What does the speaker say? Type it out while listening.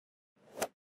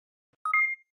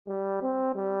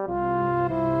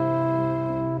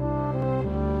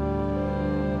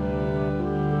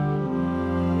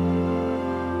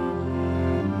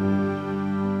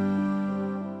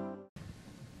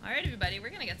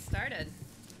get started.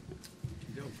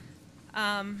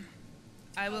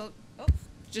 I will,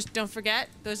 just don't forget,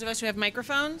 those of us who have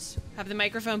microphones, have the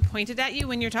microphone pointed at you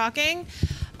when you're talking.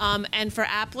 And for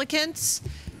applicants,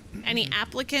 any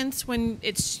applicants, when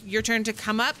it's your turn to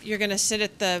come up, you're gonna sit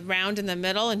at the round in the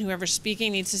middle, and whoever's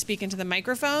speaking needs to speak into the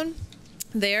microphone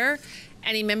there.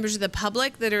 Any members of the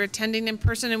public that are attending in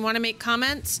person and wanna make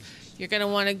comments, you're gonna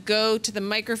wanna go to the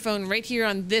microphone right here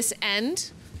on this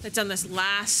end that's on this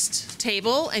last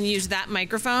table and use that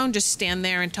microphone. Just stand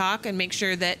there and talk and make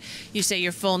sure that you say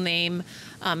your full name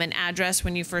and address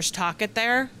when you first talk it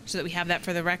there so that we have that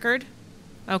for the record.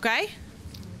 Okay?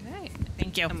 Okay.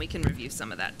 Thank you. And we can review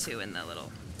some of that too in the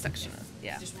little section.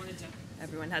 Yeah. Just wanted to.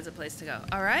 Everyone has a place to go.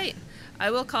 All right.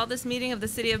 I will call this meeting of the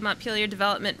City of Montpelier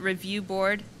Development Review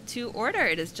Board to order.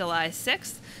 It is July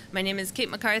 6th. My name is Kate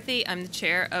McCarthy. I'm the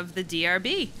chair of the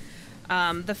DRB.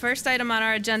 The first item on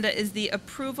our agenda is the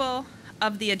approval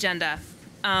of the agenda.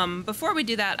 Before we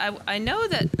do that, I know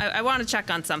that I want to check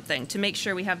on something to make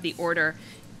sure we have the order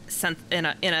sent in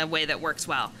a way that works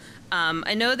well.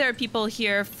 I know there are people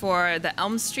here for the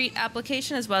Elm Street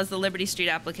application as well as the Liberty Street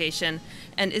application.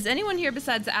 And is anyone here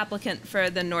besides the applicant for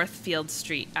the Northfield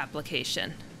Street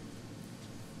application?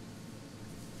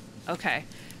 Okay.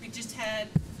 We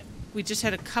just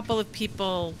had a couple of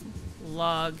people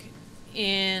log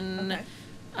in. Okay.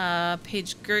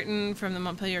 Paige Gerton from the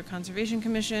Montpelier Conservation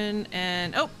Commission,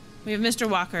 and we have Mr.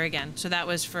 Walker again. So that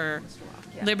was for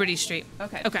Liberty Street.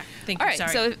 Okay. Okay. Thank you. All right.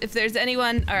 Sorry. So if there's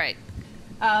anyone, all right.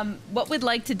 What we'd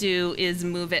like to do is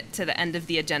move it to the end of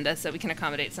the agenda so we can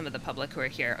accommodate some of the public who are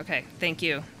here. Okay. Thank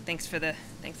you. Thanks,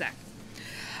 Zach.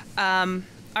 All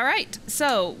right.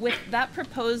 So with that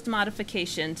proposed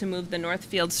modification to move the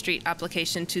Northfield Street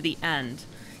application to the end,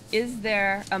 is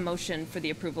there a motion for the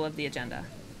approval of the agenda?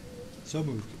 So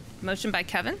moved. Motion by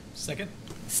Kevin. Second.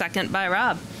 Second by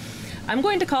Rob. I'm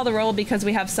going to call the roll because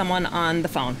we have someone on the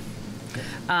phone.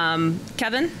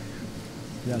 Kevin?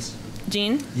 Yes.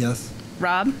 Jean? Yes.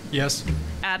 Rob? Yes.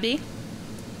 Abby?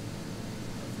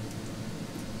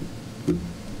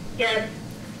 Yes.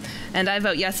 And I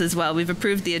vote yes as well. We've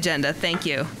approved the agenda. Thank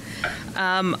you.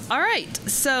 All right.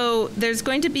 So there's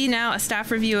going to be now a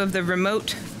staff review of the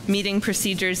remote meeting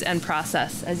procedures and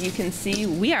process. As you can see,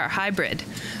 we are hybrid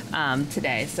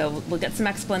today. So we'll get some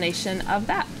explanation of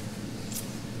that.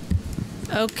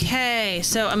 Okay,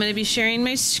 so I'm going to be sharing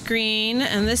my screen,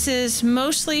 and this is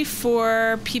mostly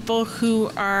for people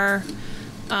who are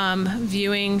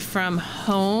viewing from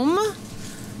home,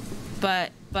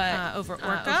 but over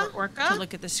Orca to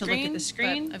look at the screen.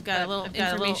 But I've got a little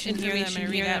information here that I'm going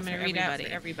to read out for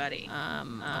everybody.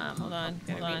 Hold on,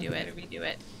 gotta redo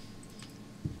it.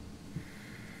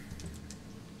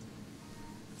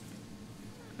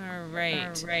 All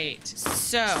right.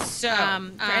 So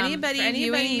for anybody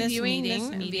viewing this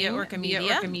meeting via Orca Media,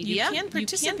 you can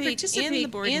participate in the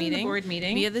board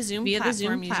meeting via the Zoom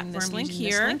platform using this link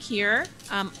here,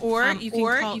 or you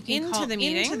can call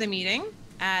into the meeting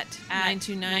at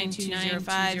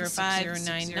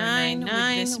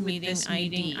 929-205-6099 with this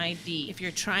meeting ID. If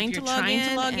you're trying to log in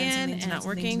and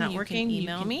something's not working, you can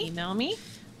email me.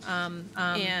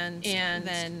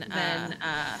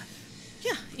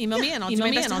 Email me and I'll do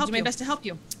my best to help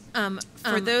you.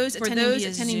 For those attending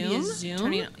via Zoom,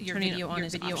 turning your video on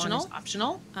is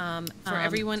optional. For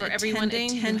everyone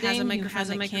attending who has a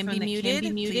microphone that can be muted,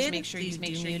 please make sure you do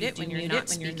mute it when you're not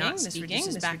speaking. This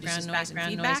reduces background noise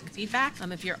and feedback.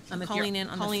 If you're calling in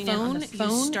on the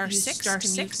phone, use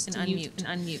 *6 to mute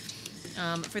and unmute.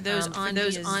 For those on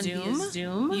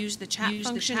Zoom, use the chat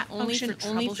function only for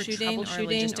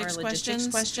troubleshooting or logistics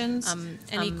questions.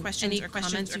 Any questions or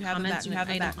comments you have about an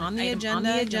item on the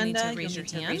agenda, you need to raise your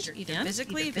hand, either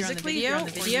physically if you're on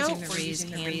the video, or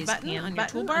using the raise hand button on your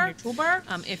toolbar.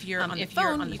 If you're on the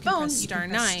phone, you can press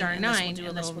 *9 and this will do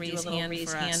a little raise hand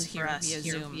for us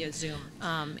via Zoom. You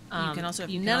can also, if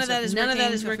none of that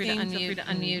is working, feel free to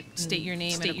unmute, state your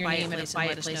name in a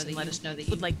quiet place and let us know that you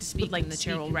would like to speak, and the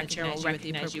chair will recognize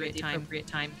you at the appropriate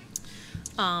time.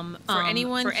 For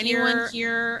anyone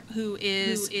here who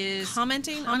is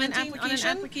commenting on an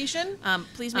application,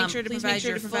 please make sure to provide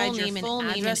your full name and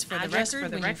address for the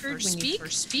record when you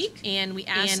first speak. And we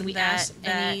ask that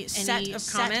any set of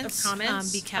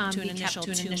comments be kept to an initial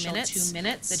 2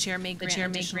 minutes. The chair may grant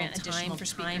additional time for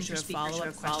speakers who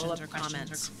have follow-up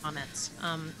questions or comments.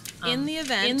 In the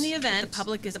event the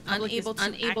public is unable to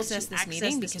access this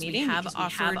meeting because we have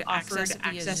offered access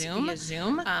via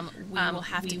Zoom, we will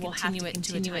have to continue it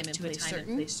to a time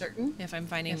and place certain. If I'm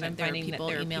finding that there are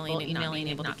people emailing and not being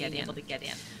able to get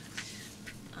in.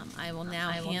 I will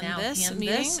now hand this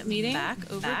meeting back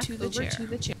over to the chair.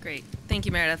 Great. Thank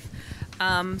you, Meredith.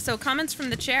 So comments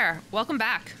from the chair. Welcome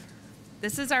back.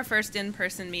 This is our first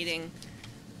in-person meeting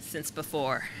since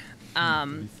before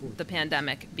the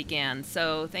pandemic began.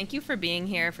 So thank you for being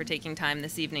here, for taking time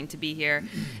this evening to be here.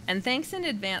 And thanks in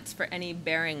advance for any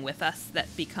bearing with us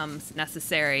that becomes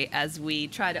necessary as we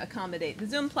try to accommodate the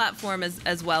Zoom platform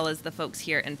as well as the folks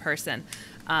here in person.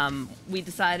 We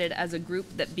decided as a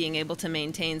group that being able to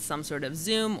maintain some sort of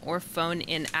Zoom or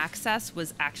phone-in access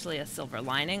was actually a silver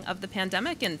lining of the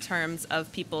pandemic in terms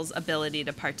of people's ability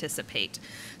to participate.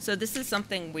 So this is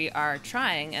something we are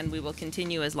trying, and we will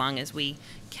continue as long as we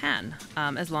can,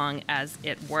 as long as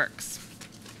it works.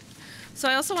 So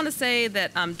I also want to say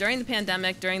that during the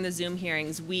pandemic, during the Zoom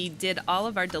hearings, we did all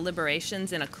of our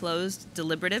deliberations in a closed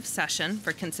deliberative session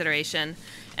for consideration.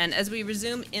 And as we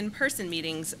resume in-person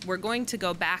meetings, we're going to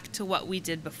go back to what we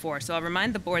did before. So I'll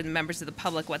remind the board and members of the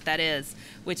public what that is,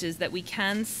 which is that we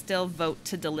can still vote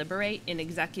to deliberate in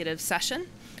executive session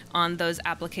on those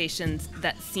applications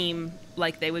that seem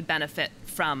like they would benefit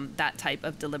from that type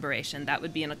of deliberation. That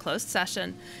would be in a closed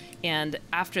session. And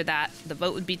after that, the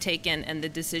vote would be taken and the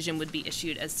decision would be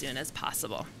issued as soon as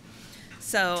possible.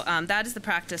 So that is the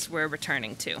practice we're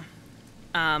returning to.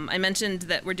 I mentioned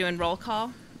that we're doing roll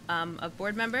call of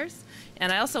board members.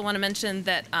 And I also want to mention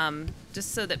that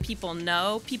just so that people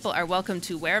know, people are welcome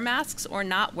to wear masks or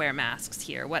not wear masks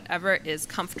here. Whatever is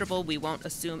comfortable, we won't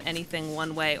assume anything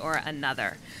one way or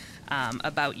another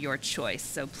about your choice.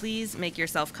 So please make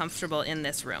yourself comfortable in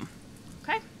this room.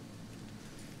 Okay?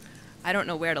 I don't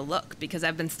know where to look because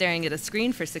I've been staring at a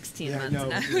screen for 16 months now.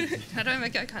 How do I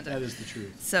make eye contact? That is the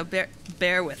truth. So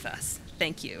bear with us.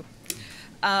 Thank you.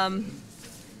 Yeah.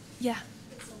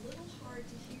 It's a little hard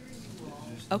to hear you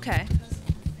all. Okay. Because of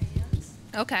the fans.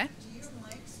 Okay. Do your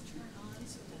mics turn on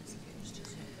so that we can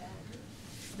just hear better?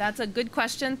 That's a good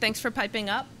question. Thanks for piping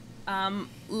up.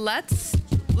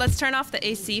 Let's turn off the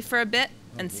AC for a bit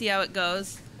and see how it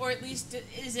goes. Or at least,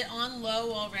 is it on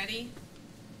low already?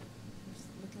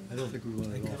 I don't think we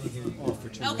want it off for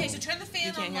too long. Okay, so turn the fan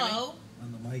You can't on hear me? low.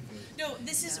 On the mic. No,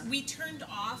 this is, we turned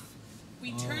off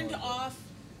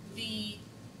the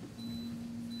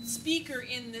speaker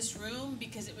in this room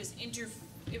because it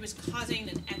was causing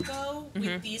an echo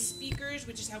with these speakers,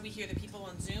 which is how we hear the people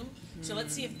on Zoom. So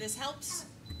let's see if this helps.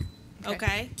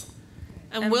 Okay.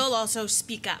 And we'll also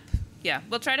speak up. Yeah,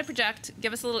 we'll try to project.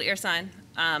 Give us a little ear sign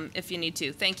if you need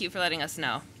to. Thank you for letting us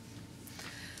know.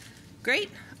 Great.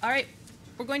 All right.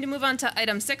 We're going to move on to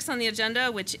item 6 on the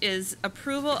agenda, which is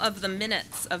approval of the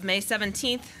minutes of May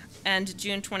 17th and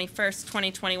June 21st,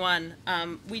 2021.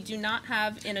 We do not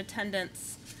have in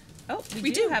attendance. Oh,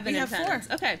 we do have in attendance.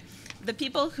 4. Okay. The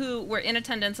people who were in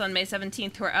attendance on May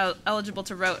 17th who are eligible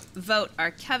to vote are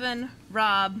Kevin,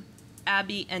 Rob,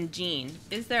 Abby, and Jean.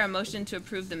 Is there a motion to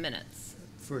approve the minutes?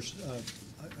 First,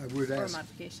 I would ask, or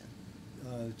modification?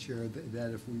 Chair,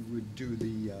 that if we would do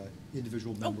the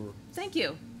individual member. Oh, thank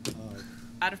you.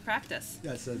 Out of practice.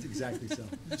 Yes, that's exactly so.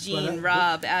 Jean,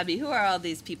 Rob, Abby, who are all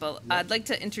these people? Yeah. I'd like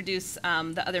to introduce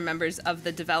the other members of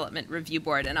the Development Review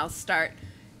Board, and I'll start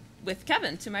with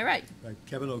Kevin to my right. Right,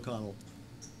 Kevin O'Connell.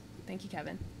 Thank you,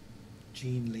 Kevin.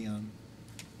 Jean Leon.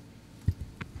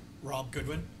 Rob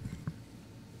Goodwin.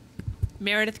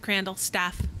 Meredith Crandall,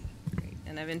 staff. Great.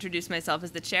 And I've introduced myself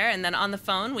as the chair, and then on the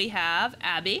phone we have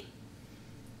Abby.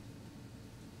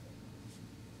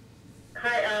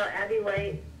 Hi, Abby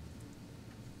White.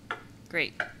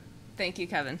 Great. Thank you,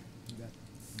 Kevin. You bet.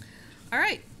 All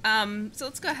right. So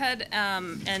let's go ahead.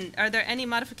 And are there any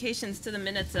modifications to the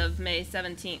minutes of May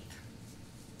 17th?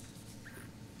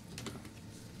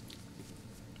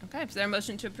 Okay. Is there a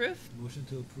motion to approve? Motion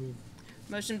to approve.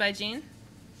 Motion by Jean.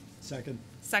 Second.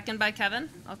 Second by Kevin.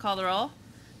 I'll call the roll.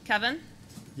 Kevin?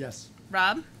 Yes.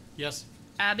 Rob? Yes.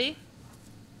 Abby?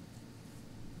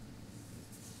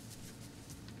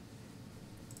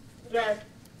 Yes.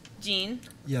 Jean?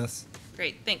 Yes.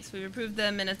 Great, thanks. We've approved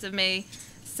the minutes of May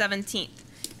 17th.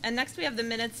 And next we have the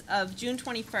minutes of June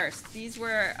 21st. These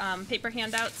were paper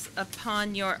handouts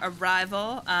upon your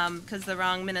arrival because the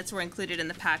wrong minutes were included in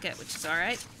the packet, which is all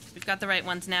right. We've got the right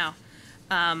ones now.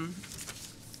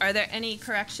 Are there any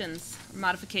corrections or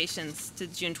modifications to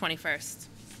June 21st?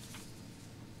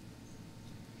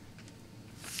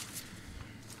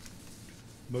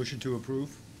 Motion to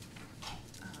approve?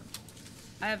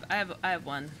 I have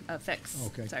one fix.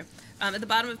 Okay. Sorry. At the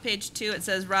bottom of page 2, it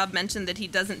says Rob mentioned that he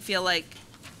doesn't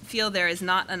feel there is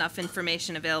not enough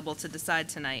information available to decide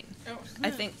tonight. Oh. I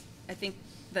think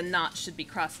the not should be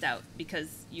crossed out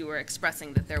because you were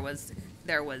expressing that there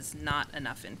was not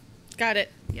enough in. Got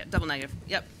it. Yeah, double negative.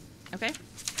 Yep. Okay.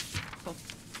 Cool.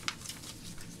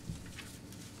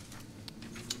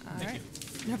 All right.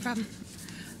 No problem.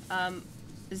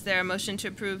 Is there a motion to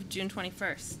approve June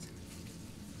 21st?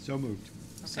 So moved.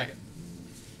 Okay. Second.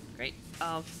 Great.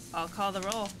 I'll call the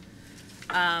roll.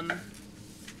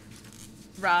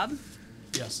 Rob?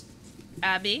 Yes.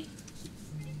 Abby?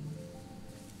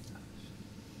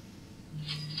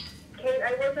 Kate,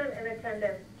 I wasn't in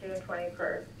attendance June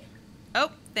 21st.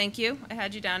 Oh, thank you. I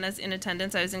had you down as in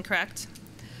attendance. I was incorrect.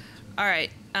 All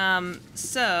right.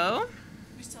 So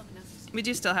we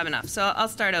do still have enough. So I'll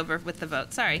start over with the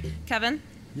vote. Sorry. Kevin?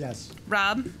 Yes.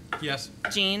 Rob? Yes.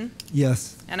 Jean?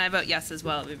 Yes. And I vote yes as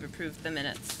well. We've approved the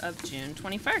minutes of June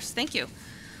 21st. Thank you.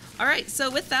 All right. So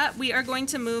with that, we are going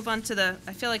to move on to the,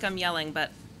 I feel like I'm yelling,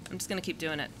 but I'm just going to keep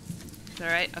doing it. Is that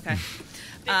all right? Okay.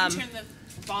 Turn the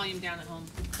volume down at home.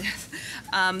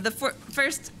 The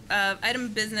first item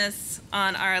of business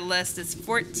on our list is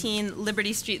 14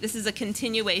 Liberty Street. This is a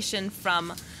continuation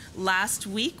from last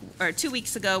week, or 2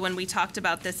 weeks ago, when we talked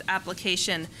about this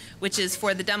application, which is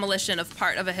for the demolition of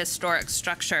part of a historic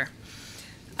structure.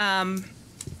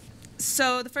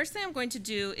 So the first thing I'm going to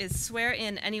do is swear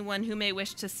in anyone who may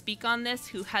wish to speak on this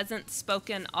who hasn't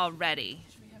spoken already.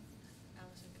 Should we have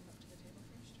Allison come up to the table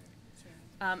first?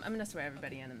 I'm going to swear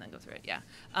everybody in and then go through it, yeah.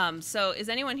 So is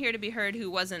anyone here to be heard who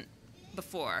wasn't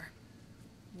before?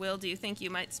 Will, do you think you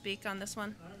might speak on this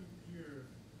one? I'm here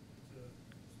to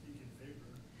speak in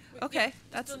favor. Okay,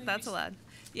 that's allowed.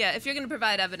 Yeah, if you're going to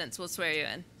provide evidence, we'll swear you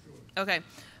in. Sure. Okay.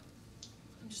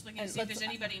 I'm just looking And to see if let's- there's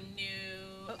anybody new.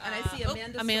 Oh, and I see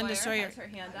Amanda Sawyer has her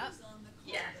hand up.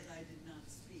 Yes.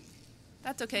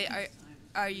 That's okay.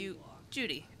 Are you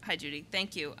Judy? Hi, Judy.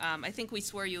 Thank you. I think we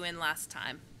swore you in last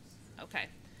time. Okay.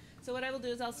 So what I will do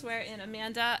is I'll swear in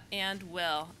Amanda and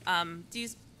Will. Do you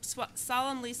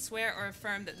solemnly swear or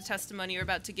affirm that the testimony you're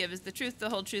about to give is the truth, the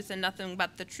whole truth, and nothing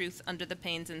but the truth under the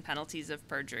pains and penalties of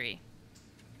perjury?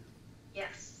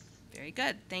 Yes. Very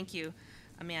good. Thank you,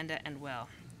 Amanda and Will.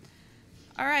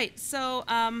 All right. So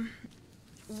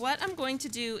what I'm going to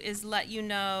do is let you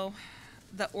know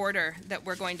the order that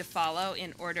we're going to follow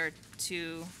in order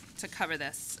to cover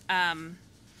this.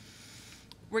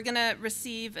 We're going to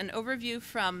receive an overview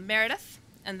from Meredith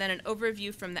and then an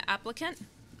overview from the applicant.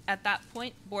 At that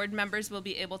point, board members will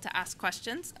be able to ask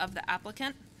questions of the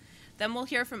applicant. Then we'll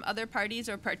hear from other parties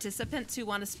or participants who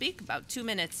want to speak, about 2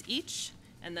 minutes each,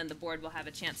 and then the board will have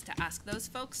a chance to ask those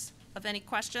folks of any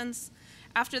questions.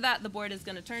 After that, the board is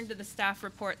going to turn to the staff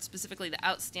report, specifically the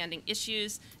outstanding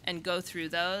issues, and go through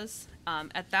those.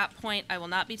 At that point, I will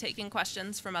not be taking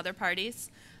questions from other parties,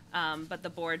 but the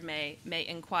board may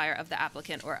inquire of the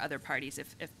applicant or other parties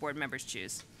if board members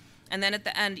choose. And then at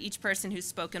the end, each person who's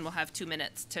spoken will have 2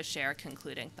 minutes to share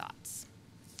concluding thoughts.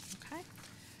 Okay?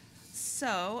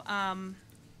 So,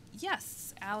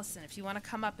 yes, Allison, if you want to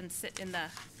come up and sit in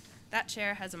that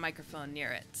chair has a microphone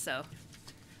near it, so.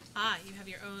 You have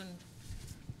your own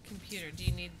computer. Do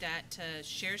you need that to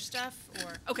share stuff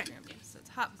or? Okay. So it's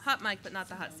hot mic, but not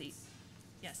the hot seat.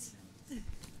 Yes.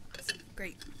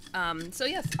 Great. So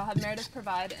yes, I'll have Meredith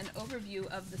provide an overview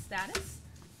of the status.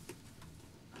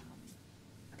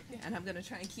 Okay, and I'm going to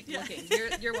try and keep looking.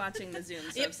 You're watching the Zoom,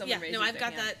 so if someone raises I've their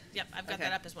got hand. that. Yep, I've got Okay.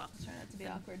 that up as well. Try not to be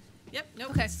awkward. Yep. No.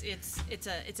 Okay.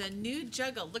 It's a new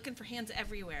juggle, looking for hands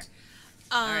everywhere.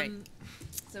 All right.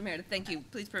 So Meredith, thank you.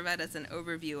 Please provide us an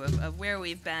overview of where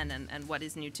we've been and what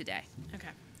is new today. Okay.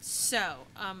 So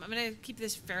I'm going to keep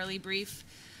this fairly brief.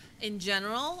 In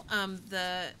general,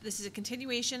 this is a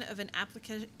continuation of an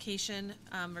application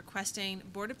requesting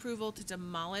board approval to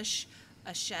demolish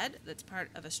a shed that's part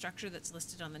of a structure that's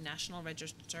listed on the National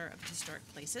Register of Historic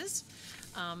Places.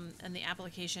 And the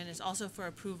application is also for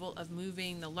approval of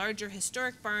moving the larger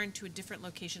historic barn to a different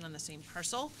location on the same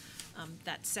parcel.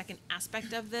 That second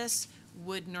aspect of this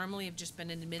would normally have just been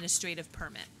an administrative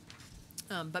permit.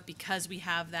 But because we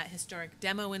have that historic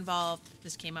demo involved,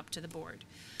 this came up to the board.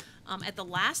 At the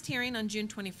last hearing on June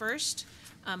 21st,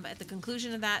 at the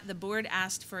conclusion of that, the board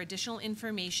asked for additional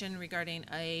information regarding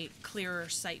a clearer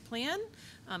site plan,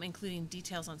 including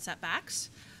details on setbacks,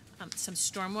 some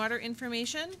stormwater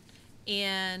information,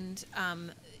 and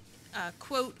a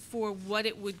quote for what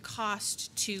it would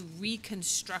cost to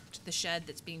reconstruct the shed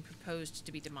that's being proposed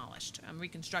to be demolished,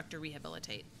 reconstruct or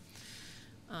rehabilitate.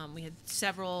 We had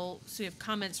so we have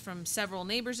comments from several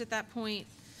neighbors at that point.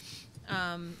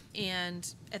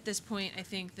 And at this point, I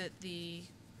think that we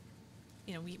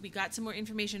got some more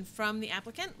information from the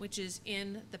applicant, which is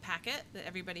in the packet that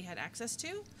everybody had access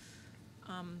to.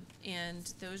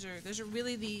 And those are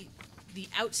really the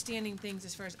outstanding things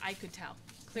as far as I could tell.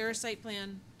 Clearer site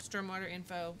plan, stormwater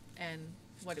info, and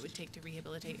what it would take to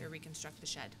rehabilitate or reconstruct the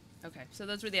shed. Okay, so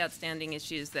those were the outstanding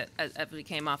issues that, as we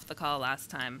came off the call last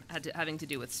time, having to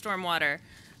do with stormwater,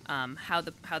 how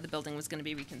the building was going to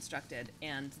be reconstructed,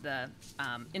 and the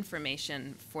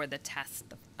information for the test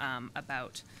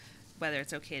about whether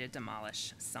it's okay to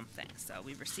demolish something. So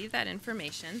we received that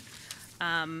information.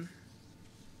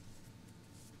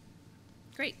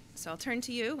 Great. So I'll turn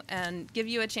to you and give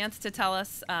you a chance to tell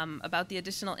us about the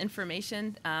additional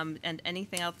information and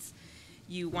anything else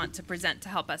you want to present to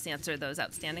help us answer those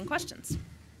outstanding questions.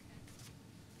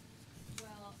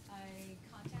 Well, I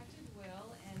contacted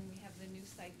Will, and we have the new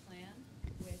site plan,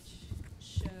 which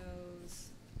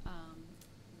shows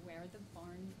where the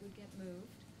barn would get moved.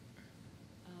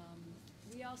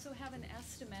 We also have an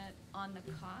estimate on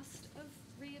the cost of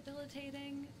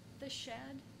rehabilitating the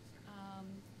shed,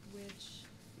 which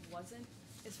wasn't,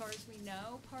 as far as we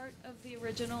know, part of the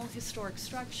original historic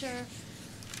structure.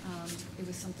 It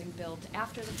was something built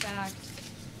after the fact,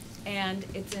 and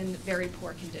it's in very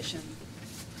poor condition,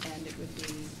 and it would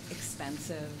be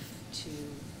expensive to,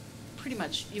 pretty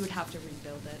much, you would have to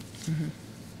rebuild it. Mm-hmm.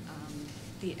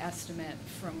 The estimate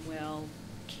from Will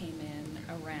came in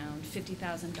around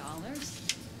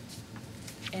 $50,000,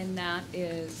 and that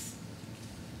is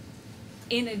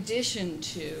in addition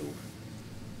to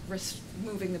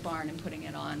moving the barn and putting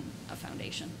it on a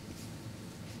foundation.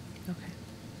 Okay.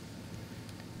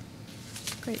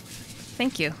 Great.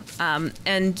 Thank you.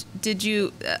 And did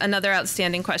you, another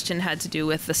outstanding question had to do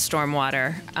with the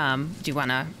stormwater. Do you want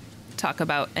to talk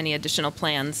about any additional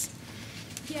plans?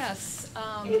 Yes.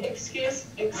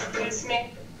 Excuse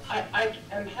me. I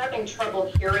am having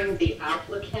trouble hearing the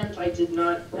applicant. I did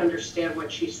not understand what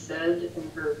she said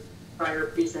in her prior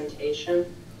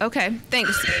presentation. Okay,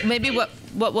 thanks. Maybe what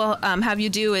we'll have you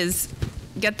do is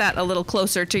get that a little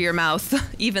closer to your mouth,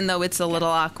 even though it's a little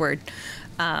awkward.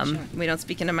 Sure. We don't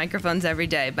speak into microphones every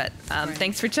day, but Right.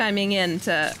 Thanks for chiming in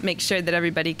to make sure that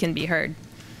everybody can be heard.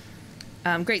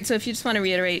 Great, so if you just want to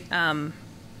reiterate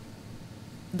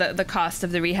the cost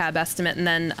of the rehab estimate, and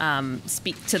then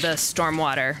speak to the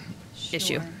stormwater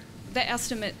issue. Sure. The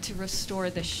estimate to restore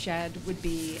the shed would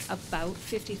be about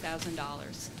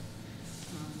 $50,000.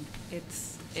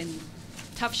 It's in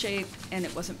tough shape, and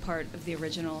it wasn't part of the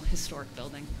original historic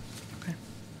building. Okay.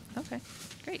 Okay,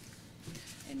 great.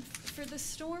 And for the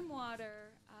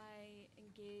stormwater, I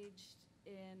engaged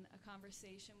in a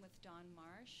conversation with Don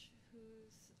Marsh,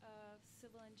 who's a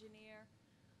civil engineer.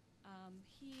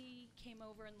 He came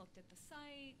over and looked at the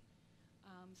site,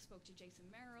 spoke to Jason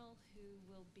Merrill, who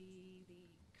will be the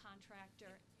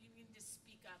contractor. You need to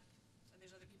speak up, so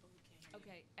there's other people who can't hear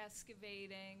you. Okay,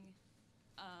 excavating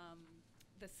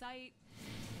the site.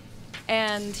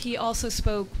 And he also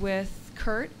spoke with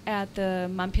Kurt at the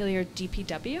Montpelier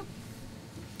DPW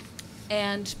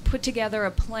and put together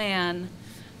a plan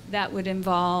that would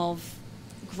involve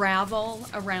gravel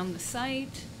around the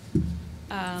site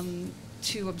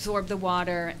to absorb the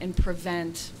water and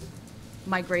prevent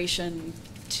migration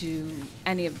to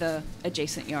any of the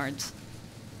adjacent yards.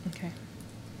 Okay.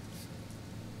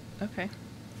 Okay.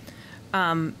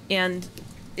 And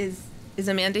is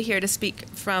Amanda here to speak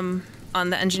on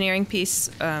the engineering piece?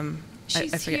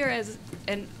 She's here as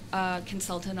a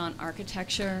consultant on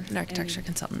architecture. An architecture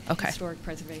consultant. Okay. Historic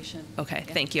preservation. Okay.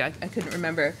 Yeah. Thank you. I couldn't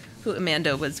remember who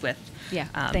Amanda was with. Yeah.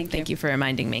 Thank you for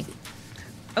reminding me.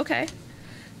 Okay.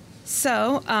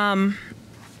 So,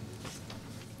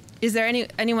 is there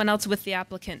anyone else with the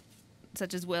applicant,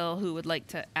 such as Will, who would like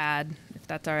to add, if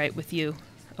that's all right with you?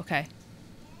 Okay.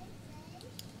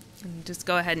 And just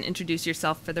go ahead and introduce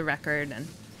yourself for the record, and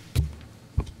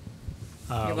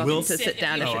you're welcome to sit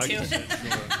down if it's Sure.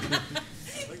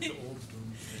 I like the old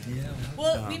term. Yeah.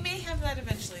 Well, we may have that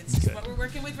eventually. It's just what we're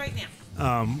working with right now.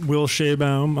 Will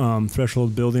Shabaum,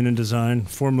 Threshold Building and Design,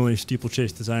 formerly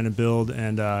Steeplechase Design and Build,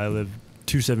 and I live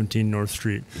 217 North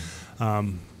Street.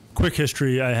 Quick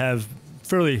history, I have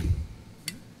fairly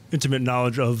intimate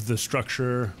knowledge of the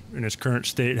structure in its current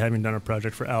state, having done a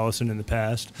project for Allison in the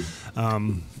past.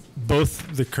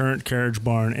 Both the current carriage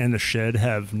barn and the shed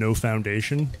have no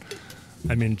foundation.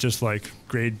 I mean, just like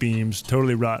grade beams,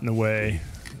 totally rotten away.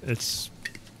 It's,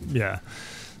 yeah.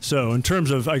 So in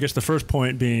terms of, I guess the first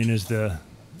point being is the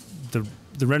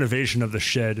renovation of the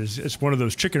shed is, it's one of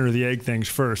those chicken or the egg things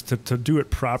first. To do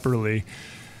it properly,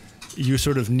 you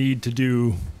sort of need to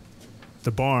do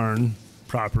the barn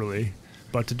properly,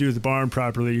 but to do the barn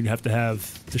properly, you have to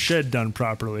have the shed done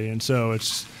properly. And so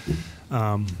it's,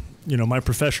 my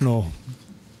professional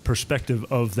perspective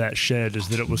of that shed is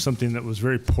that it was something that was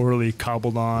very poorly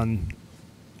cobbled on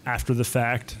after the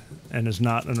fact and is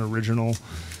not an original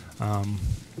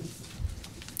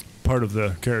part of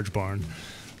the carriage barn.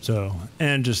 So,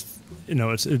 and just,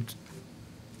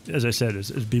 as I said,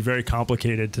 it'd be very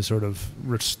complicated to sort of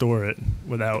restore it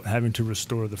without having to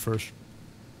restore the first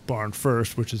barn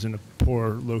first, which is in a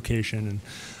poor location.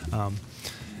 And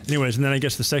anyways, and then I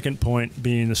guess the second point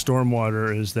being the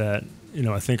stormwater is that,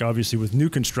 I think obviously with new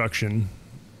construction,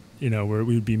 where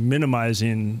we would be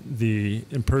minimizing the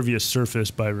impervious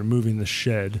surface by removing the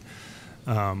shed,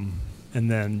 and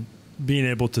then being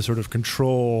able to sort of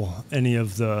control any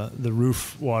of the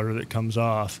roof water that comes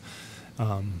off,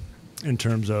 in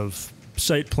terms of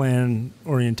site plan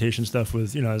orientation stuff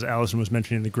with, as Allison was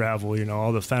mentioning, the gravel,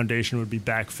 all the foundation would be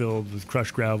backfilled with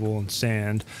crushed gravel and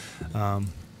sand,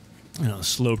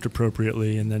 sloped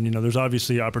appropriately. And then, there's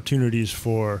obviously opportunities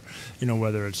for,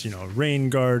 whether it's, a rain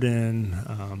garden,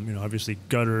 obviously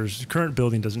gutters. The current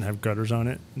building doesn't have gutters on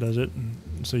it, does it?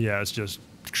 So yeah, it's just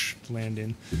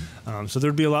landing. So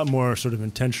there'd be a lot more sort of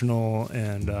intentional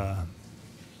and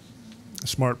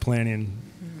smart planning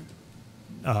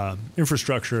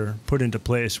infrastructure put into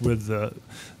place with the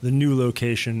new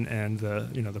location and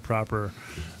the proper,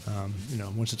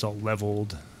 once it's all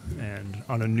leveled and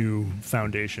on a new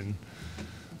foundation.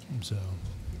 So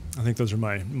I think those are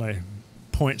my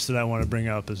points that I want to bring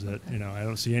up, is that, I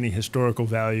don't see any historical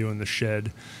value in the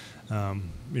shed.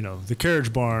 The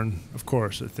carriage barn, of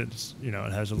course, it's, it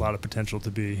has a lot of potential to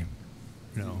be,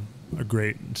 a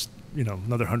great,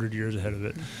 another 100 years ahead of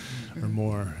it or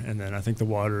more. And then I think the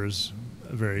water is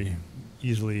a very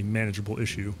easily manageable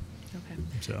issue.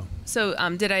 Okay.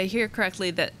 So did I hear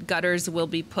correctly that gutters will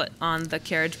be put on the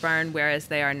carriage barn, whereas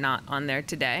they are not on there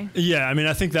today? Yeah,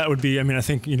 I think that would be, I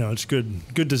think, it's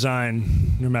good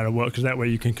design no matter what, because that way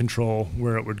you can control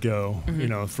where it would go.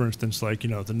 Mm-hmm. For instance, like,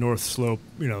 the north slope,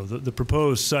 the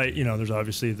proposed site, there's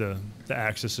obviously the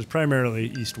axis is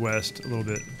primarily east-west, a little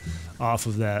bit off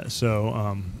of that.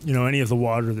 So, any of the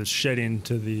water that's shedding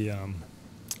to the, I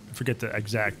forget the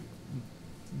exact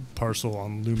parcel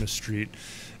on Loomis Street,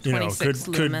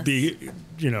 could be,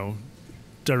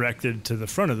 directed to the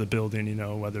front of the building,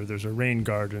 whether there's a rain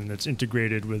garden that's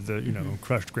integrated with the,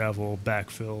 crushed gravel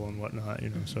backfill and whatnot,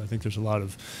 So I think there's a lot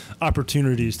of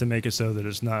opportunities to make it so that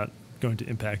it's not going to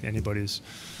impact anybody's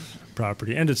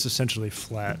property, and it's essentially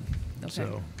flat. Okay.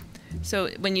 So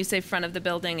when you say front of the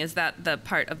building, is that the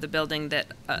part of the building that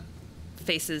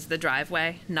faces the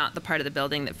driveway, not the part of the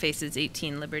building that faces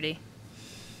 18 Liberty?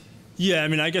 Yeah,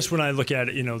 I guess when I look at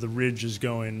it, the ridge is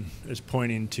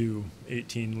pointing to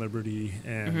 18 Liberty,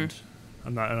 and I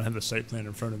don't have the site plan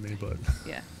in front of me, but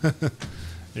yeah,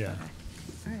 yeah.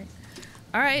 Okay.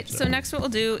 All right. So next, what we'll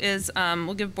do is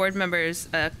we'll give board members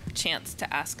a chance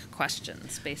to ask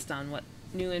questions based on what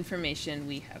new information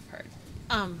we have heard.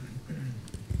 I'm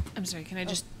sorry. Can I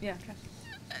just? Yeah.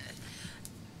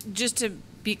 Just to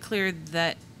be clear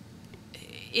that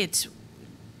it's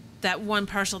that one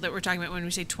parcel that we're talking about when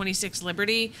we say 26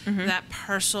 Liberty, that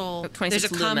parcel, there's a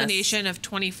combination of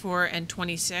 24 and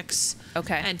 26.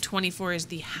 Okay. And 24 is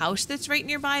the house that's right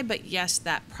nearby, but yes,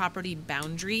 that property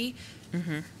boundary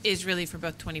is really for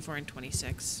both 24 and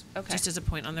 26. Okay. Just as a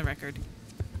point on the record.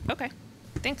 Okay.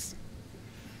 Thanks.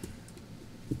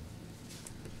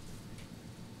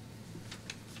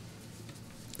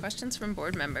 Questions from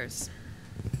board members?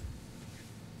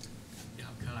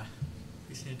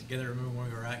 Piecing it together, remember where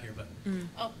we were at here, but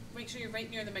Oh, make sure you're right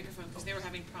near the microphone because they were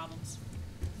having problems.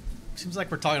 seems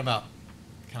like we're talking about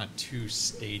kind of two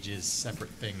stages, separate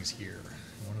things here.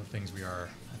 One of the things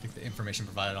I think the information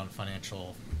provided on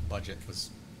financial budget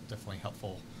was definitely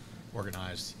helpful,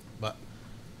 organized. But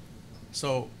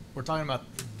so we're talking about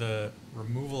the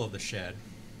removal of the shed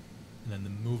and then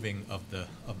the moving of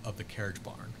the carriage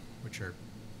barn, which are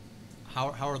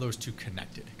how are those two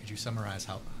connected? Could you summarize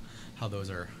how those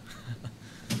are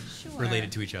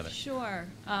related to each other? Sure.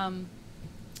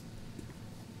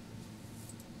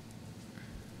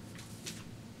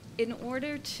 In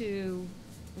order to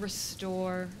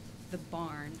restore the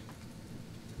barn,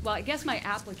 well, I guess my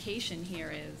application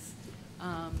here is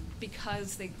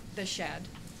because the shed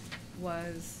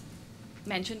was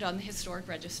mentioned on the historic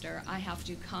register, I have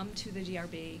to come to the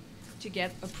DRB to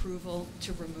get approval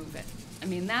to remove it.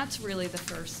 That's really the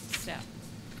first step.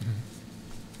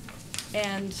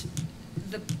 And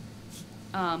the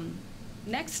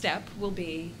next step will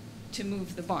be to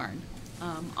move the barn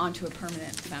onto a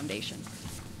permanent foundation.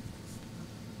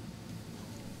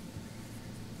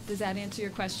 Does that answer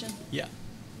your question? Yeah.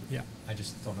 I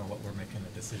just don't know what we're making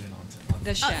a decision on.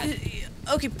 The shed.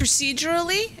 Okay,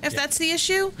 procedurally, if that's the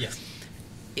issue? Yes.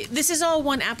 This is all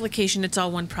one application, it's all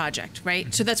one project,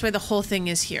 right? So that's why the whole thing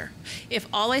is here. If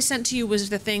all I sent to you was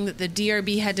the thing that the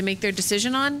DRB had to make their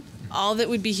decision on, all that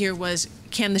would be here was,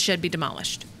 can the shed be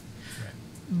demolished? Right.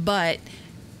 But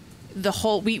the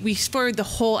whole, we forward the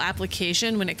whole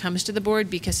application when it comes to the board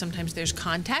because sometimes there's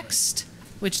context,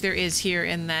 which there is here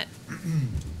in that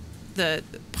the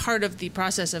part of the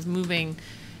process of moving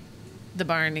the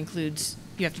barn includes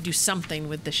you have to do something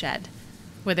with the shed,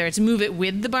 whether it's move it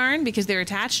with the barn because they're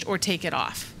attached or take it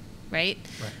off, right?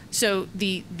 Right. So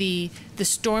the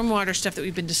stormwater stuff that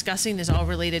we've been discussing is all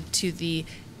related to the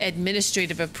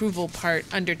administrative approval part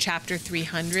under Chapter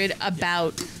 300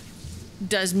 about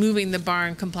does moving the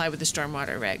barn comply with the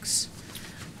stormwater regs?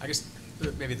 I guess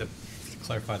maybe to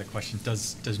clarify the question,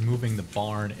 does moving the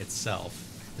barn itself,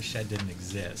 the shed didn't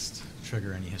exist,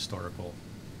 trigger any historical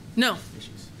No.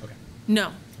 issues? Okay.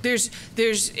 No. There's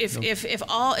if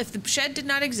the shed did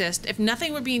not exist, if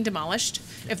nothing were being demolished,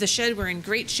 if the shed were in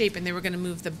great shape and they were going to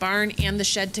move the barn and the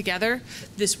shed together,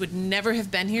 this would never have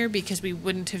been here because we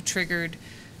wouldn't have triggered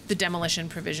the demolition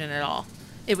provision at all.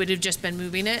 It would have just been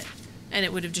moving it, and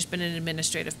it would have just been an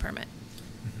administrative permit.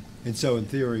 And so in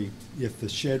theory, if the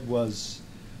shed was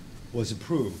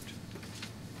approved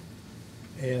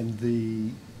and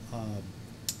the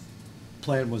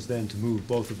plan was then to move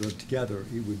both of them together,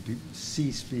 it would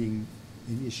cease being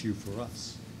an issue for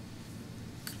us.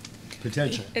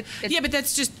 Potential. Yeah, but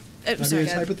that's just. I mean, sorry.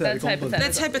 it's hypothetical.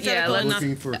 That's hypothetical. Yeah, But enough.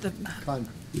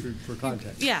 looking for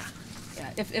context. Yeah.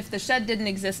 Yeah, if the shed didn't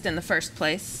exist in the first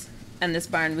place and this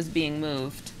barn was being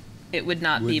moved, it would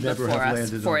not be never before have us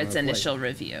landed for on its our plate. initial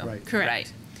review. Right. Correct.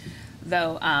 Right.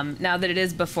 Though now that it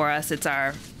is before us, it's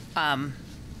our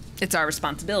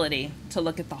responsibility to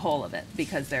look at the whole of it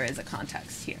because there is a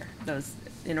context here. Those,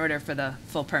 in order for the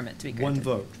full permit to be granted.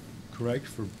 One vote, correct,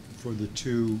 for the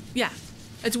two? Yeah.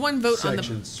 It's one vote on the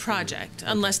Sections for- project,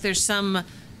 okay. unless there's some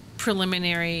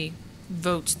preliminary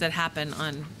votes that happen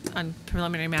on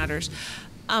preliminary matters.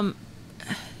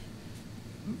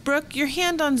 Brooke, your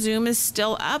hand on Zoom is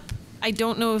still up. I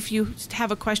don't know if you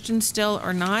have a question still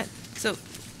or not. So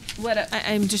what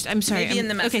I'm sorry. Maybe in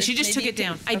the Okay, message. she just Maybe took you it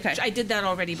down. can- okay. I did that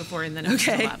already before, and then it was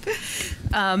Okay. still up.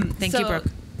 Thank you, Brooke.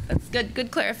 That's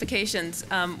good clarifications.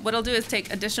 What I'll do is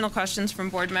take additional questions from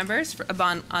board members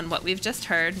on what we've just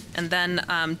heard, and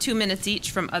then 2 minutes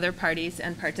each from other parties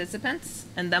and participants,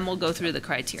 and then we'll go through the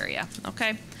criteria.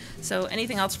 Okay? So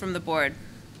anything else from the board?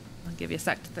 I'll give you a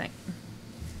sec to think.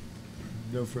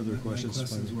 No further questions. My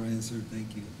questions were answered,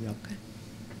 thank you. Yeah. Okay.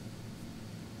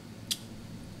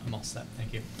 I'm all set.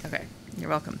 Thank you. Okay, you're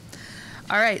welcome.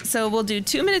 All right, so we'll do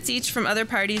 2 minutes each from other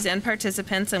parties and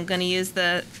participants. I'm going to use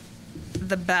the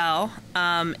bell,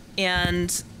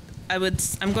 and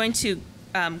I'm going to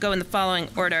go in the following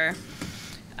order: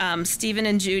 Stephen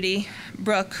and Judy,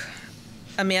 Brooke,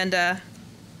 Amanda,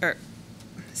 or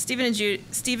Stephen,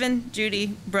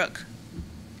 Judy, Brooke,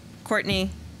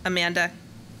 Courtney, Amanda,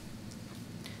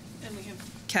 And we have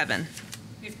Kevin.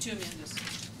 2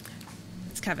 Amandas.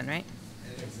 It's Kevin, right?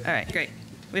 All right, great.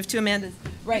 We have 2 Amandas.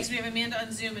 Right. So we have Amanda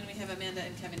on Zoom, and we have Amanda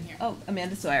and Kevin here. Oh,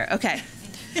 Amanda Sawyer. Okay.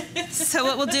 So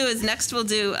what we'll do is next we'll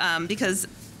do, because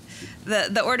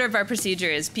the order of our procedure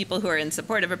is people who are in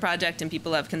support of a project and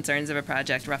people who have concerns of a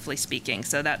project, roughly speaking.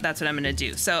 So that's what I'm going to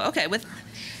do. So, okay,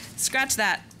 scratch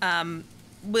that.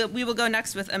 We will go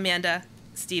next with Amanda,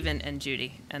 Stephen, and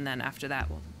Judy. And then after that,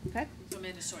 okay? So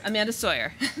Amanda Sawyer. Amanda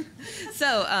Sawyer.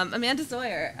 So, Amanda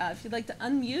Sawyer, if you'd like to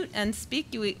unmute and speak,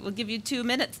 we'll give you 2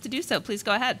 minutes to do so. Please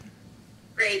go ahead.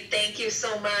 Great, thank you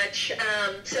so much.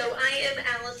 So I am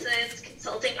Allison's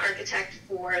consulting architect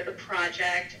for the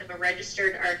project. I'm a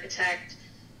registered architect.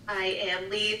 I am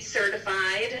LEED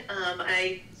certified.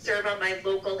 I serve on my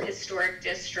local historic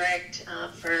district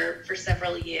for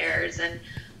several years, and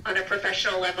on a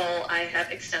professional level, I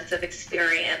have extensive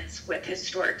experience with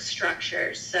historic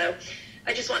structures. So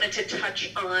I just wanted to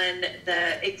touch on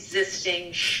the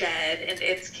existing shed and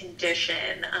its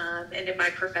condition, and in my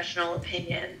professional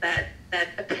opinion, that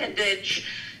appendage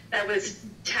that was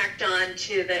tacked on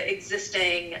to the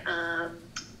existing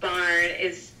barn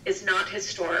is not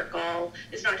historical.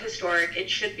 Is not historic. It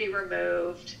should be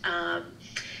removed.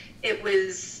 It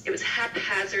was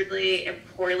haphazardly and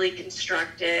poorly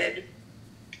constructed.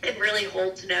 It really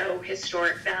holds no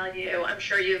historic value. I'm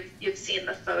sure you've seen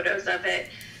the photos of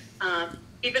it.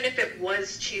 Even if it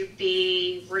was to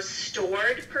be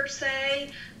restored per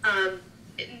se,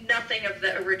 nothing of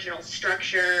the original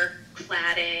structure,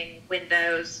 cladding,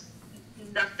 windows,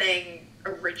 nothing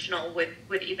original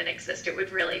would even exist. It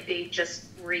would really be just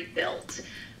rebuilt.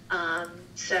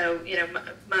 So,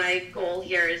 my goal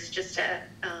here is just to,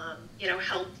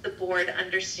 help the board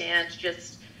understand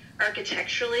just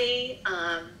architecturally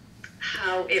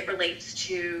how it relates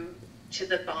to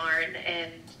the barn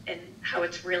and how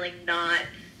it's really not,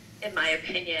 in my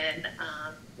opinion,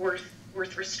 worth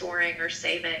restoring or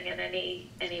saving in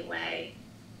any way.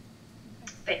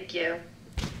 Thank you.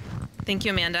 Thank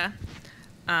you, Amanda.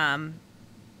 All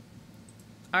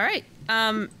right.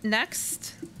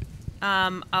 Next,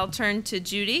 I'll turn to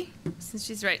Judy, since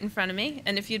she's right in front of me.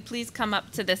 And if you'd please come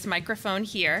up to this microphone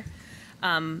here.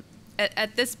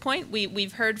 At this point,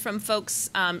 we've heard from folks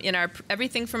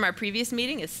everything from our previous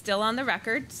meeting is still on the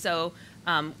record. So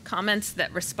comments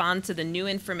that respond to the new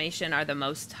information are the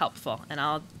most helpful. And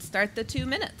I'll start the 2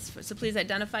 minutes. So please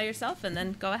identify yourself and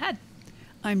then go ahead.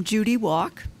 I'm Judy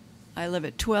Walk. I live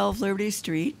at 12 Liberty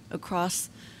Street, across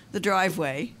the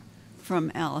driveway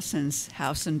from Allison's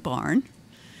house and barn.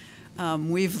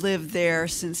 We've lived there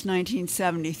since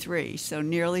 1973, so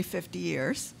nearly 50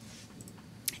 years.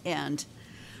 And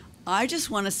I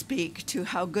just want to speak to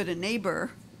how good a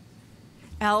neighbor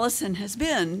Allison has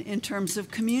been in terms of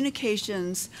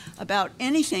communications about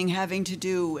anything having to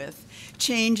do with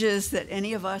changes that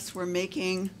any of us were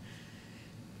making.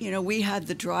 You know, we had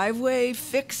the driveway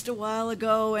fixed a while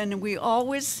ago, and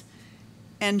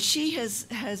she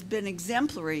has been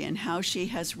exemplary in how she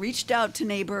has reached out to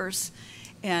neighbors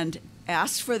and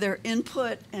asked for their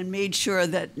input and made sure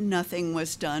that nothing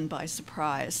was done by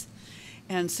surprise.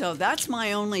 And so that's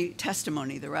my only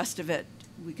testimony. The rest of it,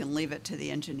 we can leave it to the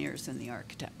engineers and the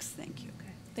architects. Thank you.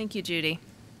 Okay. Thank you, Judy.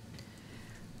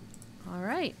 All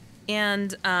right.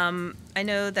 And I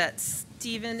know that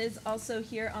Stephen is also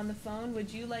here on the phone.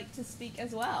 Would you like to speak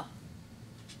as well?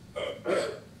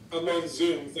 I'm on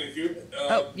Zoom, thank you.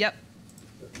 Yep.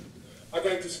 I'd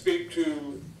like to speak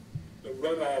to the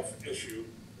runoff issue.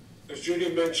 As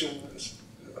Judy mentioned,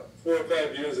 4 or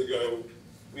 5 years ago,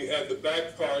 we had the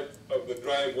back part of the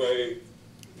driveway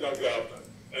dug up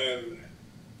and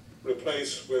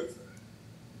replaced with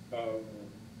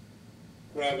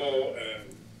gravel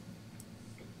and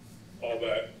all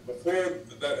that. Before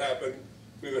that happened,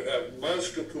 we would have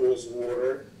monster pools of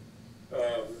water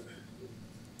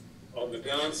on the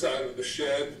downside of the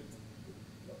shed,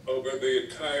 over the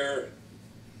entire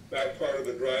back part of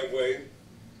the driveway.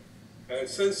 And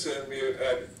since then, we have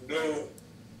had no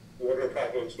water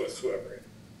problems whatsoever.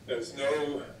 There's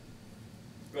no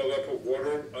buildup of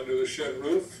water under the shed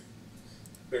roof.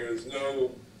 There's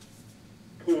no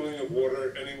pooling of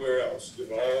water anywhere else.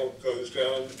 It all goes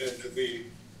down into the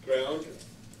ground,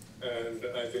 and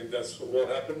I think that's what will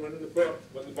happen when the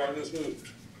barn is moved.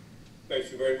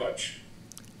 Thank you very much.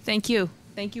 Thank you.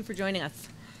 Thank you for joining us.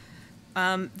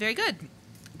 Very good.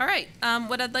 All right.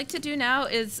 What I'd like to do now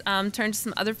is turn to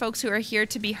some other folks who are here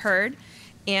to be heard,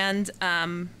 and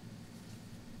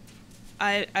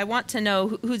I want to know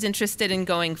who's interested in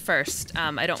going first.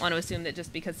 I don't want to assume that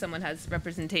just because someone has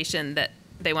representation that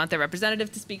they want their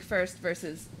representative to speak first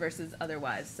versus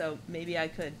otherwise. So maybe I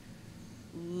could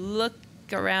look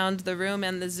around the room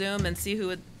and the Zoom and see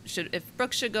if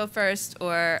Brooke should go first,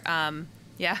 or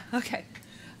yeah, okay.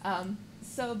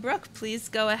 So Brooke, please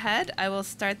go ahead. I will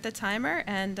start the timer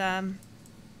and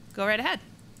go right ahead.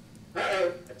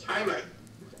 Uh-oh, a timer.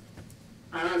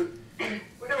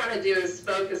 What I want to do is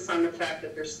focus on the fact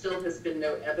that there still has been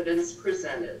no evidence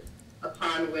presented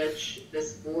upon which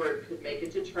this board could make a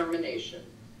determination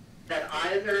that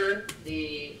either of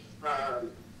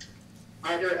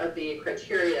the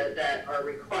criteria that are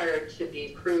required to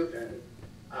be proven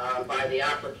by the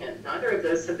applicant, neither of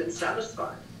those have been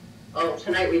satisfied. Oh,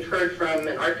 tonight we've heard from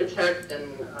an architect,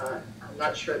 and I'm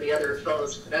not sure the other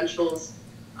fellow's credentials,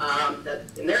 that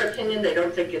in their opinion, they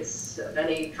don't think it's of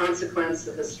any consequence.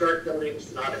 The historic building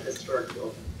is not a historic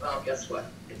building. Well, guess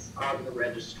what? It's on the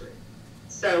registry.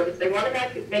 So if they want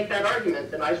to make that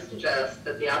argument, then I suggest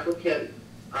that the applicant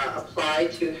apply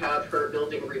to have her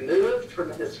building removed from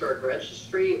the historic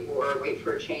registry or wait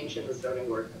for a change in the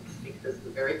zoning ordinance, because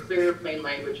the very clear plain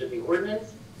language of the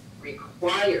ordinance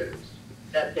requires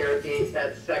that there be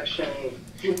that section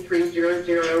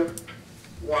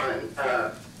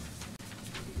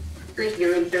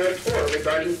 3004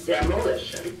 regarding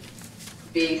demolition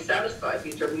be satisfied.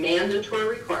 These are mandatory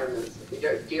requirements. The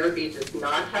DRB does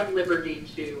not have liberty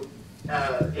to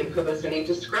impose any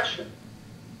discretion.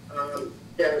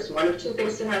 There's one of two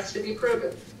things that has to be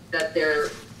proven: that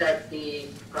the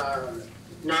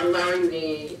not allowing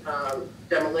the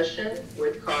demolition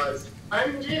would cause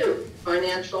undue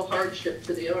financial hardship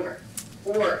to the owner,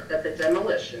 or that the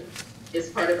demolition is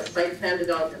part of a site plan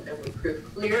development that would prove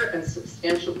clear and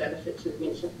substantial benefit to the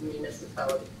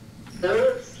municipality.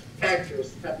 Those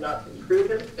factors have not been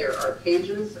proven. There are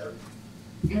pages of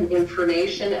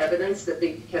information, evidence that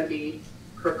can be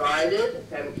provided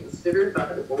and considered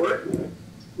by the board.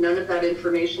 None of that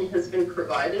information has been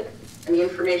provided, and the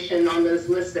information on those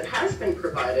lists that has been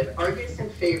provided argues in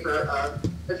favor of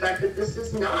the fact that this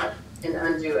is not an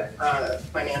undue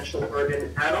financial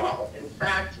burden at all. In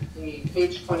fact, the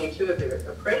page 22 of the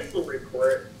appraisal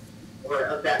report, or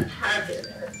of that packet,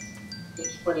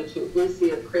 page 22 is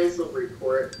the appraisal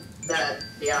report, that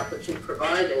the applicant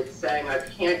provided saying I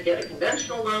can't get a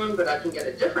conventional loan, but I can get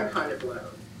a different kind of loan,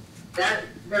 that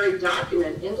very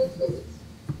document indicates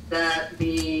that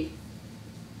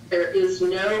there is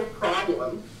no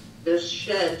problem. This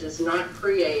shed does not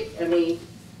create any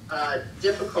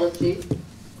difficulty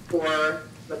for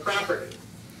the property.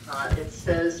 It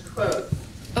says, quote,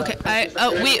 okay,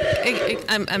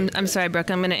 I'm sorry, Brooke,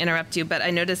 I'm going to interrupt you, but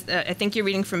I noticed, I think you're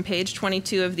reading from page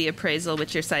 22 of the appraisal,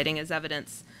 which you're citing as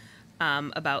evidence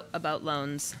about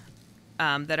loans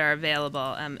that are available.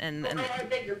 I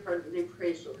beg your pardon, the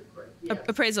appraisal report. Yes.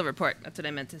 Appraisal report, that's what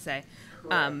I meant to say.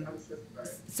 I'm so sorry.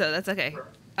 So that's okay.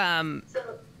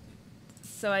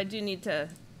 So I do need to,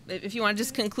 if you want to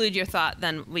just conclude your thought,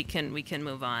 then we can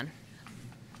move on.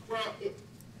 Well,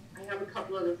 I have a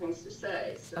couple other things to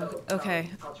say, so okay.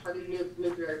 I'll try to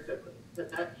move very quickly.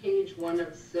 But that page 1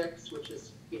 of 6, which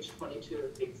is page 22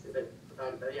 of the exhibit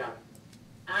provided by the applicant,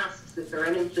 asks if there are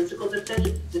any physical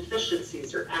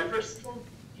deficiencies or adverse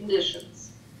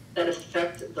conditions that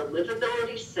affect the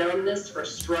livability, soundness, or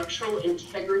structural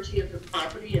integrity of the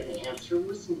property, and the answer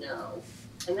was no.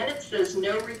 And then it says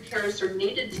no repairs are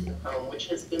needed to the home, which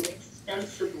has been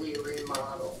extensively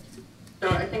remodeled. So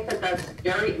I think that that's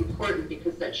very important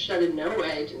because that shed in no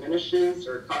way diminishes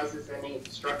or causes any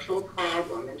structural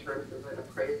problem in terms of an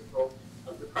appraisal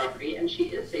of the property, and she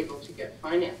is able to get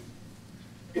financing.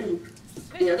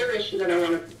 The other issue that I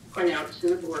want to point out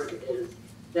to the board is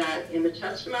that in the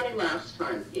testimony last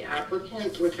time, the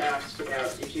applicant was asked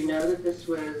about, did you know that this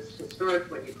was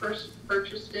historic when you first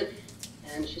purchased it?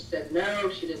 And she said no,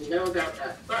 she didn't know about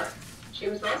that. But she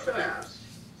was also asked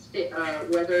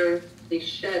whether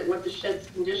what the shed's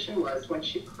condition was when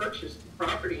she purchased the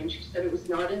property, and she said it was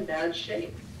not in bad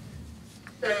shape.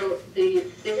 So the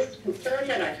biggest concern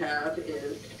that I have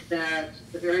is that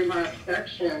the very last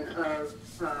section of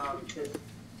this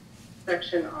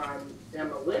section on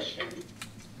demolition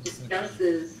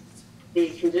discusses the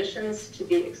conditions to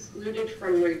be excluded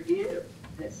from review.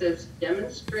 And it says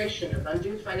demonstration of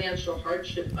undue financial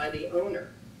hardship by the owner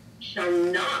shall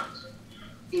not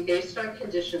be based on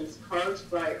conditions caused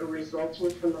by or resulting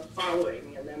from the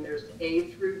following, and then there's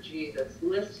A through G that's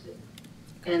listed.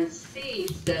 And C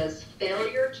says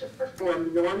failure to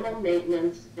perform normal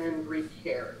maintenance and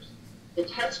repairs. The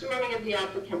testimony of the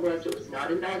applicant was it was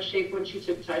not in bad shape when she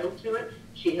took title to it.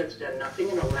 She has done nothing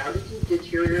and allowed it to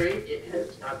deteriorate. It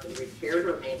has not been repaired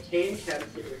or maintained, hence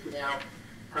it is now,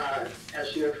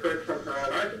 as you have heard from her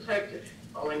own architect, it's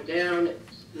falling down,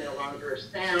 it's no longer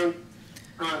sound.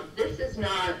 This is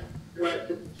not what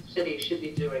the city should be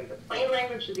doing. The plain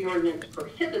language of the ordinance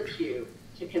prohibits you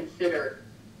to consider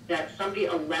that somebody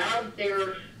allowed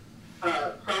their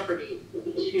property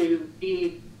to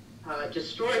be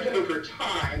destroyed over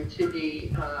time, to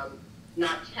be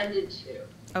not tended to.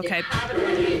 Okay. You have an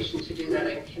obligation to do that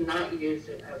and cannot use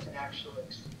it as an actual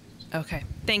excuse. Okay,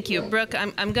 thank you, Brooke.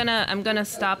 I'm gonna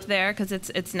stop there because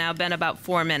it's now been about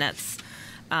 4 minutes.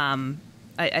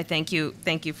 I thank you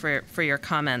for your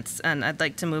comments, and I'd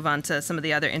like to move on to some of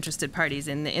the other interested parties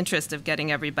in the interest of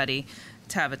getting everybody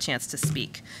to have a chance to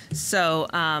speak. So,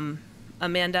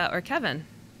 Amanda or Kevin,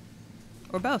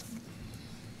 or both.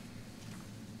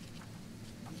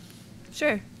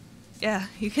 Sure. Yeah,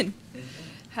 you can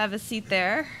have a seat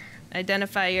there.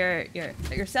 Identify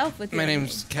yourself with your My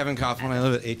name's Kevin Kaufman. I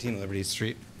live at 18 Liberty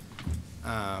Street.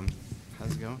 How's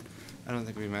it going? I don't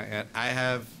think we met yet. I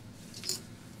have,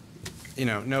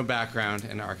 no background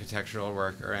in architectural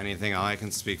work or anything. All I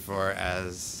can speak for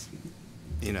as,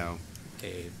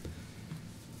 a,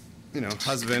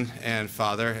 husband and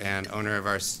father and owner of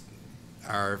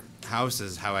our house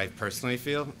is how I personally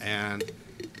feel. And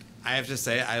I have to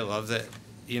say, I love that,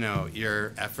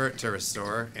 your effort to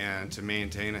restore and to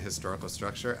maintain a historical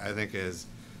structure, I think is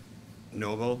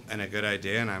noble and a good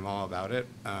idea, and I'm all about it.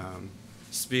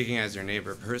 Speaking as your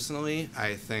neighbor personally,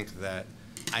 I think that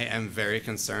I am very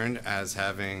concerned as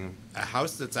having a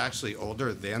house that's actually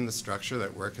older than the structure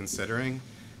that we're considering,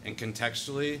 and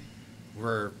contextually,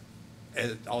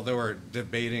 although we're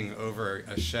debating over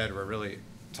a shed, we're really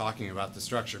talking about the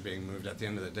structure being moved at the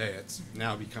end of the day. It's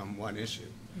now become one issue.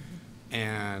 Mm-hmm.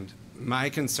 And my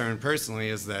concern personally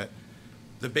is that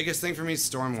the biggest thing for me is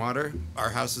stormwater.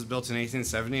 Our house was built in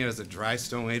 1870. It has a dry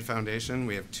stone-laid foundation.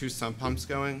 We have 2 sump pumps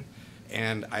going.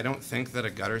 And I don't think that a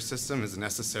gutter system is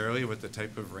necessarily, with the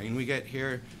type of rain we get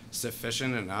here,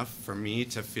 sufficient enough for me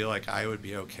to feel like I would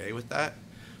be okay with that.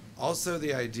 Also,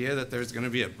 the idea that there's going to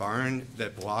be a barn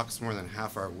that blocks more than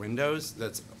half our windows,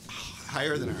 that's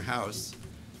higher than our house,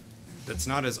 that's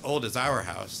not as old as our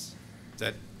house,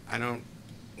 that I don't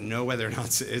know whether or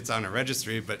not it's on a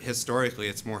registry, but historically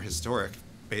it's more historic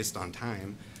based on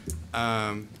time.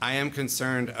 I am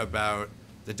concerned about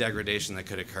the degradation that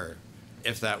could occur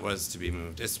if that was to be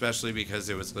moved, especially because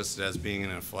it was listed as being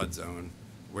in a flood zone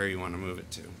where you want to move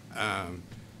it to.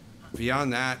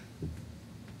 Beyond that,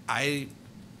 I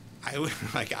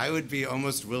would be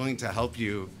almost willing to help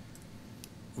you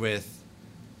with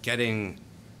getting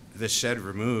the shed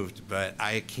removed, but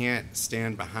I can't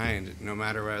stand behind, no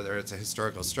matter whether it's a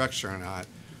historical structure or not,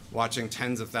 watching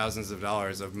tens of thousands of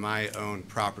dollars of my own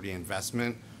property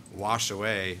investment wash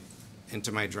away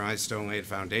into my dry stone-laid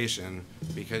foundation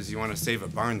because you want to save a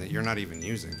barn that you're not even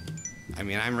using. I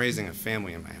mean, I'm raising a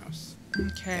family in my house.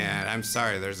 Okay. And I'm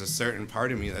sorry, there's a certain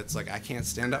part of me that's like, I can't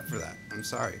stand up for that. I'm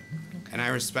sorry. Okay. And I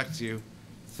respect you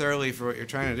thoroughly for what you're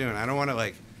trying to do. And I don't want to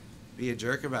like be a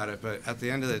jerk about it, but at the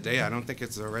end of the day, I don't think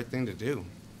it's the right thing to do.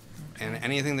 Okay. And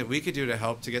anything that we could do to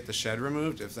help to get the shed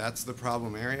removed, if that's the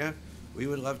problem area, we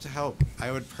would love to help.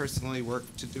 I would personally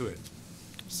work to do it.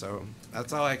 So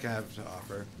that's all I can have to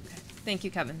offer. Okay. Thank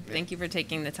you, Kevin. Yeah. Thank you for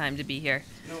taking the time to be here.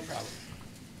 No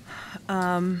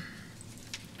problem.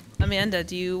 Amanda,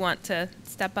 do you want to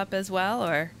step up as well,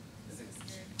 or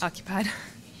occupied?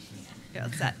 You're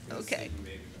all set. Okay.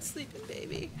 Sleeping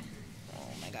baby. Oh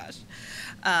my gosh.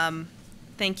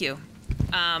 Thank you.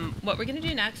 What we're going to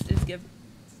do next is give.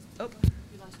 Oh.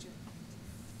 We lost you.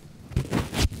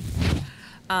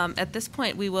 At this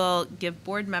point, we will give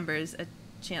board members a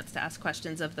chance to ask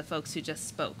questions of the folks who just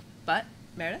spoke. But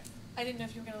Meredith? I didn't know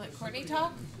if you were going to let Courtney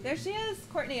talk. There she is,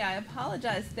 Courtney. I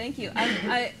apologize. Thank you.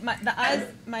 My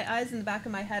eyes in the back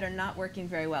of my head are not working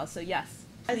very well. So yes,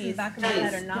 please. The back of my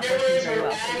head are not working very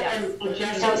well. So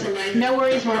yes. No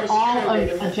worries. We're all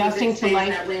adjusting to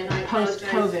life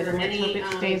post-COVID, and let's hope it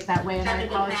stays that way. And I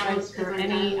apologize for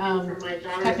any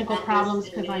technical problems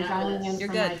because I'm dialing in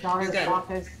from my daughter's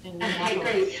office in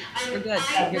Minneapolis. You're good.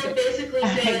 You're good.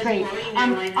 Okay, great.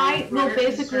 I will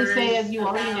basically say, as you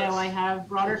already know, I have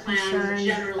broader concerns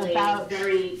about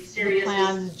the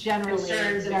plans generally,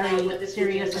 very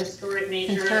serious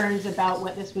concerns about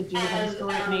what this would do to the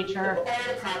historic nature of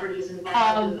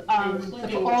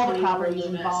all the properties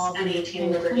involved,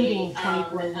 including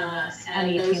 24 Venus and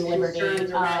 18 Liberty,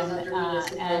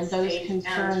 and those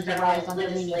concerns arise under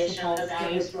municipal,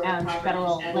 state, and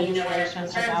federal legislation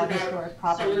about historic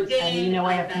properties. And you know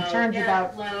I have concerns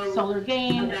about solar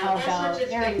gain, about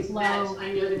air flow,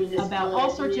 about all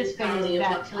sorts of things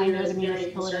that I know the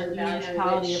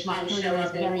municipality of Montpelier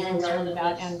is very concerned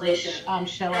about and which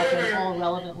show up in all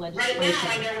relevant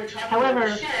legislation.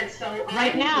 However,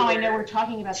 right now I know we're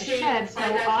talking about the shed, so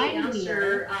I am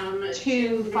here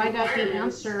to find out the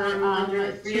answer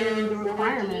to the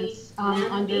requirements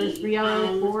under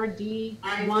 304D1B.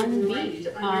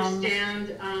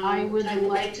 I would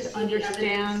like to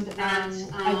understand,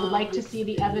 I would like to see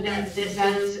the evidence that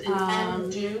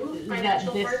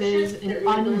this is an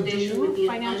undue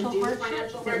financial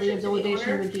hardship, that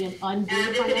rehabilitation would be an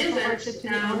undue financial hardship to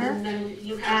the owner.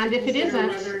 And if it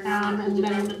isn't, and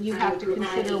then you have to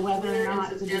consider whether or not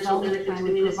the development plan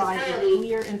would provide a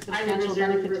clear and substantial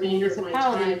benefit to the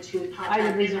municipality. I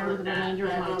would reserve the remainder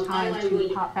of my time to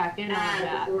pop back in on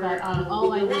that. But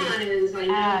all I would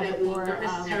add or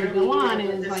go on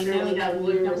is I know that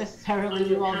you don't necessarily,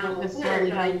 you all don't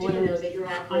necessarily have lawyers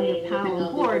on your panel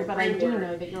and board, but I do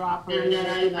know that you're operating in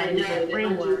a legal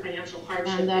framework,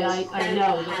 and that I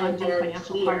know that undue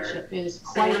financial hardship is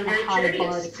quite a high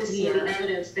bar to clear.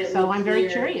 So I'm very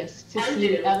curious to see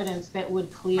the evidence that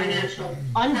would clear undue financial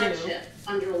hardship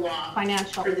under law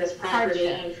for this property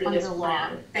and for this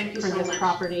plan. Thank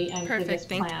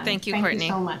you, Courtney. Thank you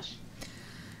so much.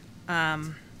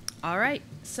 All right.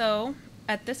 So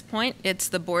at this point, it's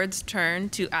the board's turn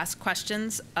to ask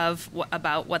questions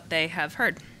about what they have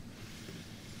heard,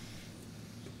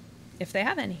 if they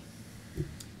have any.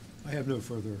 I have no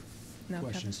further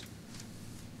questions.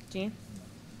 Kevin. Gene?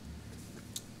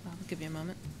 I'll give you a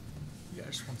moment. Yeah,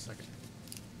 just 1 second.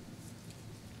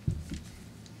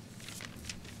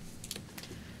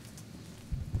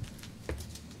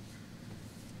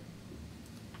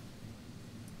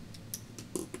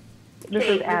 This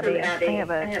is Abby. I have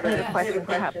a question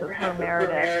perhaps for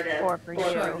Meredith or for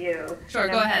you. Sure,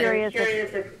 go ahead.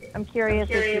 I'm curious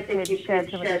if you could shed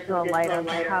some additional light on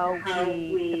how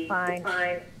we define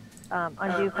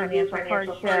undue financial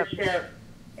hardship,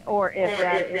 or if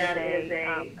that is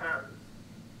a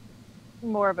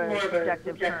more of a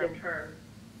subjective term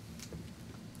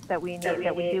that we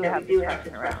do have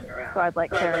discussion around. So I'd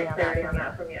like clarity on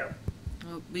that from you.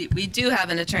 Well, we do have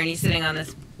an attorney sitting on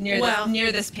this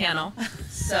near this panel,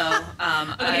 so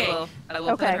I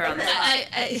will put her on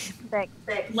the spot.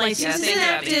 License is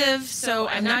active, so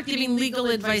I'm not giving legal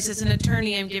advice as an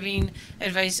attorney. I'm giving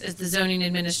advice as the zoning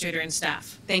administrator and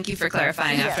staff. Thank you for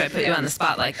clarifying after I put you on the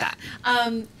spot like that.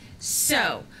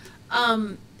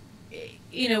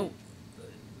 You know,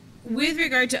 with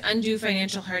regard to undue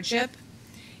financial hardship,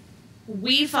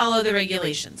 we follow the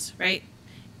regulations, right?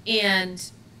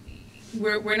 And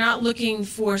we're not looking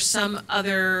for some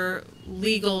other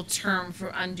legal term for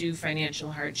undue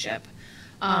financial hardship.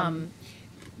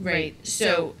 Right,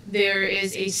 so there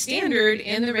is a standard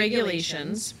in the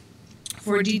regulations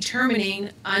for determining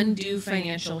undue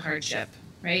financial hardship,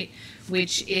 right?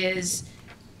 Which is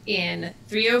in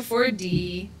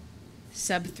 304D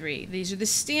sub 3. These are the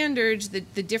standards, the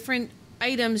different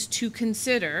items to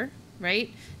consider, right?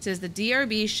 It says the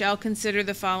DRB shall consider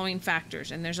the following factors,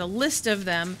 and there's a list of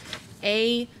them,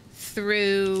 A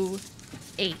through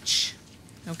H.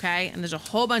 Okay, and there's a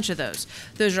whole bunch of those.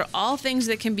 Those are all things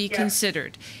that can be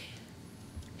considered.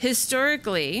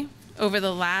 Historically, over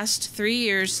the last 3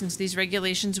 years since these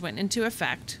regulations went into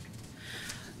effect,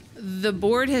 the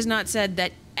board has not said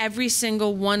that every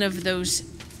single one of those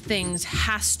things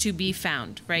has to be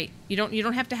found, right? You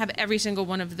don't have to have every single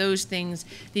one of those things.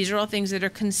 These are all things that are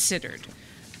considered,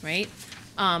 right?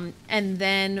 And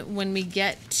then when we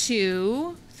get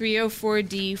to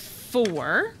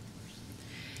 304D4,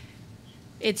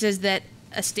 it says that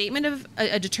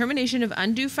a determination of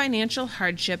undue financial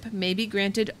hardship may be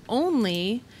granted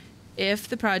only if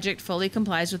the project fully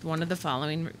complies with one of the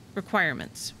following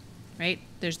requirements, right?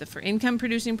 There's the for income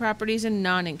producing properties and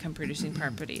non-income producing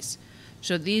properties.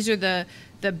 So these are the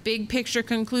big picture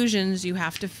conclusions you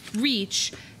have to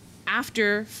reach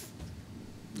after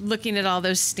looking at all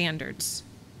those standards.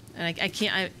 And I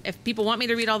can't, if people want me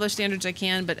to read all those standards, I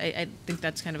can, but I think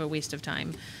that's kind of a waste of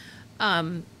time.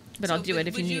 But I'll do it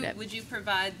if you need it. Would you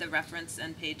provide the reference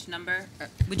and page number?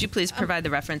 Would you please provide the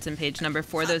reference and page number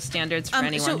for those standards for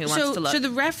anyone who wants to look? So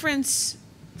the reference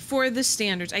for the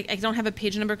standards, I don't have a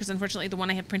page number because unfortunately the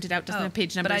one I have printed out doesn't have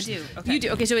page numbers. But I do. Okay. You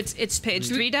do. Okay, so it's page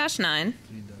 3-9.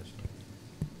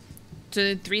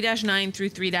 So 3-9 through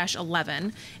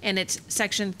 3-11, and it's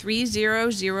section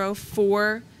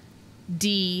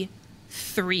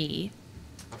 3004D3,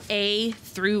 A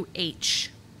through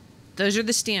H. Those are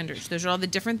the standards. Those are all the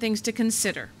different things to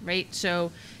consider, right?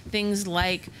 So things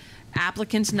like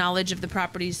applicant's knowledge of the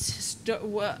property's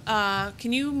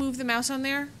can you move the mouse on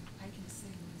there? I can see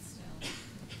still.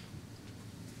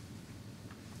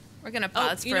 We're gonna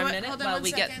pause for a minute while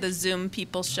we get the Zoom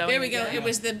people showing. There we go. It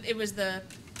was the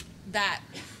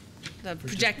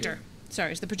projector.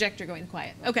 Sorry, it's the projector going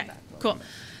quiet. Okay, cool.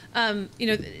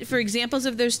 For examples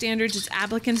of those standards, it's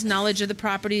applicant's knowledge of the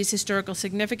property's historical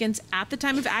significance at the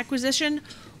time of acquisition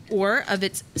or of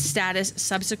its status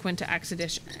subsequent to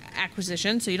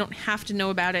acquisition. So you don't have to know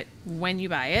about it when you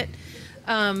buy it.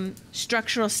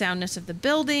 Structural soundness of the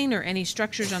building or any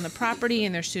structures on the property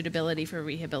and their suitability for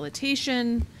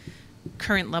rehabilitation.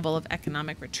 Current level of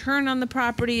economic return on the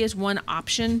property is one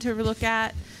option to look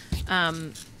at.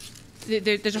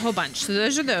 There's a whole bunch. So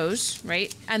those are those,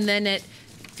 right? And then at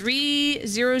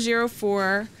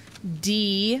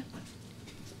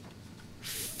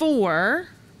 3004D4,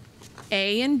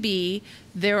 A and B,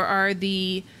 there are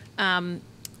the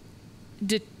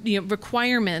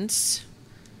requirements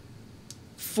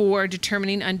for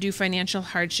determining undue financial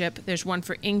hardship. There's one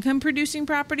for income producing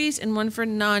properties and one for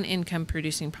non-income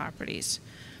producing properties.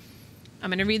 I'm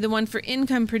going to read the one for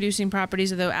income producing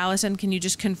properties, although Allison, can you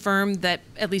just confirm that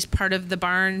at least part of the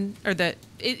barn or the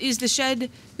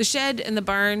shed and the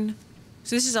barn.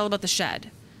 So this is all about the shed.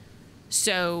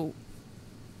 So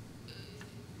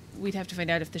we'd have to find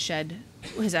out if the shed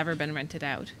has ever been rented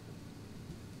out.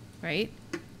 Right?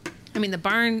 I mean,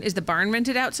 is the barn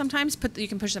rented out sometimes? You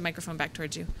can push the microphone back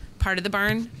towards you. Part of the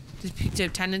barn? Do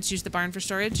tenants use the barn for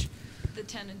storage? The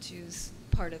tenants use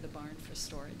part of the barn for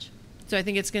storage. So I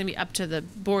think it's going to be up to the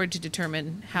board to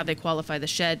determine how they qualify the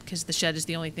shed, because the shed is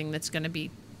the only thing that's going to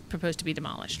be proposed to be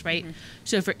demolished, right? Mm-hmm.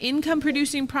 So for income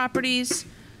producing properties,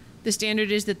 the standard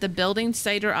is that the building,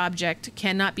 site, or object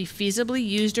cannot be feasibly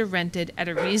used or rented at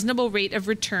a reasonable rate of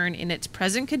return in its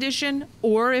present condition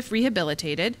or if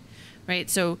rehabilitated, right?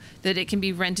 So that it can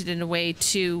be rented in a way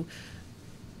to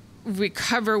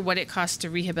recover what it costs to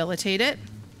rehabilitate it.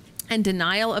 And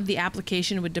denial of the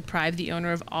application would deprive the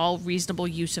owner of all reasonable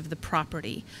use of the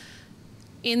property.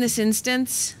 In this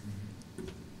instance,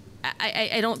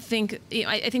 I don't think,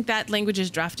 I think that language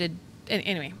is drafted,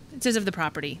 anyway, it says of the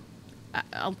property.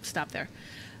 I'll stop there.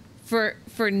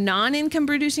 For non-income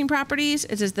producing properties,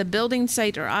 it says the building,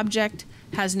 site, or object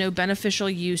has no beneficial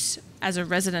use as a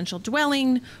residential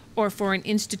dwelling or for an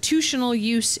institutional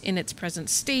use in its present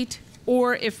state,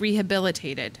 or if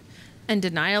rehabilitated, and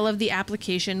denial of the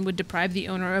application would deprive the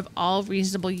owner of all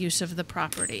reasonable use of the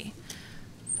property.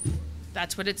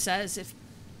 That's what it says. If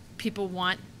people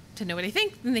want to know what I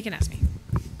think, then they can ask me.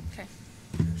 Okay.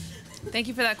 Thank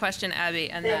you for that question, Abby,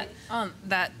 and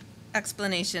that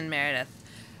explanation, Meredith.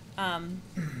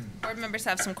 Board members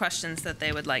have some questions that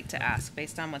they would like to ask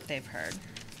based on what they've heard.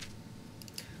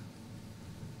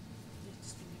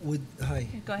 Go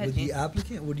ahead, Would Gene. the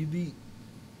applicant, would you be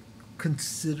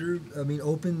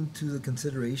open to the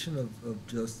consideration of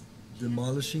just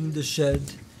demolishing the shed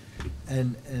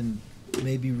and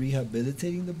maybe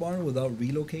rehabilitating the barn without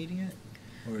relocating it?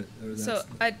 Or that's So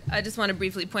I just want to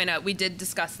briefly point out, we did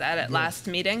discuss that at last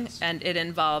meeting, and it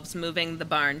involves moving the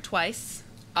barn twice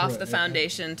off the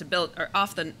foundation to build, or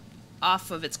off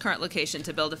of its current location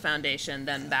to build a foundation,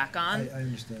 then back on. I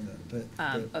understand that, but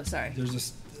oh, sorry.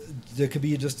 There could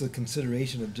be just a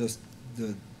consideration of just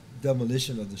the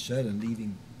demolition of the shed and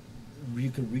leaving. You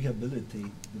could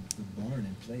rehabilitate the barn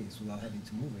in place without having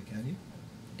to move it, can you?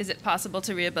 Is it possible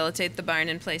to rehabilitate the barn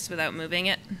in place without moving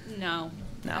it? No.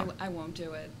 No. I won't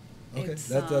do it. Okay, It's,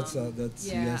 that's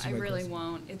yeah, I really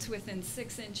won't. It's within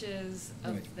 6 inches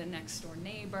of the next door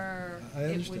neighbor. I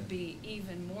It understand. would be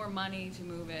even more money to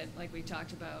move it, like we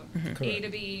talked about. A Correct. to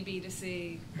B, B to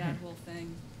C, that whole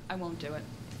thing. I won't do it.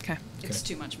 Okay. It's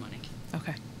too much money.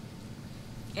 Okay.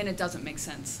 And it doesn't make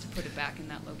sense to put it back in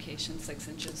that location, 6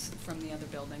 inches from the other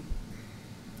building.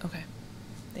 Okay.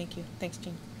 Thank you. Thanks,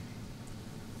 Jean.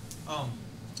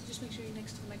 Just make sure you're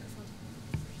next to the microphone.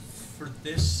 For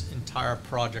this entire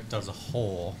project as a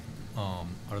whole,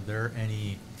 are there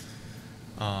any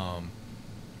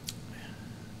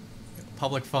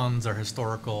public funds or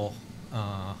historical,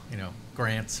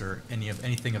 grants or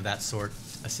anything of that sort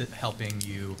helping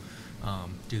you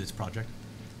do this project?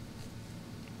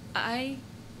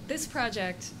 This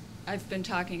project I've been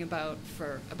talking about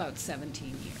for about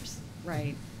 17 years,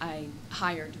 right? I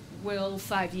hired Will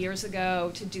 5 years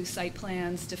ago to do site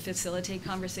plans, to facilitate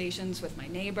conversations with my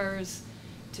neighbors,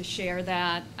 to share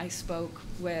that. I spoke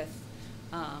with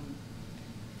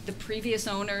the previous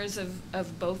owners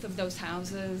of both of those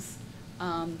houses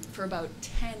for about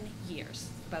 10 years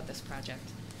about this project.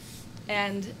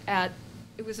 And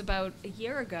it was about a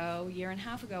year and a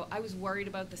half ago, I was worried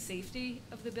about the safety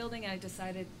of the building, and I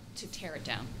decided to tear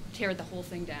the whole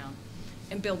thing down,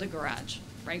 and build a garage,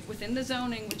 right, within the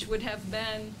zoning, which would have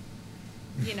been,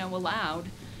 allowed.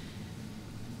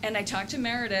 And I talked to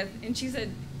Meredith, and she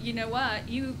said, you know what,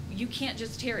 you can't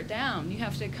just tear it down. You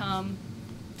have to come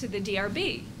to the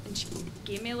DRB. And she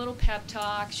gave me a little pep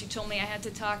talk. She told me I had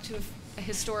to talk to a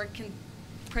historic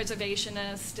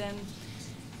preservationist,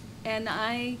 and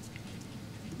I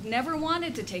never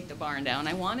wanted to take the barn down.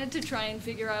 I wanted to try and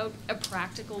figure out a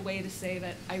practical way to say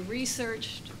that I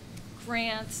researched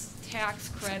grants, tax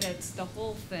credits, the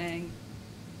whole thing.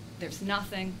 There's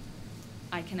nothing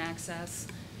I can access.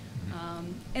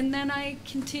 And then I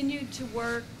continued to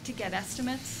work to get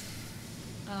estimates.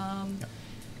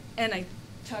 And I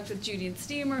talked with Judy and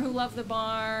Steamer, who love the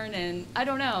barn, and I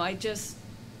don't know, I just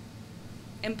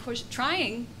am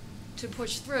trying to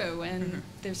push through, and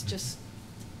there's just,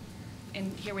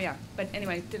 and here we are. But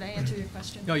anyway, did I answer your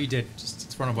question? No, you did.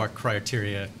 It's one of our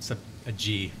criteria. It's a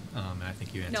G, and I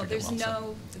think you answered it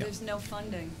well. There's no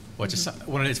funding. Well,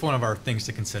 it's one of our things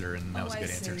to consider, and that was a good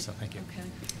answer. So thank you. Okay.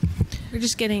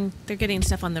 They're getting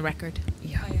stuff on the record.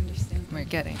 Yeah, I understand. We're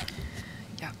getting.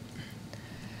 Yeah.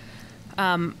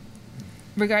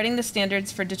 Regarding the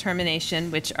standards for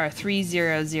determination, which are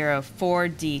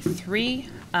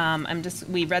 3004D3,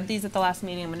 we read these at the last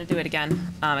meeting. I'm going to do it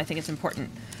again. I think it's important.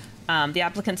 The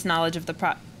applicant's knowledge of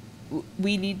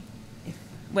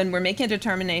when we're making a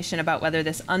determination about whether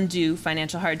this undue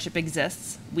financial hardship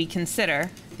exists, we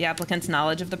consider the applicant's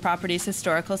knowledge of the property's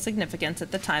historical significance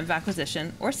at the time of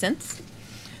acquisition or since,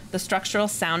 the structural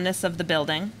soundness of the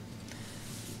building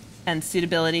and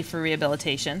suitability for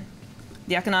rehabilitation,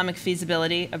 the economic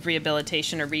feasibility of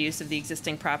rehabilitation or reuse of the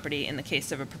existing property in the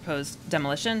case of a proposed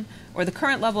demolition, or the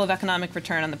current level of economic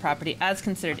return on the property as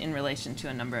considered in relation to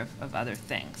a number of other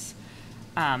things.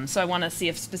 So I want to see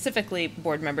if specifically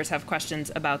board members have questions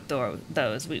about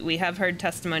those. We have heard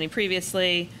testimony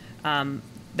previously.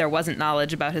 There wasn't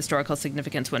knowledge about historical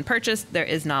significance when purchased. There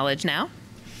is knowledge now.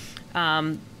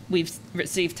 We've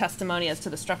received testimony as to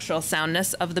the structural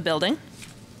soundness of the building.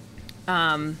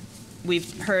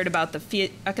 We've heard about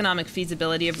the economic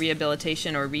feasibility of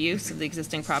rehabilitation or reuse of the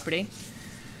existing property.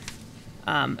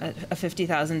 A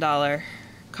 $50,000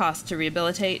 cost to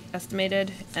rehabilitate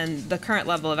estimated and the current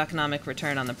level of economic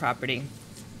return on the property.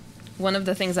 One of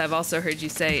the things I've also heard you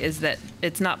say is that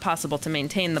it's not possible to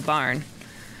maintain the barn,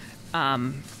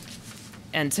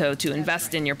 and so to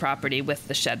invest in your property with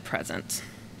the shed present.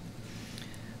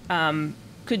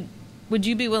 Would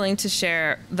you be willing to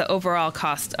share the overall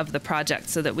cost of the project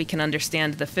so that we can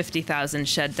understand the $50,000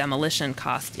 shed demolition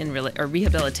cost or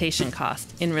rehabilitation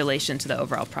cost in relation to the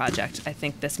overall project? I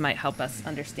think this might help us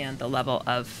understand the level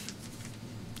of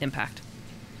impact.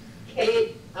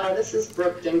 Kate, this is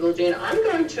Brooke Dingledine. I'm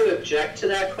going to object to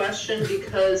that question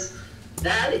because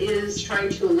that is trying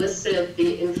to elicit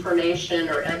the information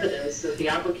or evidence that the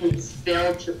applicants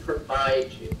failed to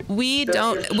provide you. We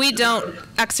don't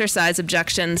exercise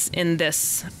objections in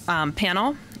this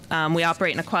panel. We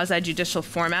operate in a quasi-judicial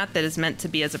format that is meant to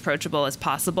be as approachable as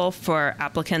possible for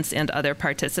applicants and other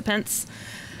participants.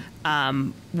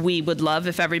 We would love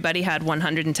if everybody had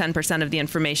 110% of the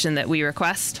information that we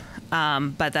request,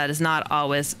 but that is not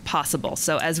always possible.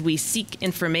 So as we seek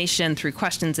information through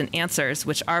questions and answers,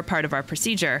 which are part of our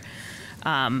procedure,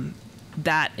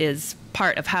 that is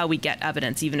part of how we get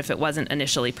evidence, even if it wasn't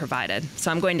initially provided.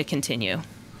 So I'm going to continue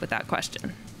with that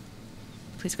question.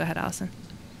 Please go ahead, Allison.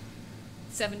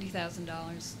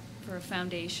 $70,000 for a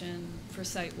foundation, for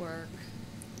site work,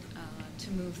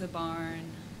 to move the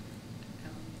barn,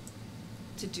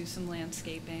 to do some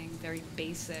landscaping, very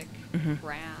basic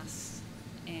grass,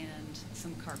 and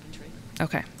some carpentry.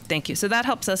 Okay, thank you. So that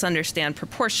helps us understand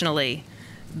proportionally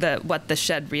what the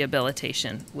shed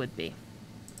rehabilitation would be.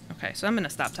 Okay, so I'm going to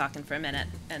stop talking for a minute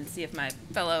and see if my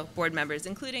fellow board members,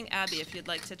 including Abby, if you'd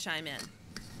like to chime in.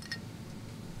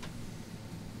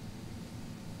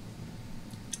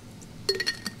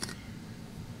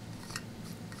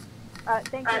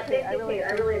 Thank you, Kate. I really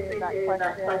appreciate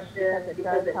that question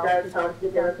because it does help to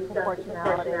give us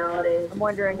proportionality. I'm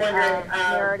wondering,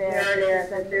 narrative,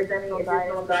 if there's any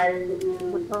additional guidance you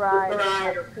would provide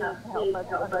or to help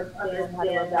us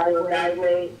understand how to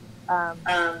evaluate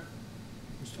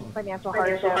financial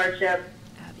hardship.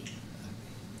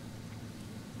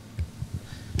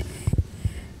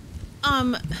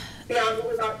 Beyond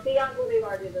what we've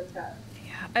already discussed.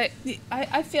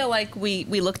 I feel like we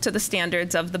look to the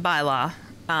standards of the bylaw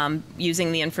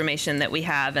using the information that we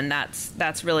have, and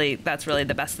that's really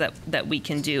the best that we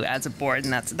can do as a board,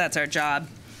 and that's our job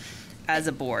as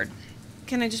a board.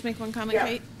 Can I just make one comment,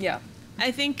 Kate? Yeah.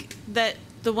 I think that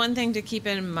the one thing to keep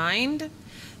in mind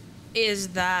is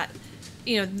that,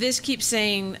 this keeps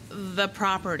saying the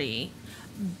property,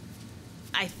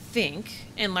 I think,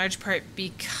 in large part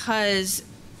because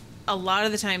a lot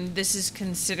of the time this is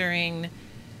considering,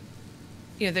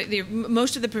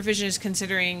 most of the provision is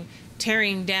considering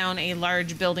tearing down a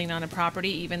large building on a property,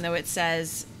 even though it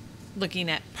says looking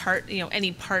at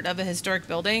any part of a historic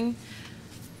building.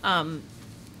 The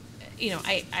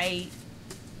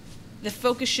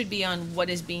focus should be on what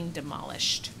is being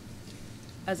demolished,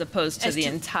 as opposed to the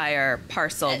entire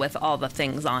parcel with all the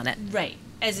things on it. Right.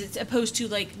 As opposed to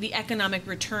like the economic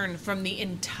return from the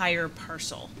entire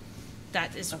parcel.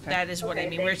 That is what I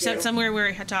mean. We're somewhere where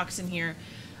it talks in here.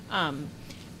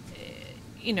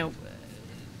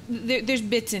 There's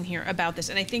bits in here about this,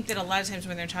 and I think that a lot of times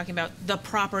when they're talking about the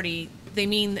property, they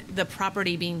mean the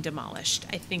property being demolished.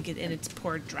 I think in its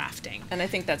poor drafting. And I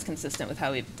think that's consistent with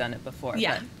how we've done it before.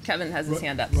 Yeah. But Kevin has his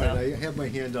hand up. Right, so I have my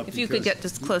hand up. If you could get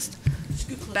just close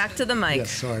back to the mic.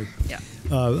 Yes, sorry. Yeah.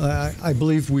 I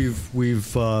believe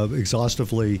we've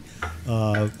exhaustively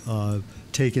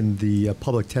taken the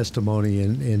public testimony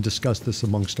and discussed this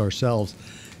amongst ourselves.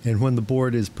 And when the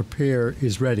board is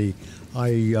ready,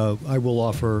 I will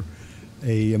offer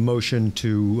a motion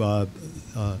to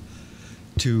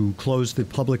close the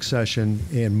public session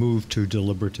and move to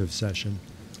deliberative session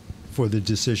for the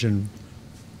decision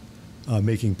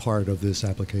making part of this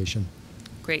application.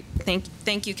 Great.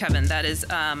 Thank you, Kevin. That is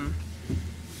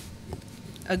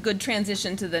a good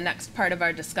transition to the next part of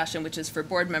our discussion, which is for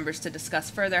board members to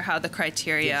discuss further how the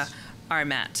criteria are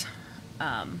met.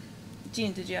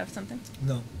 Jean, did you have something?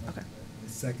 No. Okay.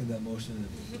 Second that motion.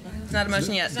 It's not a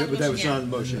motion yet. That was not a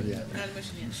motion yet. Not a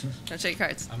motion yet. Don't show your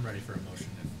cards. I'm ready for a motion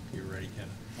if you're ready,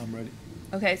 Kevin. I'm ready.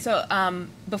 Okay, so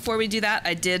before we do that,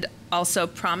 I did also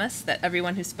promise that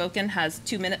everyone who's spoken has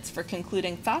 2 minutes for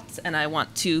concluding thoughts, and I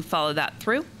want to follow that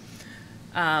through.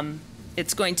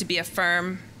 It's going to be a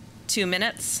firm 2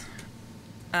 minutes.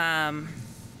 And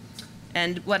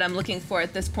what I'm looking for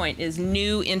at this point is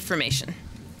new information.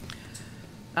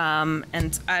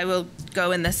 And I will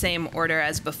go in the same order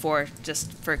as before,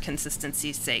 just for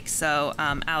consistency's sake. So,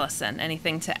 Allison,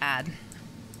 anything to add?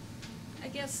 I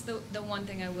guess the one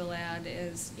thing I will add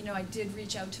is, you know, I did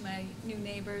reach out to my new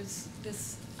neighbors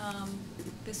this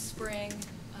spring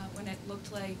when it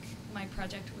looked like my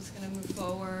project was going to move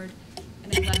forward,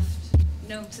 and I left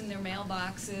notes in their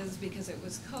mailboxes because it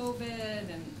was COVID,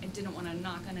 and I didn't want to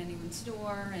knock on anyone's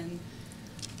door, and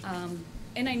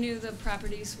I knew the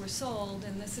properties were sold,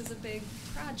 and this is a big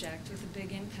project with a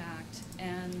big impact,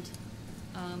 and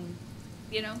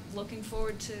you know, looking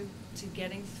forward to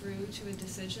getting through to a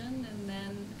decision and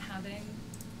then having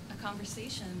a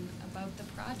conversation about the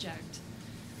project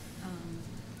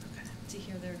to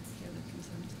hear their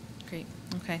concerns. Great.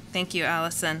 Okay. Thank you,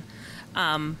 Allison.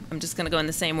 I'm just going to go in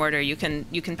the same order. You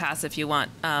can pass if you want.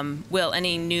 Will,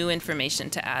 any new information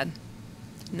to add?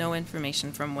 No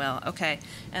information from Will. Okay.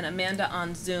 And Amanda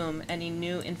on Zoom, any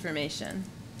new information?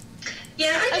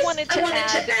 Yeah, I wanted to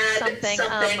add something.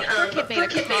 Kip made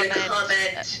a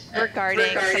comment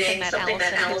regarding something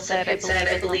that Allison had said,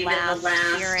 I believe, in the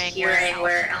last hearing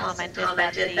where Allison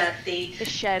commented that the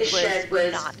shed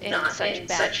was not in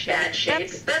such bad shape.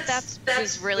 That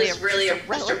was really a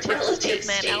relative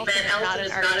statement. Allison is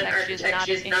not an architect,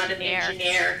 she's not an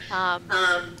engineer.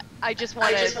 I just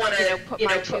want to put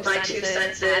my two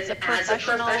cents in. As a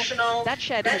professional, that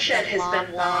shed has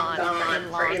been long gone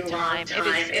for a long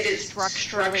time. It is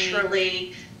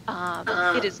structurally,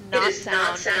 it is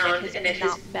not sound, and it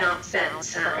has not been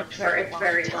sound for a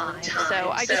very long time.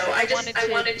 So I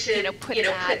wanted to put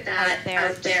that out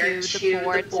there to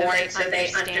the board so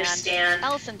they understand.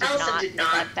 Allison did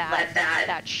not let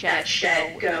that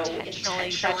shed go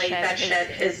intentionally. That shed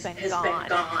has been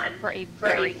gone for a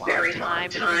very long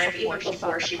time, even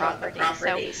before she bought the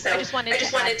property. So I just wanted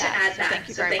to add that.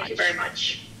 So thank you very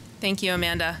much. Thank you,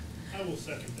 Amanda. I will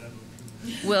second that.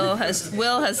 Will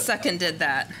has seconded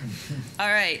that. All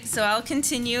right, so I'll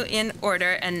continue in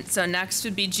order, and so next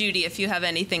would be Judy, if you have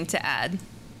anything to add.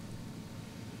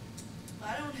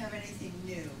 I don't have anything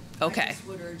new. Okay. I just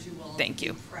would urge you all to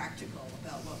be practical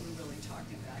about what we're really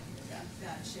talking about here.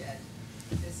 That shed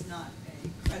is not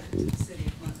a credit to the city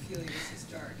of Montpelier's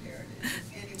historic heritage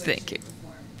in any way, shape, or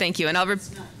form. Thank you, and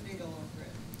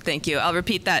Thank you. I'll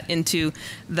repeat that into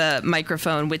the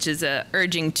microphone, which is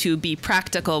urging to be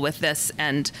practical with this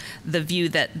and the view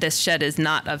that this shed is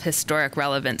not of historic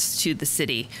relevance to the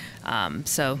city.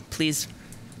 So please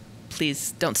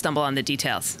don't stumble on the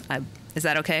details. Is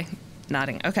that okay?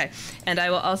 Nodding. Okay. And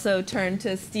I will also turn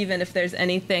to Stephen if there's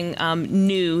anything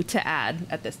new to add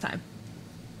at this time.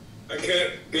 I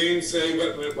can't gainsay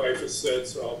what my wife has said,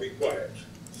 so I'll be quiet.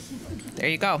 There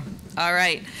you go. All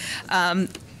right.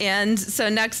 And so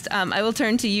next, I will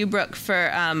turn to you, Brooke,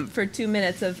 for 2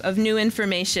 minutes of new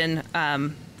information.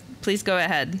 Please go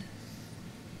ahead.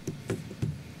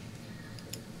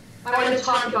 I want to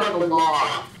talk about the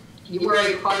law. You are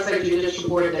a quasi-judicial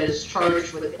board that is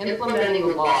charged with implementing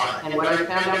the law. And what I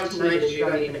found out tonight is you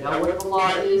don't even know what the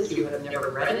law is. You have never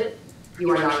read it.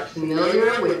 You are not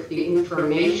familiar with the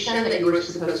information that you are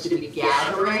supposed to be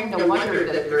gathering. No wonder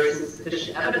that there isn't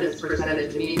sufficient evidence presented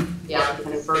to meet the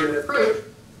applicant's burden of proof.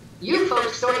 You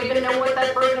folks don't even know what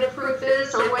that burden of proof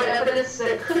is or what evidence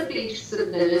that could be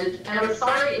submitted. And I'm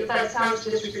sorry if that sounds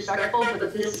disrespectful,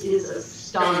 but this is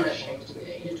astonishing to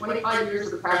me. In 25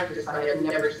 years of practice, I have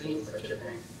never seen such a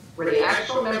thing, where the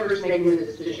actual members making the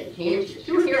decision came to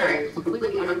 2 hearings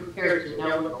completely unprepared to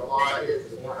know what the law is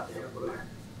that they have to implement.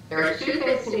 There are 2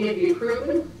 things that need to be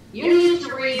proven. You need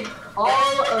to read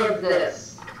all of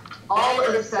this, all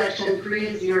of section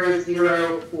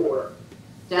 3004.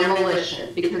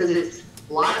 Demolition, because it's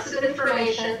lots of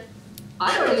information.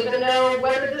 I don't even know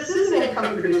whether this is an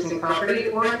income-producing property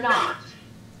or not.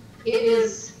 It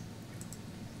is,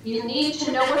 you need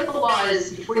to know what the law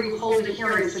is before you hold a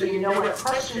hearing so you know what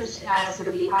questions to ask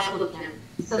of the applicant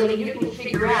so that you can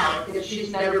figure out if she's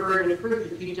met her burden of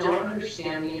proof if you don't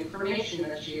understand the information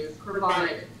that she has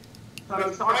provided. So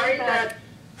I'm sorry that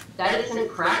isn't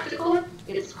practical.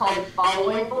 It's called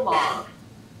following the law.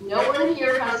 No one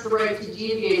here has the right to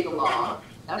deviate the law.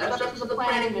 That's up to the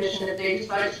planning commission if they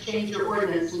decide to change your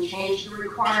ordinance and change the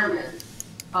requirement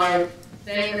of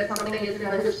saying that something is in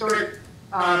a historic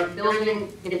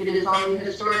building. If it is on the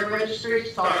historic registry,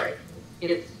 sorry.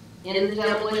 It's in the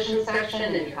demolition section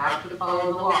and you have to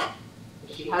follow the law.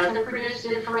 If she hasn't produced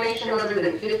information other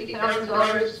than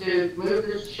 $50,000 to move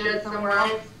this shed somewhere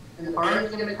else and the barn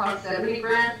is going to cost $70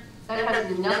 grand, that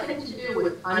has nothing to do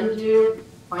with undue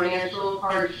financial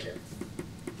hardship.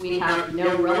 We have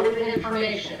no relevant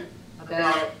information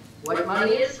about what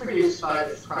money is produced by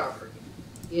this property.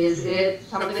 Is it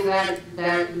something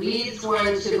that leads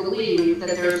one to believe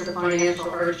that there's a financial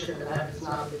hardship and that is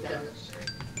not been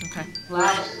demonstrated? Okay.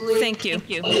 Lastly, Thank you.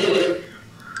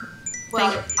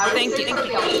 Well, I would say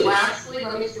something else. Lastly,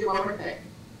 let me say one more thing.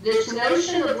 This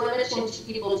notion of limiting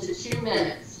people to 2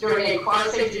 minutes during a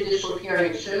quasi-judicial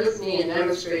hearing shows me and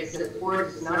demonstrates that the board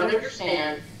does not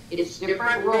understand its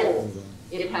different roles.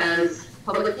 It has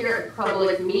public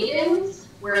meetings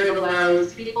where it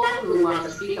allows people who want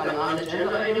to speak on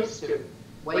non-agenda items to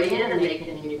weigh in, and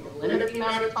you can limit the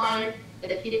amount of time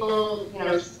that people,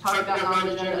 talk about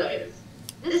non-agenda items.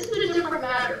 This is a different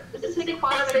matter. This is a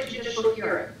quasi-judicial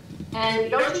hearing. And you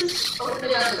don't just open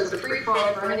it up as a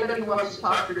free-for-all for anybody who wants to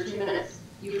talk for 2 minutes.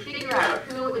 You figure out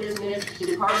who is an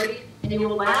interested party, and you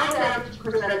allow them to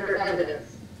present their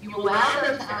evidence. You allow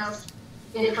them to ask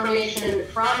information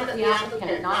from the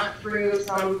applicant, not through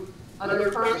some other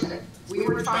person. We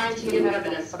were trying to give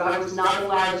evidence, but I was not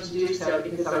allowed to do so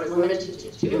because I was limited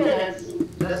to 2 minutes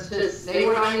just to say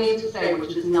what I need to say,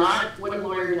 which is not what a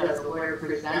lawyer does. A lawyer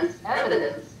presents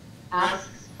evidence,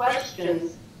 asks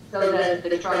questions, so that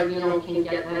the tribunal can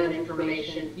get that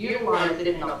information, utilize it,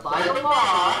 and apply the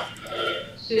law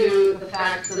to the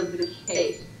facts of the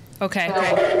case. Okay. So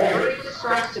I'm very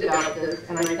distressed about this,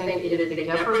 and I think it is a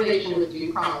deprivation of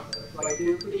due process. So I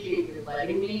do appreciate you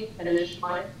letting me finish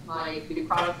my due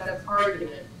process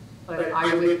argument, but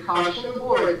I would caution the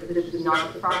board that this is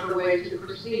not the proper way to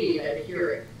proceed at a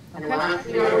hearing. And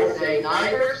lastly, I will say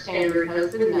neither standard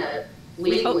has been met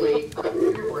legally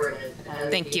under the ordinance.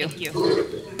 Thank you.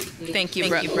 Thank you,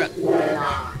 Brooke.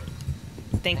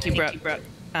 Thank you, Brooke.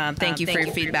 Thank you for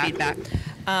your feedback.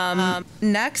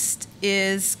 Next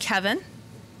is Kevin.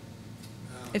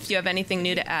 If you have anything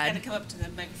new to add. Kevin, come up to the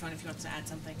microphone if you want to add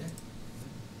something.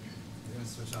 You're going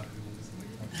to switch off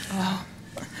Oh.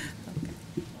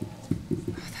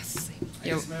 I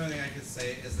guess my only thing I could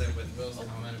say is that with Will's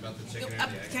comment about the chicken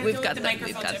and the egg. We've got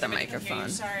the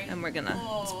microphone, and we're gonna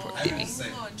support I was say,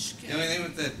 the only thing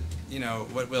with the,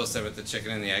 what Will said with the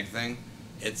chicken and the egg thing,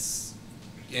 it's,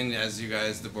 as you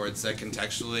guys, the board said,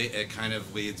 contextually, it kind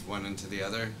of leads one into the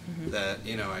other. That,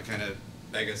 I kind of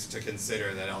beg us to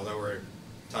consider that although we're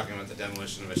talking about the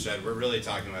demolition of a shed, we're really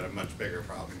talking about a much bigger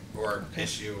problem or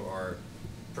issue or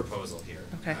proposal here.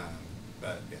 Okay.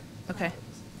 But yeah. Okay.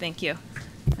 Thank you.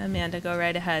 Amanda, go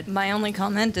right ahead. My only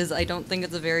comment is I don't think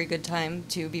it's a very good time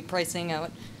to be pricing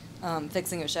out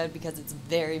fixing a shed because it's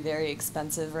very, very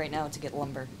expensive right now to get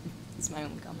lumber. That's my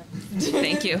only comment.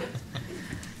 Thank you.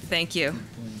 Thank you.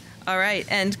 All right,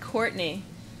 and Courtney.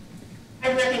 I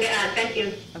have nothing to add. Thank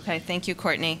you. Okay, thank you,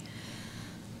 Courtney.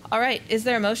 All right, is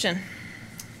there a motion?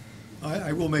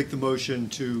 I will make the motion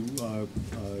to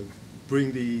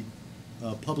bring the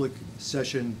public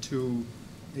session to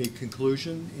a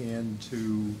conclusion and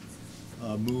to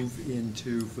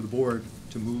for the board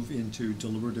to move into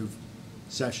deliberative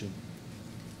session.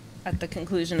 At the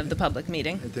conclusion of the public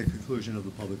meeting? At the conclusion of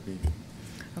the public meeting.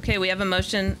 Okay, we have a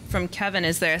motion from Kevin.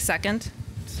 Is there a second?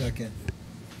 Second.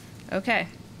 Okay,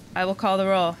 I will call the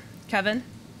roll. Kevin?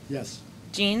 Yes.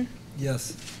 Jean?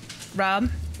 Yes. Rob?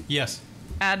 Yes.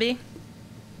 Abby?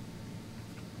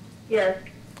 Yes.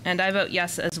 And I vote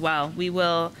yes as well. We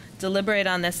will deliberate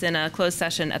on this in a closed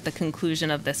session at the conclusion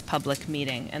of this public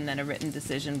meeting, and then a written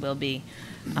decision will be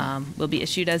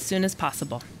issued as soon as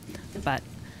possible. But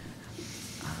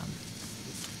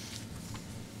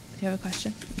do you have a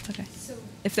question? It's okay. So,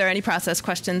 if there are any process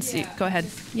questions, yeah, go ahead. I'm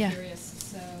just curious.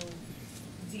 So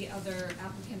the other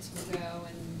applicants will go,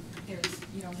 and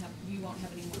you won't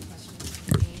have any more questions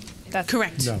for me. That's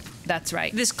correct. No. That's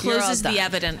right. This closes the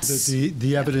evidence.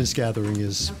 The evidence gathering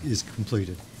is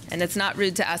completed. And it's not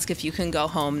rude to ask if you can go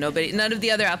home. None of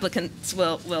the other applicants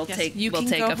will take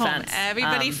offense. Home.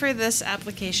 Everybody for this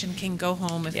application can go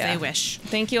home if they wish.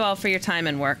 Thank you all for your time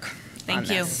and work. Thank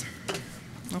you. This.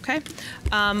 Okay.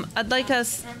 I'd like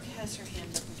us. Brooke has her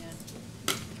hand up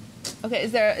again. Okay.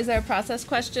 Is there a process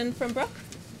question from Brooke?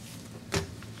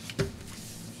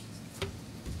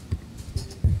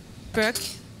 Brooke,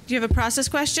 do you have a process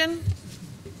question?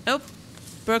 Nope.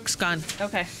 Brooke's gone.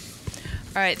 Okay.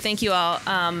 All right, thank you all.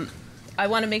 I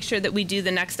want to make sure that we do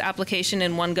the next application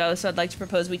in one go, so I'd like to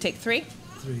propose we take 3.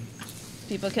 3.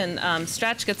 People can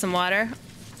stretch, get some water,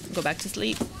 go back to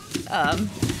sleep,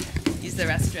 use the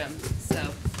restroom. So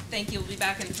thank you. We'll be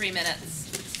back in 3 minutes.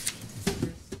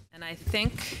 And I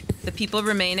think the people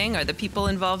remaining are the people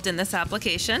involved in this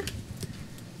application.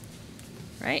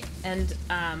 Right? And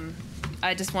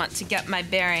I just want to get my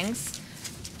bearings.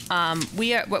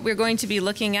 What we're going to be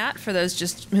looking at, for those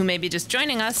who may be just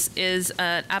joining us, is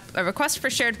a request for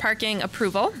shared parking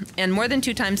approval and more than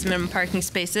 2 times minimum parking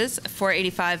spaces,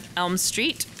 485 Elm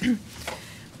Street.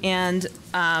 And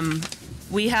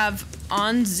we have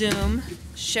on Zoom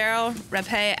Cheryl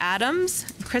Rapay Adams,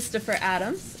 Christopher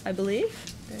Adams, I believe.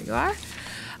 There you are.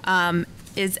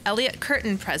 Is Elliot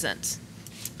Curtin present?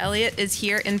 Elliot is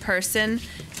here in person,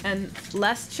 and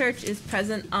Les Church is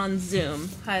present on Zoom.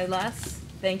 Hi, Les.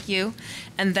 Thank you.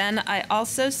 And then I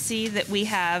also see that we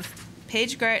have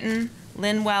Paige Garton,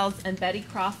 Lynn Wells, and Betty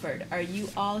Crawford. Are you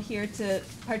all here to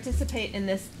participate in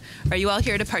this? Are you all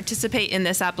here to participate in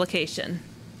this application?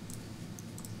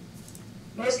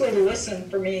 Mostly to listen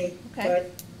for me. Okay.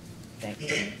 But thank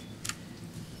you.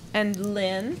 And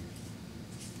Lynn?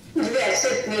 Yes,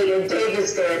 it's me. Dave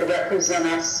is there to represent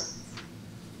us.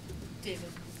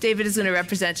 David is going to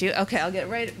represent you. Okay, I'll get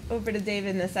right over to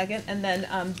David in a second. And then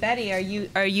Betty, are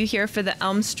you here for the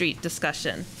Elm Street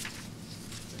discussion?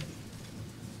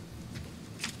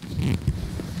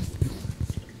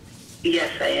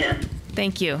 Yes, I am.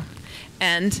 Thank you.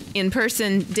 And in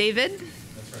person, David?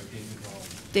 That's right, David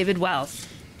Wells. David Wells.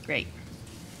 Great.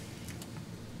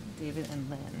 David and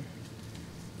Lynn.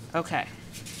 Okay.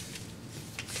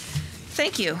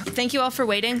 Thank you. Thank you all for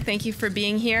waiting. Thank you for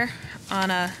being here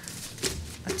on a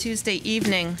Tuesday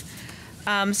evening.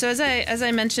 So as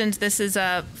I mentioned, this is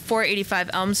 485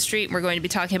 Elm Street. We're going to be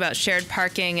talking about shared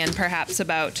parking and perhaps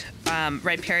about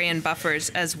riparian buffers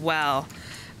as well.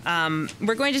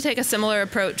 We're going to take a similar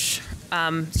approach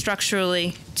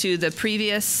structurally to the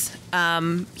previous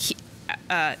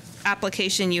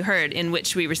application you heard, in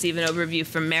which we receive an overview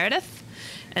from Meredith,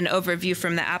 an overview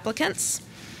from the applicants,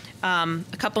 a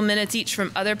couple minutes each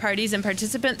from other parties and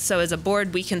participants, so as a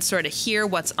board we can sort of hear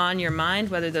what's on your mind,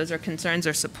 whether those are concerns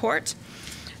or support.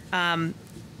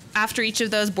 After each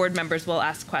of those, board members will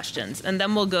ask questions, and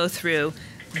then we'll go through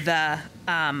the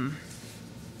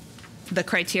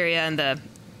criteria and the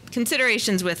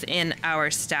considerations within our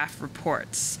staff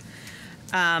reports.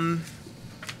 At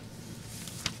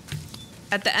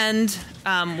the end,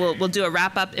 we'll do a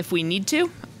wrap-up if we need to,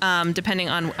 depending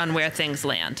on where things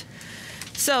land.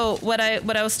 So what I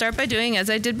will start by doing, as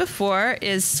I did before,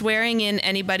 is swearing in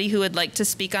anybody who would like to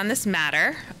speak on this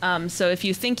matter. So if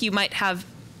you think you might have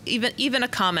even a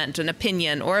comment, an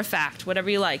opinion, or a fact, whatever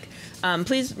you like,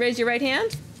 please raise your right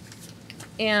hand.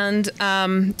 And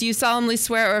do you solemnly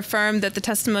swear or affirm that the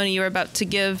testimony you are about to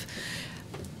give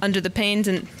under the pains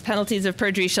and penalties of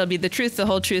perjury shall be the truth, the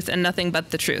whole truth, and nothing but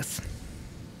the truth?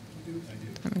 I do.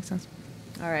 That makes sense?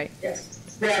 All right.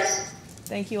 Yes. Yes.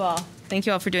 Thank you all. Thank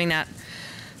you all for doing that.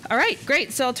 All right,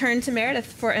 great. So I'll turn to Meredith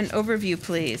for an overview,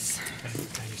 please. Can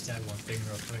I just add one thing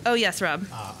real quick? Oh, yes, Rob.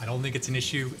 I don't think it's an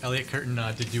issue. Elliot Curtin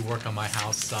did do work on my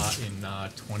house in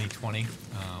 2020.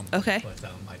 Okay.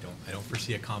 But I don't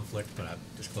foresee a conflict, but I'm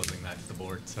disclosing that to the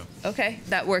board. So. Okay,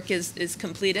 that work is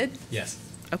completed? Yes.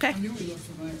 Okay. I knew he looked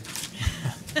familiar.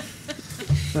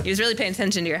 He was really paying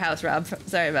attention to your house, Rob.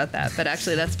 Sorry about that, but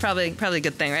actually that's probably a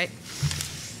good thing, right?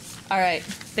 All right.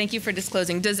 Thank you for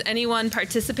disclosing. Does anyone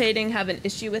participating have an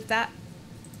issue with that?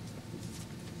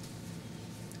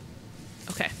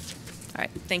 Okay. All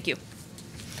right. Thank you.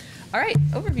 All right.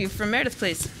 Overview from Meredith,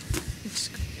 please.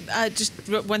 Just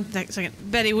one second.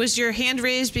 Betty, was your hand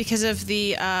raised because of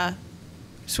the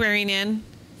swearing in?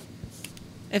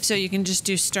 If so, you can just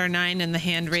do *9 and the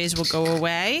hand raise will go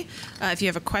away. If you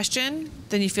have a question,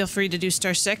 then you feel free to do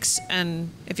 *6.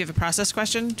 And if you have a process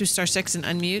question, do *6 and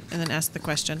unmute and then ask the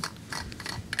question.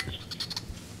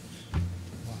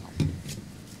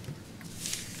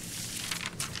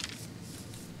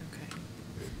 Okay.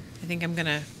 I think I'm going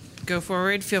to go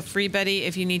forward. Feel free, Betty,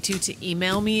 if you need to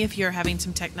email me if you're having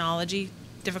some technology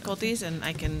difficulties, and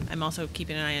I'm also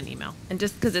keeping an eye on email. And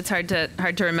just because it's hard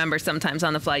to remember sometimes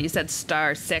on the fly, you said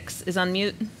 *6 is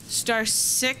unmute?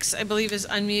 *6, I believe, is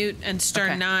unmute, and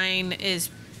 *9 is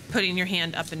putting your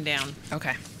hand up and down.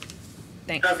 Okay.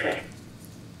 Thanks. Okay.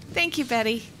 Thank you,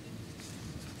 Betty.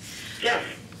 Yes.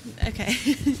 Okay.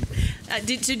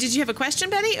 Did you have a question,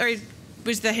 Betty, or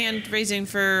was the hand raising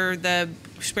for the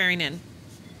swearing in?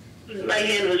 My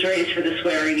hand was raised for the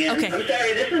swearing in. Okay. I'm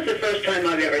sorry, this is the first time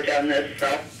I've ever done this,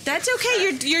 so. That's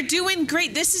okay. You're doing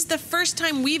great. This is the first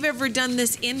time we've ever done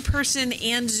this in person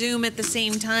and Zoom at the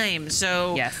same time.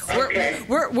 So yes.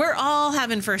 We're all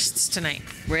having firsts tonight.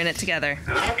 We're in it together.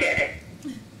 Okay.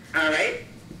 All right.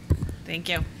 Thank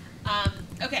you.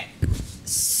 Okay.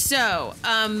 So,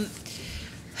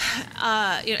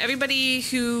 everybody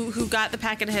who got the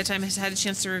packet ahead of time has had a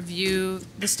chance to review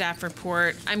the staff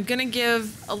report. I'm going to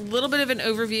give a little bit of an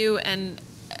overview, and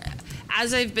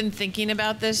as I've been thinking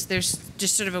about this, there's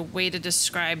just sort of a way to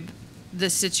describe the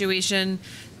situation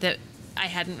that I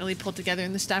hadn't really pulled together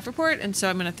in the staff report, and so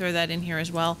I'm going to throw that in here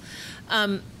as well.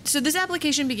 So this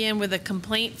application began with a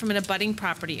complaint from an abutting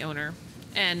property owner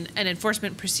and an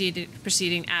enforcement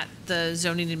proceeding at the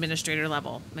zoning administrator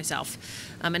level, myself.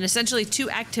 And essentially 2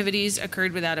 activities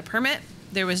occurred without a permit.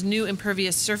 there was new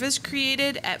impervious surface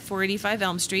created at 485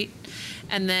 Elm Street,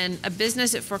 and then a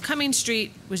business at 4 Cumming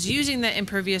Street was using that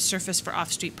impervious surface for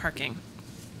off-street parking.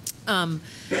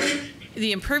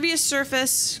 The impervious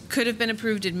surface could have been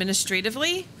approved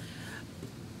administratively.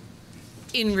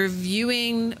 In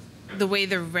reviewing the way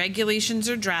the regulations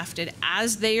are drafted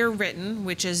as they are written,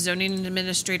 which as zoning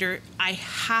administrator, I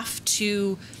have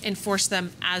to enforce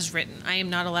them as written. I am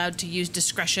not allowed to use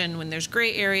discretion when there's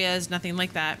gray areas, nothing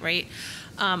like that, right?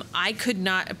 I could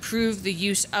not approve the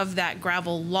use of that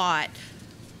gravel lot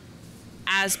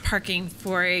as parking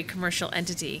for a commercial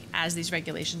entity as these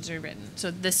regulations are written.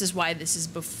 So this is why this is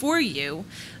before you.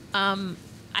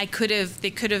 They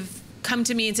could have come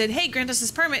to me and said, hey, grant us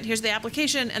this permit, here's the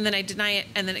application, and then I deny it,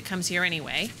 and then it comes here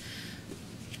anyway.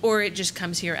 Or it just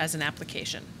comes here as an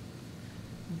application.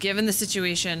 Given the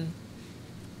situation,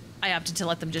 I opted to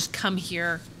let them just come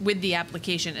here with the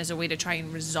application as a way to try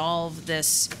and resolve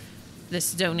this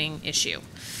zoning issue.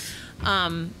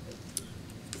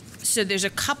 So there's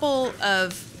a couple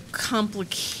of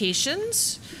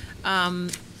complications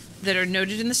that are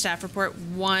noted in the staff report.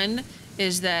 One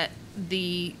is that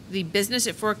the business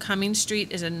at 4 Cumming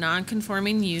Street is a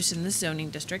non-conforming use in the zoning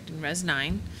district in Res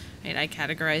 9. Right? I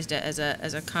categorized it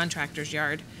as a contractor's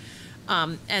yard.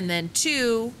 And then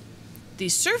 2, the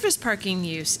surface parking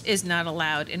use is not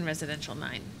allowed in residential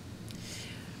 9.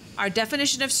 Our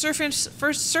definition of surface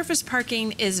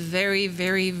parking is very,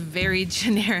 very, very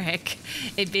generic.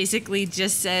 It basically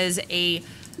just says a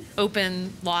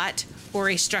open lot or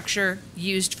a structure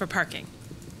used for parking.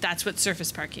 That's what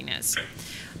surface parking is.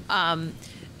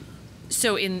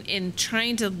 So in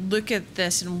trying to look at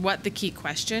this and what the key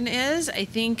question is, I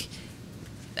think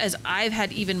as I've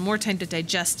had even more time to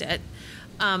digest it,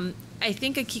 I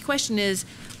think a key question is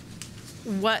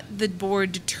what the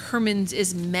board determines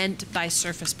is meant by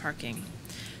surface parking.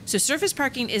 So surface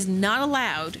parking is not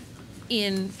allowed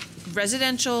in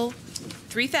residential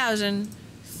 3000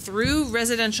 through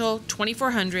residential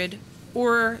 2400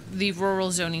 or the rural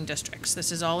zoning districts.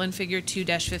 This is all in figure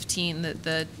 2-15,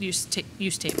 the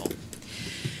use table.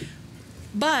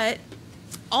 But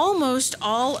almost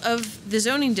all of the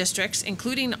zoning districts,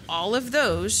 including all of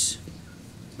those,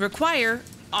 require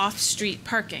off-street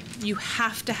parking. You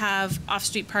have to have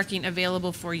off-street parking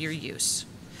available for your use.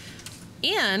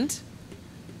 And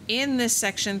in this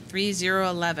section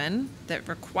 3011 that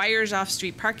requires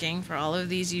off-street parking for all of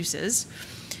these uses,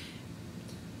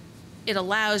 it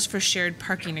allows for shared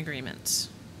parking agreements.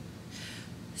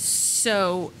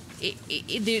 So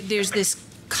there's this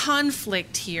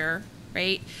conflict here,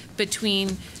 right,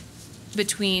 between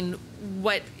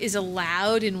what is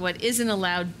allowed and what isn't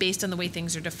allowed based on the way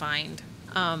things are defined.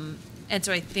 And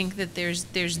so I think that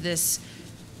there's this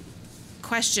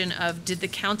question of, did the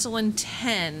council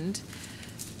intend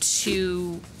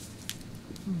to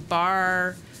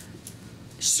bar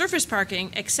surface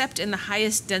parking except in the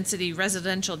highest density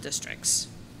residential districts?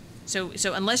 So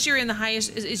unless you're in the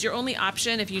highest, is your only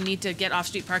option if you need to get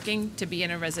off-street parking to be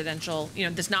in a residential,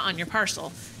 that's not on your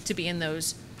parcel, to be in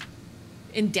those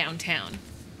in downtown?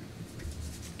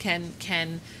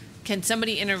 Can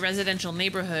somebody in a residential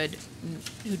neighborhood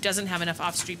who doesn't have enough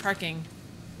off-street parking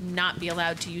not be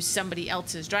allowed to use somebody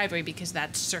else's driveway because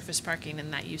that's surface parking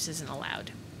and that use isn't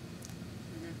allowed?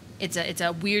 It's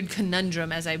a weird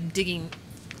conundrum as I'm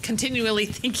continually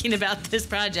thinking about this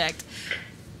project.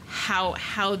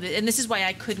 And this is why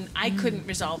I couldn't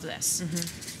resolve this.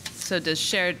 So does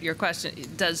shared, your question,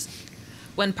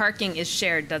 when parking is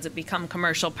shared, does it become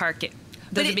commercial parking?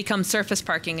 Does it become surface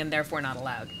parking and therefore not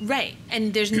allowed? Right,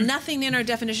 and there's nothing in our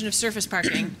definition of surface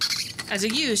parking as a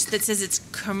use that says it's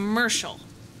commercial.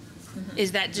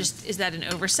 Is that an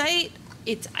oversight?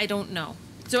 I don't know.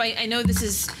 So I know this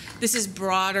is a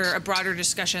broader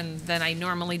discussion than I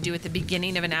normally do at the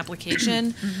beginning of an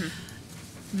application.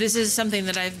 This is something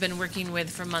that I've been working with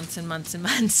for months and months and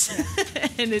months,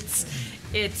 and it's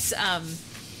or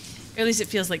at least it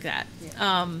feels like that.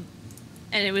 And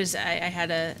it was I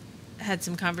had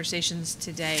some conversations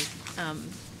today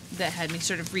that had me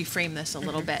sort of reframe this a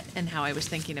little bit and how I was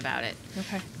thinking about it.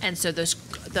 Okay. And so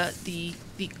the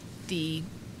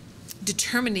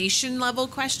determination level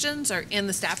questions are in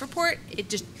the staff report. It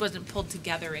just wasn't pulled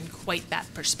together in quite that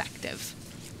perspective.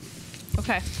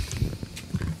 Okay.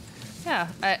 Yeah,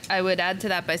 I would add to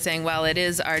that by saying, while it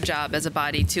is our job as a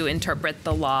body to interpret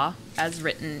the law as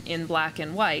written in black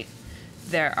and white,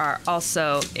 there are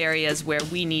also areas where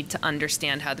we need to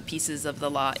understand how the pieces of the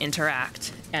law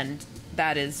interact, and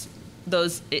it is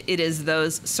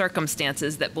those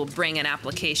circumstances that will bring an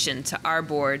application to our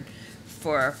board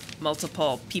for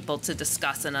multiple people to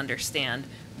discuss and understand,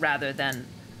 rather than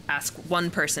ask one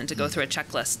person to go through a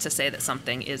checklist to say that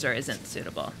something is or isn't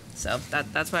suitable. So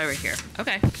that's why we're here.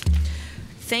 Okay.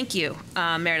 Thank you,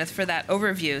 Meredith, for that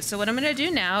overview. So what I'm going to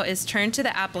do now is turn to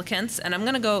the applicants, and I'm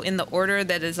going to go in the order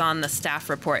that is on the staff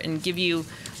report and give you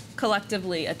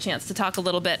collectively a chance to talk a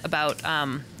little bit about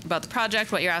the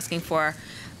project, what you're asking for,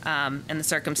 and the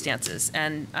circumstances.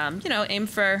 And aim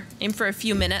for a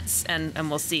few minutes, and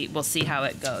we'll see how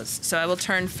it goes. So I will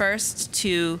turn first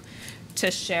to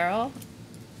Cheryl.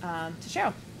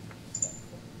 Cheryl.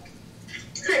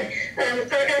 Hi.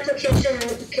 Our application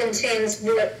contains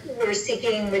what we're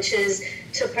seeking, which is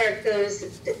to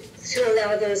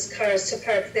allow those cars to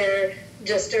park there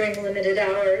just during limited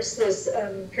hours, those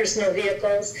personal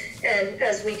vehicles, and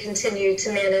as we continue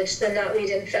to manage the knotweed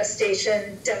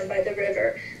infestation down by the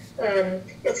river.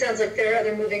 It sounds like there are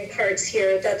other moving parts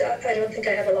here that I don't think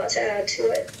I have a lot to add to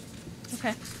it.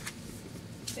 Okay.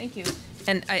 Thank you.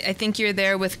 And I think you're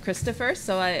there with Christopher,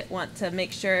 so I want to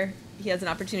make sure he has an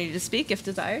opportunity to speak if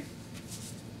desired.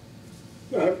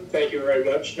 Thank you very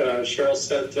much. Cheryl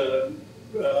sent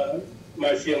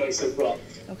my feelings as well.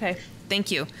 Okay,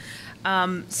 thank you.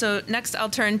 So next I'll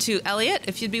turn to Elliot.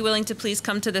 If you'd be willing to please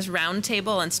come to this round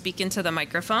table and speak into the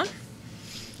microphone.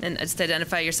 And just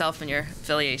identify yourself and your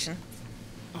affiliation.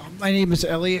 My name is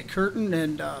Elliot Curtin,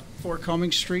 and 4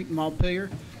 Cummings Street in Montpelier.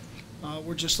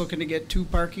 We're just looking to get 2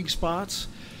 parking spots.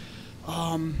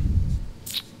 We're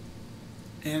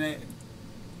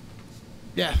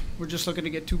just looking to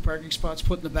get 2 parking spots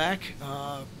put in the back.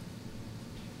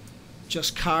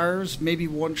 Just cars, maybe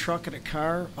 1 truck and a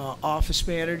car, office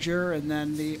manager, and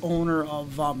then the owner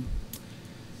of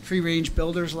Free Range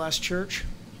Builders Last Church.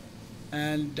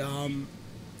 And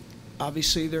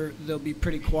obviously they'll be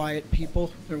pretty quiet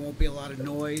people. There won't be a lot of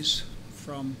noise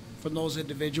from those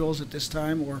individuals at this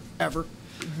time or ever.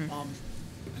 Mm-hmm.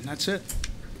 And that's it.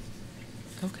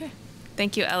 Okay.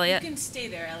 Thank you, Elliot. You can stay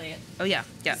there, Elliot. Oh, yeah.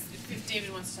 If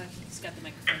David wants to talk, he's got the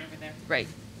microphone over there. Right.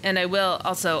 And I will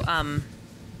also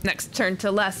next turn to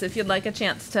Les. If you'd like a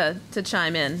chance to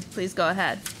chime in, please go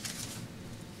ahead.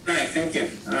 Hi, thank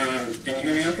you. Can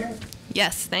you hear me okay?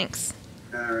 Yes, thanks.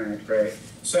 All right, great.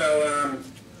 So,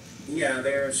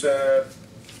 there's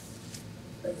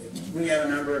we have a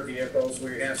number of vehicles.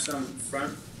 We have some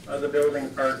front of the building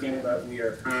parking, but we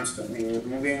are constantly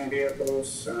moving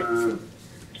vehicles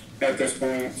at this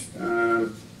point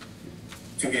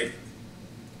to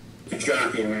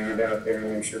jockey around out there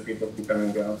and make sure people can come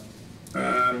and go.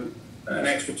 An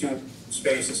extra 2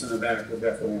 spaces in the back would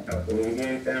definitely help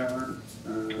alleviate that one.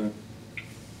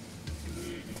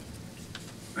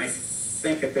 I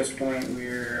think at this point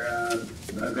we're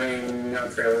agreeing no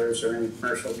trailers or any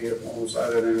commercial vehicles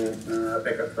other than a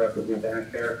pickup truck would be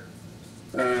back there.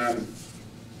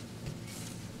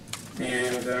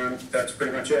 That's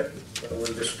pretty much it. So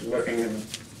we're just looking to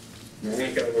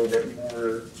make it a little bit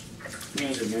more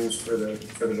ease of use for the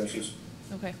business.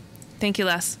 Okay. Thank you,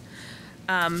 Les.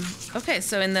 Okay,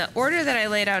 so in the order that I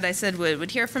laid out, I said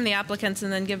would hear from the applicants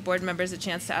and then give board members a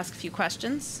chance to ask a few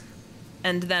questions.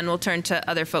 And then we'll turn to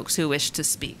other folks who wish to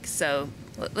speak. So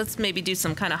let's maybe do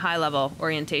some kind of high-level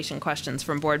orientation questions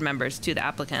from board members to the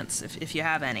applicants, if you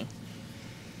have any.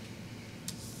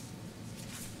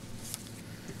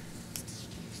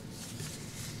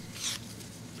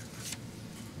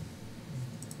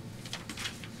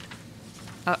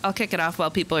 I'll kick it off while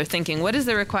people are thinking. What is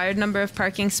the required number of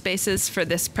parking spaces for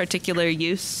this particular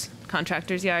use,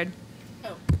 contractor's yard?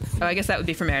 Oh, I guess that would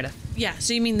be for Meredith. Yeah,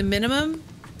 so you mean the minimum?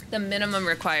 The minimum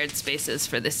required spaces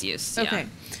for this use. Okay.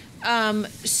 Yeah.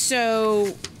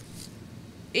 So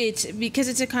because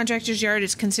it's a contractor's yard,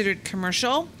 it's considered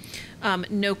commercial.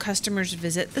 No customers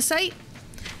visit the site.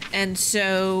 And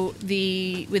so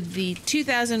with the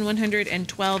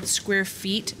 2,112 square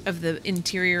feet of the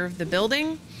interior of the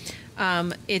building,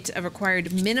 it's a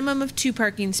required minimum of 2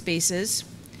 parking spaces.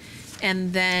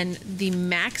 And then the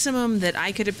maximum that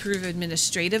I could approve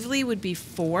administratively would be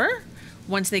 4.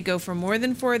 Once they go for more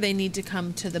than 4, they need to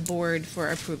come to the board for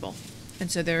approval. And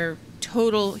so their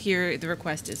total here, the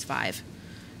request is 5,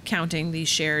 counting the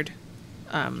shared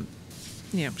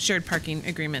parking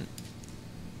agreement.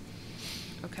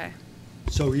 Okay.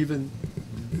 So even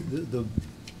the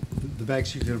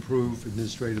max you can approve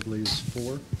administratively is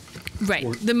 4? Right.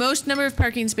 The most number of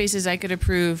parking spaces I could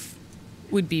approve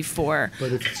would be 4.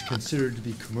 But if it's considered to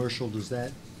be commercial, does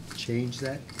that change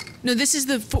that? No, this is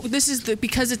the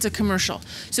because it's a commercial.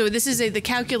 So this is the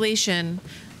calculation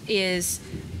is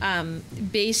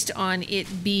based on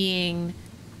it being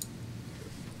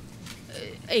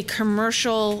a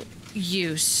commercial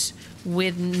use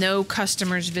with no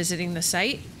customers visiting the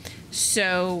site.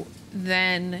 So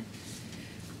then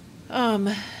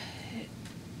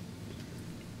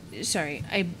sorry,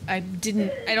 I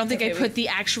don't think I put the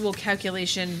actual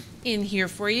calculation in here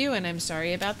for you, and I'm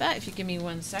sorry about that. If you give me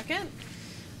 1 second.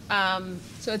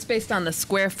 So it's based on the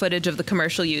square footage of the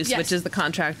commercial use, Yes. which is the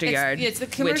contractor yard. It's the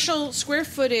commercial square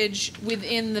footage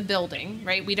within the building,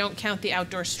 right? We don't count the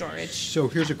outdoor storage. So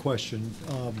here's a question.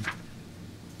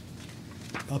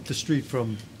 Up the street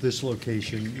from this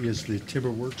location is the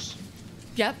Timber Works.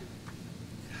 Yep.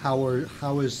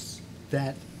 How is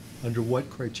that, under what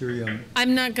criteria?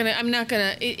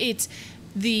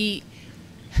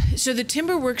 So the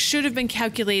timber work should have been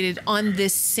calculated on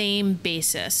this same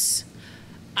basis.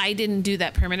 I didn't do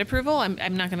that permit approval.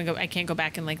 I'm not going to go, I can't go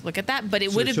back and look at that, but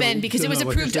it would have been because it was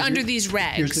approved under these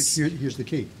regs. Here's the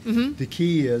key. Mm-hmm. The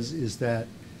key is that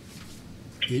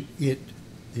it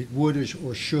would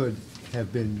or should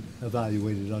have been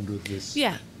evaluated under this.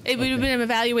 Yeah, it would have been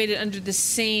evaluated under the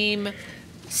same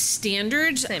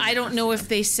standards. I don't know if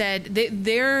they said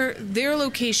their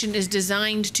location is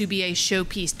designed to be a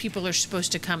showpiece. People are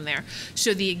supposed to come there.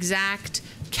 So the exact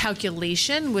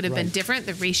calculation would have been different.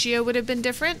 The ratio would have been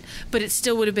different, but it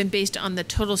still would have been based on the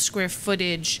total square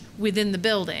footage within the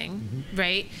building,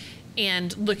 right?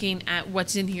 And looking at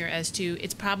what's in here as to,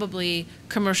 it's probably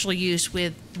commercial use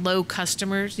with low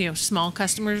customers, small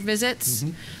customer visits.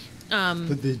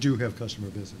 But they do have customer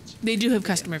visits. They do have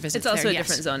customer visits. It's also there, a yes.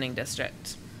 different zoning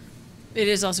district. It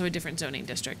is also a different zoning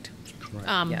district.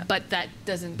 Correct. But that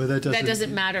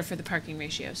doesn't matter for the parking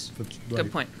ratios.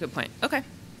 Good point. Okay.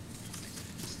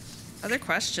 Other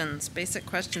questions? Basic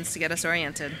questions to get us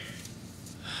oriented.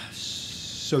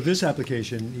 So this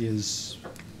application is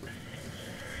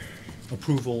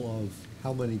approval of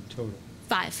how many total?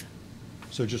 5.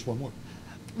 So just one more?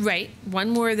 Right. One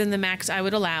more than the max I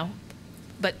would allow,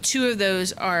 but 2 of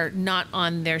those are not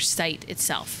on their site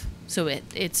itself. So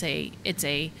it's a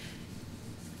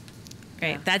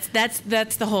right. That's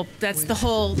the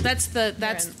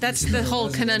whole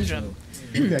conundrum.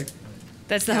 Okay.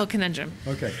 That's the whole conundrum.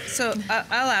 Okay. So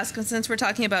I'll ask, since we're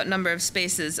talking about number of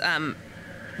spaces,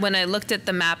 when I looked at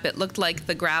the map, it looked like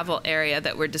the gravel area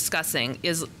that we're discussing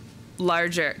is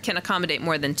larger, can accommodate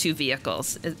more than 2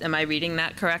 vehicles. Am I reading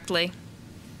that correctly?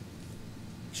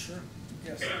 Sure.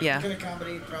 Yes. Yeah. It can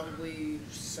accommodate probably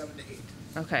 7 to 8.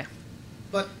 Okay.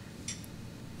 But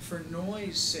for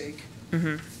noise sake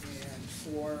and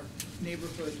for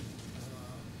neighborhood.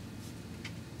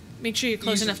 Make sure you're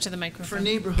close enough to the microphone. For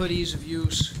neighborhood ease of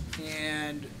use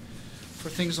and for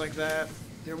things like that,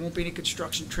 there won't be any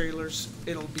construction trailers.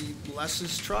 It'll be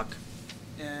Les's truck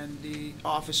and the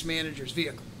office manager's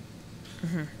vehicle.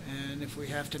 And if we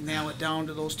have to nail it down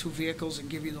to those 2 vehicles and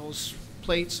give you those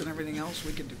plates and everything else,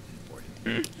 we can do it for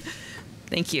you.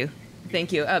 Thank you.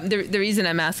 The reason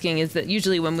I'm asking is that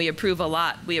usually when we approve a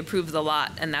lot, we approve the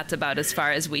lot, and that's about as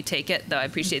far as we take it, though I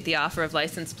appreciate the offer of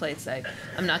license plates.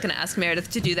 I'm not going to ask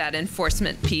Meredith to do that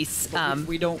enforcement piece.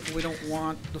 We don't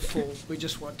want the full, we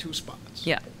just want 2 spots.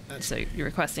 Yeah, so you're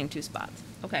requesting 2 spots.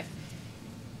 Okay.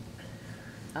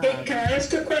 Hey, can I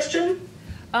ask a question?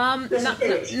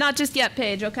 Not just yet,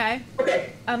 Paige, okay?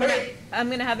 Okay. I'm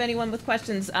gonna have anyone with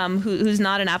questions who's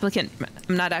not an applicant.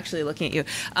 I'm not actually looking at you.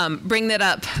 Bring that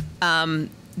up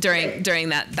during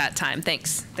that time.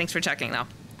 Thanks for checking though.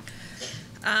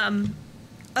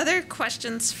 Other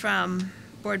questions from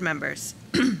board members?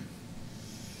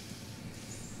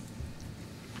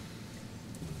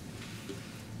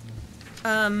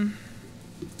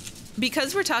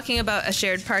 Because we're talking about a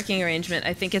shared parking arrangement,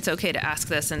 I think it's okay to ask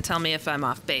this, and tell me if I'm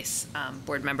off base,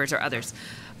 board members or others.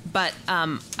 But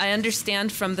I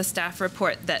understand from the staff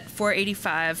report that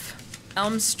 485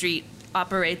 Elm Street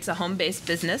operates a home-based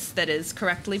business that is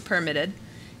correctly permitted,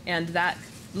 and that,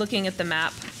 looking at the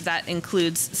map, that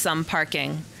includes some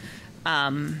parking.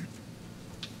 And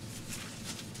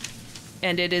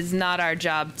it is not our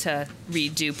job to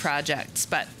redo projects,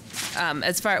 but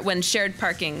as far when shared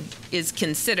parking is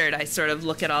considered, I sort of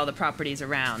look at all the properties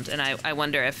around, and I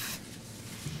wonder if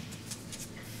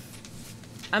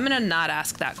I'm going to not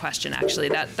ask that question. Actually,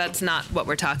 that's not what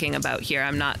we're talking about here.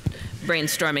 I'm not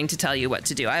brainstorming to tell you what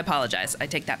to do. I apologize. I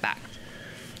take that back.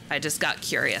 I just got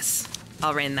curious.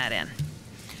 I'll rein that in.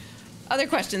 Other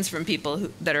questions from people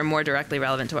that are more directly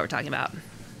relevant to what we're talking about?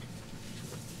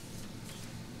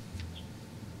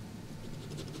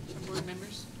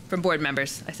 From board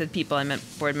members. I said people, I meant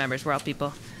board members. We're all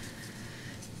people.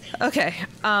 Okay,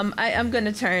 I'm going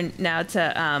to turn now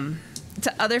to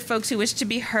other folks who wish to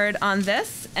be heard on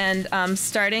this, and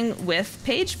starting with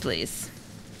Paige, please.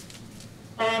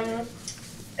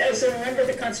 As a member of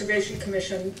the Conservation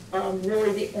Commission,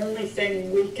 really the only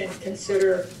thing we can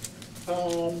consider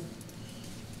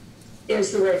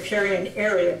is the riparian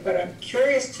area, but I'm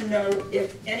curious to know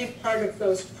if any part of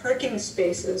those parking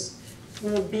spaces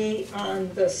will be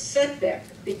on the setback,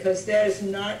 because that is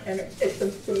not, and if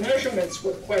the measurements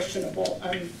were questionable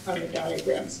on the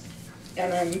diagrams,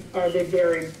 and they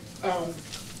varied.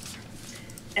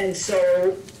 And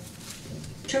so,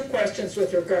 two questions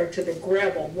with regard to the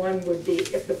gravel. One would be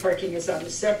if the parking is on the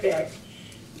setback,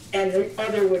 and the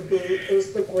other would be,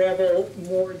 is the gravel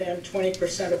more than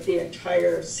 20% of the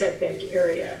entire setback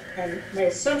area? And my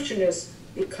assumption is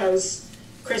because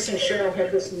Chris and Cheryl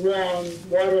have this long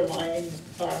water line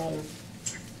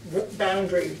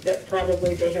boundary, that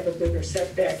probably they have a bigger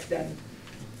setback than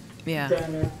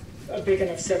a big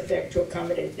enough setback to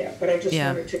accommodate that. But I just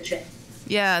wanted to check.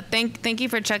 Yeah, thank you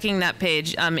for checking that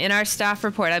page. In our staff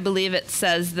report, I believe it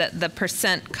says that the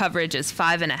percent coverage is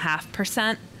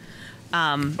 5.5%.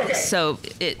 Okay. So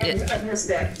I missed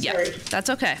that. Yeah, sorry. That's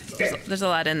okay. There's a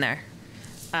lot in there.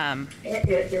 There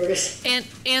it is.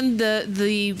 And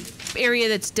the area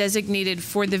that's designated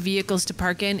for the vehicles to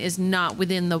park in is not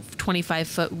within the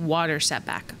 25-foot water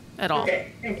setback at all.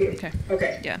 Okay, thank you.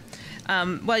 Okay. Yeah.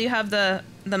 While you have the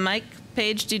mic,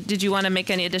 Paige, did you want to make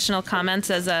any additional comments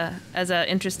as a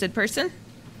interested person?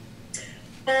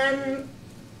 No.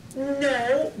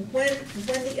 When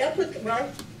the applicant, well,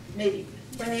 maybe.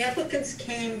 When the applicants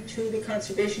came to the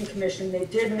Conservation Commission, they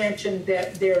did mention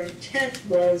that their intent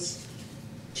was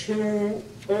to,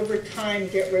 over time,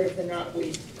 get rid of the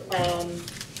knotweed.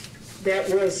 That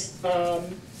was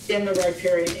in the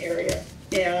riparian area.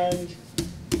 And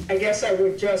I guess I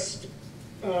would just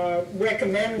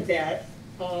recommend that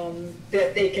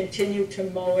they continue to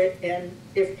mow it and,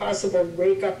 if possible,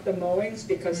 rake up the mowings,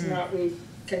 because knotweed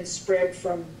can spread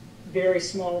from very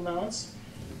small amounts.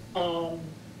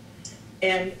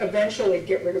 And eventually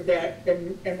get rid of that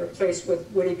and replace with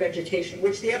woody vegetation,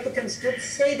 which the applicants did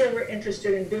say they were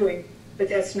interested in doing, but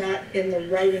that's not in the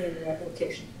writing in the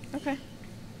application. Okay.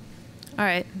 All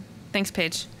right. Thanks,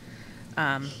 Paige.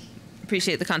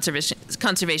 Appreciate the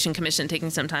Conservation Commission taking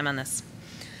some time on this.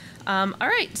 All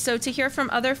right. So to hear from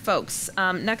other folks,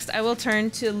 next I will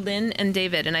turn to Lynn and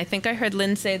David. And I think I heard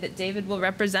Lynn say that David will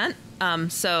represent.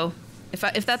 So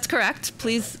if that's correct,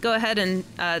 please go ahead and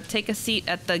take a seat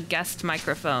at the guest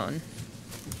microphone.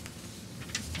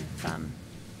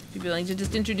 If you'd be willing to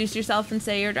just introduce yourself and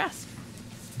say your address.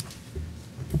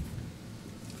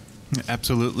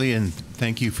 Absolutely, and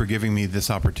thank you for giving me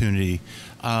this opportunity.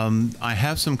 I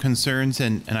have some concerns,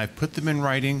 and I've put them in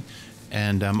writing,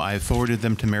 and I forwarded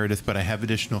them to Meredith, but I have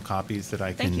additional copies that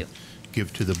I can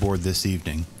give to the board this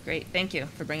evening. Great, thank you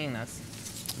for bringing those.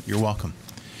 You're welcome.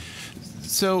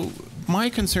 So my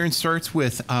concern starts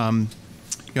with,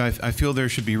 I feel there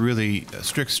should be really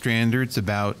strict standards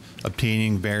about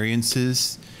obtaining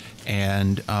variances,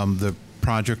 and the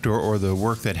project or the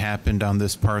work that happened on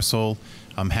this parcel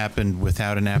happened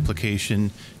without an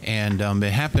application, and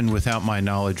it happened without my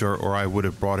knowledge, or I would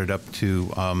have brought it up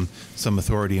to some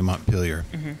authority in Montpelier.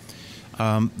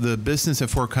 The business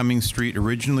at Fort Cummings Street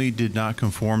originally did not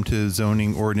conform to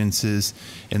zoning ordinances,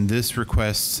 and this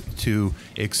requests to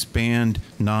expand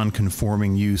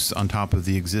non-conforming use on top of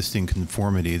the existing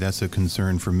conformity. That's a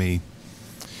concern for me.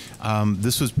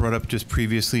 This was brought up just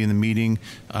previously in the meeting.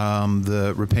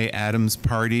 The Rapay Adams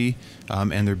Party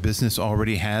and their business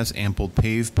already has ample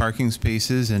paved parking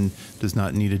spaces and does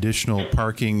not need additional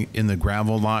parking in the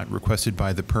gravel lot requested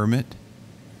by the permit.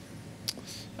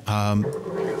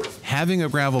 Having a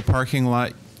gravel parking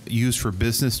lot used for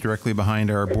business directly behind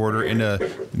our border in a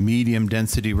medium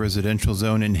density residential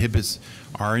zone inhibits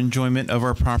our enjoyment of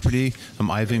our property.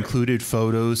 I've included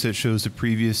photos that shows the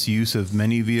previous use of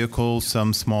many vehicles,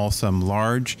 some small, some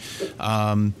large.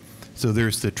 So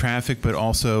there's the traffic, but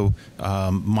also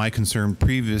my concern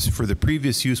for the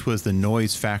previous use was the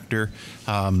noise factor.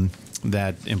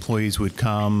 That employees would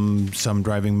come, some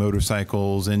driving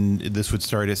motorcycles, and this would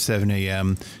start at 7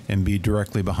 a.m. and be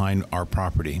directly behind our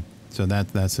property. So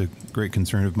that's a great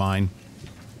concern of mine.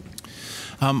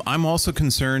 I'm also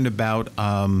concerned about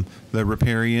the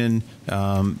riparian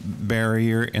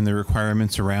barrier and the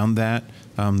requirements around that.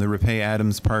 The Rapay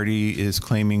Adams Party is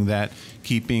claiming that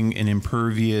keeping an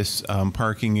impervious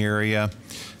parking area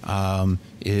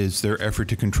is their effort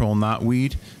to control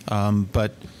knotweed,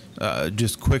 but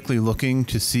just quickly looking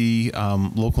to see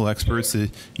local experts,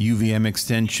 the UVM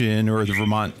Extension or the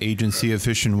Vermont Agency of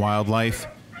Fish and Wildlife,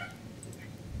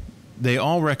 they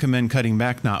all recommend cutting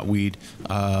back knotweed,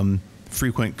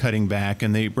 frequent cutting back,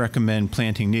 and they recommend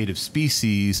planting native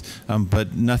species,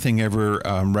 but nothing ever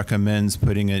recommends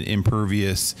putting an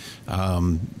impervious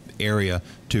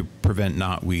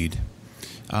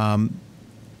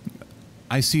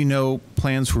I see no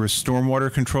plans for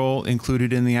stormwater control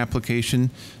included in the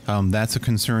application. That's a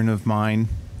concern of mine.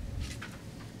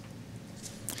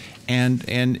 And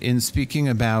in speaking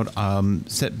about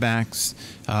setbacks,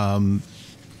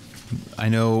 I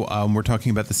know we're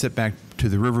talking about the setback to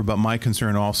the river, but my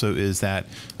concern also is that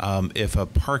if a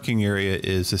parking area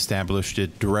is established,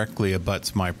 it directly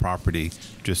abuts my property,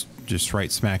 just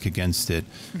right smack against it,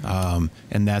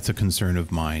 and that's a concern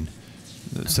of mine.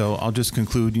 So I'll just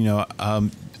conclude,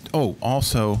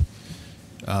 also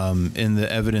in the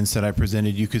evidence that I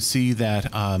presented, you could see that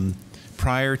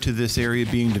prior to this area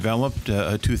being developed,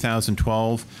 a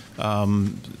 2012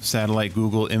 satellite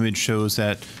Google image shows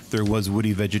that there was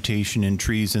woody vegetation and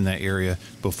trees in that area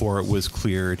before it was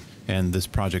cleared and this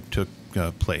project took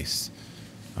place.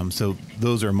 So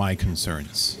those are my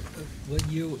concerns.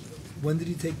 When did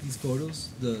you take these photos?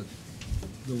 The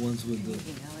ones with the...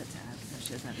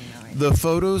 The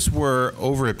photos were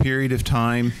over a period of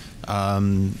time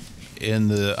in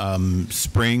the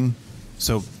spring,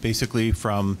 so basically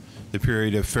from the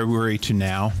period of February to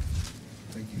now,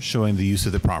 showing the use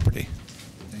of the property.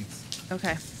 Thanks.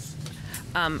 Okay.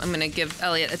 I'm going to give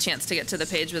Elliot a chance to get to the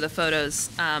page with the photos,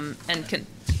 and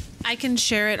I can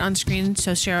share it on screen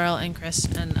so Cheryl and Chris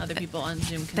and other people on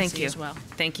Zoom can see as well.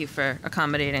 Thank you for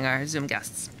accommodating our Zoom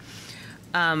guests.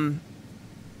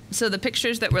 So the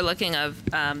pictures that we're looking of,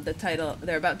 the title,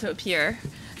 they're about to appear.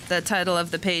 The title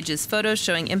of the page is Photos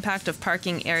Showing Impact of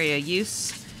Parking Area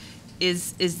Use.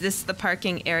 Is this the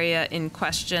parking area in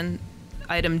question,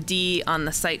 item D on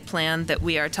the site plan that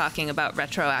we are talking about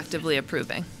retroactively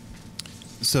approving?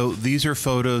 So these are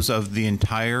photos of the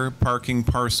entire parking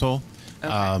parcel,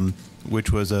 okay.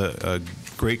 Which was a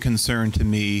great concern to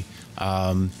me,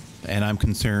 and I'm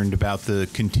concerned about the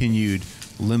continued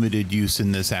limited use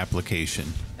in this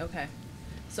application. Okay.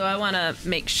 So I want to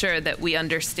make sure that we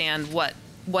understand what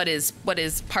is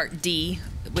Part D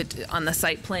on the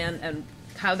site plan and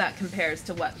how that compares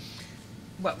to what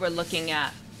we're looking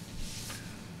at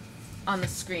on the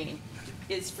screen.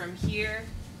 Is from here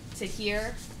to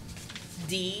here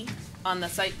D on the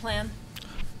site plan?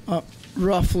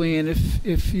 Roughly, and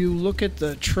if you look at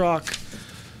the truck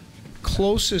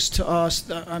closest to us,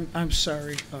 I'm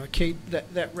sorry, Kate,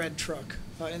 that red truck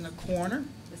in the corner,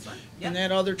 this one? Yep. And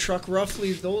that other truck,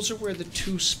 roughly, those are where the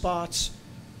two spots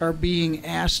are being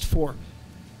asked for.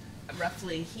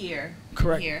 Roughly here.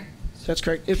 Correct. Here. That's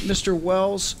correct. If Mr.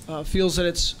 Wells feels that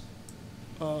it's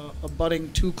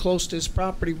abutting too close to his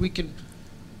property, we can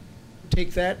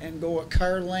take that and go a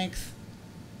car length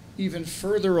even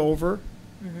further over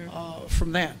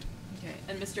from that. Okay.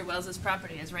 And Mr. Wells's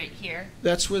property is right here.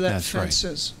 That's where that fence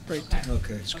is, right there.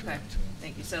 Okay. Okay.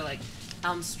 Thank you. So like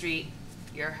Elm Street,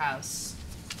 your house,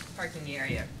 parking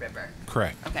area, river.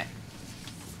 Correct. Okay.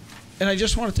 And I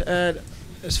just wanted to add,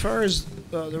 as far as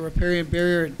the riparian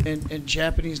barrier and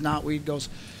Japanese knotweed goes,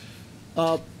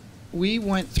 we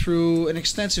went through an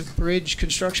extensive bridge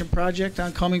construction project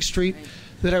on Cumming Street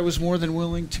that I was more than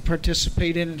willing to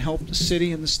participate in and help the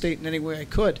city and the state in any way I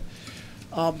could.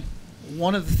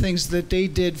 One of the things that they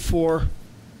did for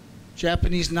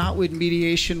Japanese knotweed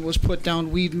mediation was put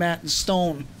down weed mat and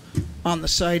stone on the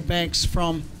side banks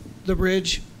from the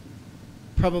bridge,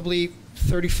 probably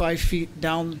 35 feet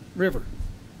down river,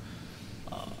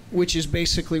 which is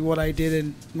basically what I did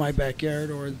in my backyard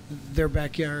or their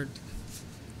backyard.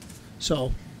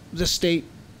 So the state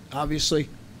obviously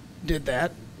did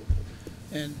that,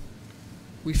 and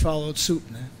we followed suit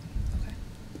in that. Okay.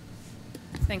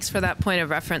 Thanks for that point of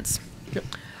reference. Yep.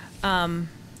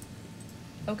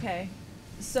 Okay.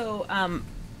 So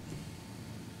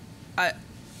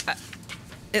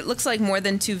it looks like more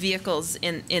than 2 vehicles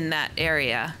in that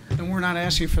area. And we're not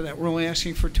asking for that. We're only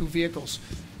asking for 2 vehicles.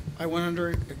 I went under,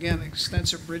 again, an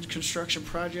extensive bridge construction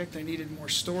project. I needed more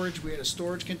storage. We had a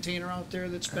storage container out there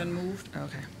that's been moved.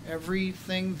 Okay.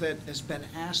 Everything that has been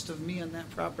asked of me on that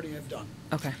property, I've done.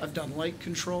 Okay. I've done light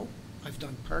control. I've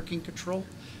done parking control.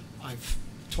 I've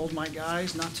told my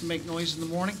guys not to make noise in the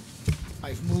morning.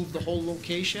 I've moved the whole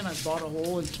location. I've bought a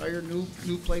whole entire new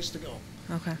place to go.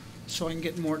 Okay. So I can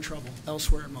get in more trouble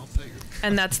elsewhere in Montpelier.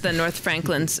 And that's the North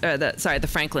Franklin's, the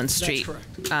Franklin Street,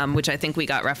 that's correct. Which I think we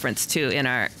got reference to in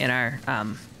our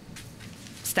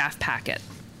staff packet.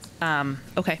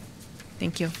 Okay,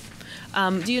 thank you.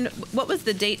 Do you know, what was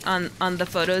the date on the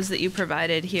photos that you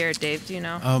provided here, Dave? Do you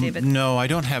know, David? No, I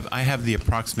don't have. I have the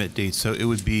approximate date, so it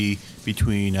would be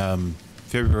between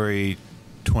February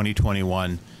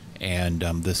 2021 and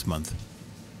this month.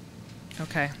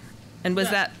 Okay. And was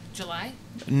that July?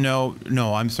 No,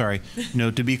 I'm sorry.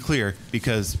 No, to be clear,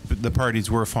 because the parties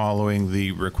were following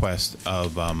the request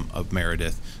of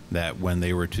Meredith that when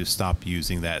they were to stop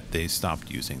using that, they stopped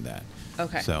using that.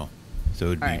 Okay. So it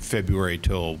would be February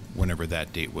till whenever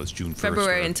that date was, June 1st.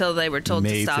 February until they were told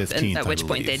May to stop, 15th, and at which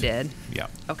point they did. Yeah.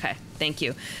 Okay, thank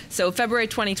you. So February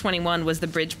 2021 was the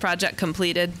bridge project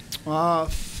completed?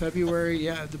 February,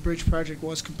 yeah, the bridge project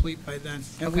was complete by then.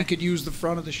 And we could use the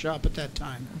front of the shop at that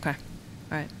time. Okay,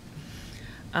 all right.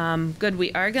 Good,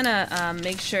 we are gonna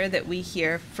make sure that we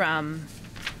hear from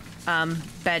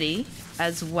Betty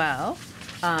as well.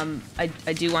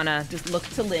 I do wanna just look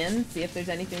to Lynn, see if there's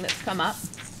anything that's come up.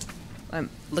 I'm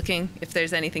looking if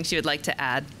there's anything she would like to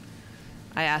add.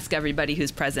 I ask everybody who's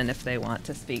present if they want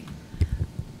to speak.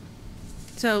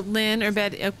 So Lynn or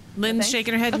Betty, Lynn's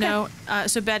shaking her head no.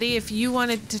 So Betty, if you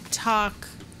wanted to talk,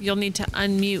 you'll need to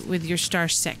unmute with your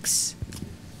 *6.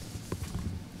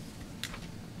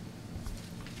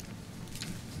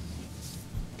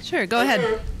 Sure, go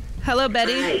ahead. Hello,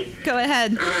 Betty. Hi. Go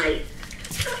ahead. Hi.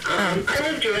 I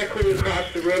live directly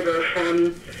across the river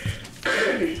from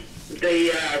the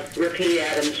Repeat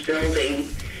Adams building,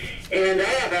 and I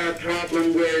have a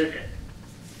problem with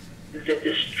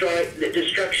the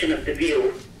destruction of the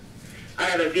view. I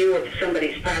have a view of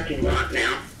somebody's parking lot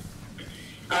now.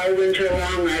 All winter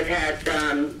long, I've had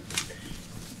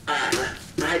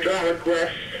hydraulic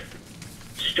lifts,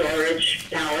 storage,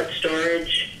 pallet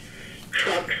storage,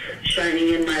 trucks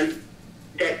shining in my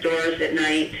deck doors at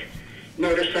night,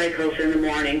 motorcycles in the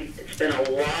morning. It's been a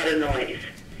lot of noise.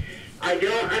 I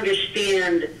don't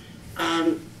understand,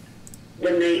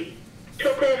 when they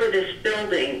took over this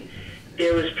building,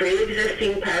 there was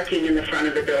pre-existing parking in the front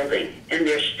of the building, and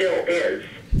there still is.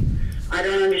 I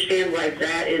don't understand why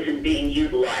that isn't being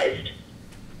utilized.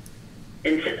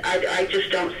 And I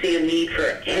just don't see a need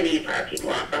for any parking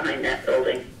lot behind that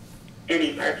building,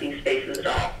 any parking spaces at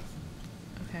all.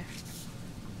 Okay.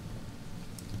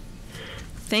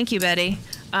 Thank you, Betty.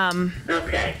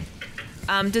 Okay.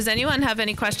 Does anyone have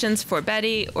any questions for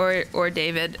Betty or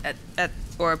David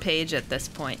or Paige at this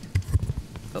point?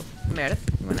 Oh, Meredith,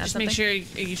 you want to add Just something? make sure,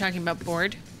 are you talking about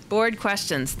board? Board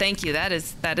questions. Thank you. That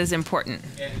is important.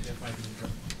 And if I can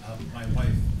interrupt, my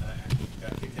wife actually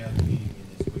got kicked out of the meeting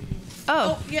and is waiting.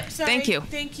 Oh, yeah, sorry. Thank you.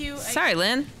 Thank you. Sorry,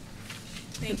 Lynn.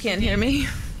 You can't hear me.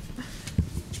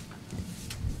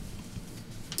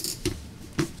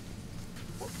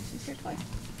 She's here twice.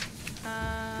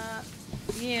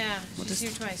 Yeah, she's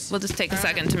here twice. We'll just take a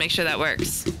second to make sure that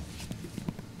works.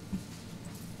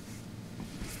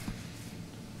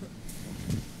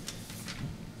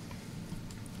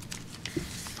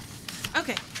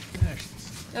 Okay.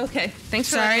 Okay. Thanks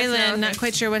for Sorry, letting us know. Lynn. Not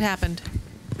quite sure what happened.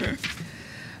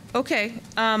 Okay.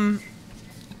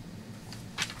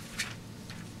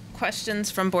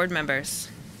 Questions from board members?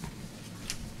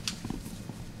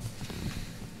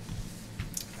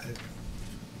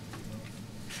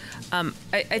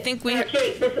 I think we.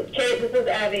 Kate, this is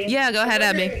Abby. Yeah, go ahead,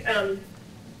 Abby. I'm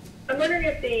wondering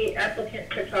if the applicant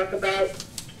could talk about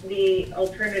the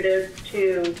alternative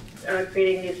to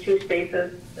creating these two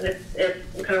spaces, and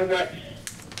if kind of what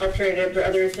alternatives or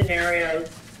other scenarios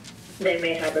they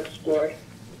may have explored.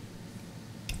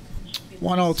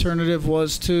 One alternative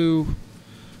was to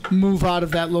move out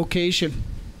of that location,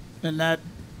 and that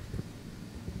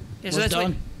Yeah, so was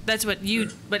done. That's what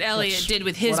Elliot That's did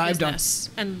with his what I've done. business,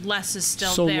 and Les is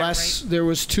still So there, Les, right? there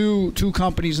was two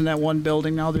companies in that one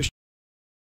building. Now there's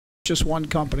just one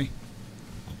company.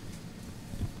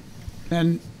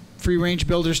 And free range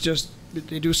builders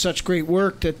they do such great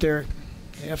work that they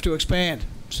have to expand.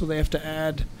 So they have to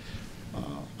add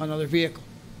another vehicle.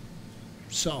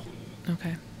 So.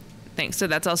 Okay. Thanks. So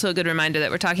that's also a good reminder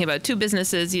that we're talking about two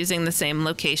businesses using the same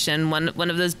location. One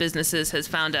of those businesses has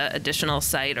found an additional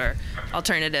site or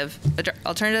alternative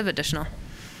additional.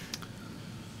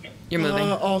 You're moving.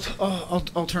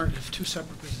 Alternative, two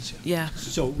separate businesses. Yeah.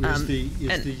 So is the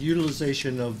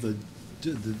utilization of the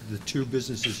two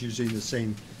businesses using the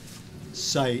same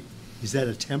site, is that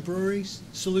a temporary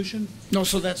solution? No,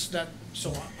 so that's that.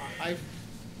 So I've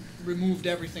removed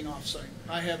everything off-site.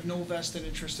 I have no vested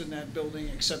interest in that building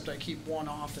except I keep one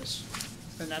office,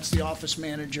 and that's the office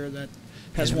manager that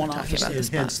has one office. And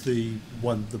hence the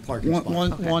parking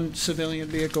spot. One civilian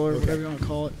vehicle or whatever you want to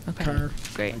call it. Okay. Car.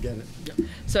 Great. I get it. Yep.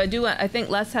 So I think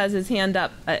Les has his hand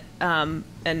up, and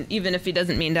even if he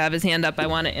doesn't mean to have his hand up, I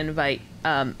want to invite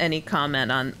any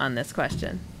comment on this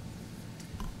question.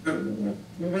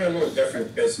 We're a little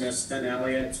different business than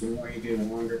Elliott. We more do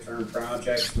longer term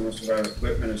projects. Most of our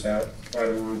equipment is out quite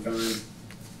a long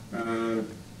time.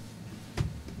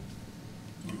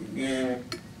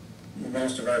 And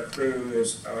most of our crew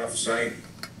is off-site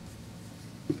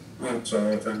once all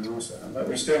the time also. But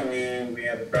we still need, we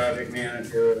have a project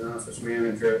manager, an office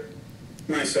manager,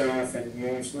 myself, and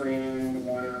usually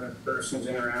one other person's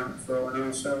in or out for a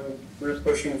while. So we're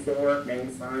pushing 4, maybe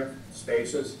 5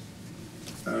 spaces.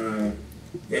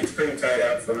 It's pretty tight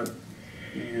out front,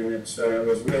 and it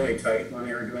was really tight when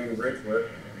they were doing the bridge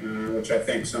work, which I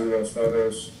think some of those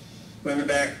photos in the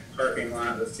back parking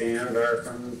lot was jammed are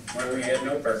from when we had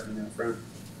no parking out front.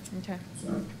 Okay.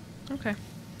 So. Okay.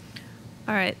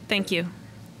 All right. Thank you.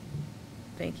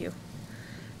 Thank you.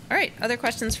 All right. Other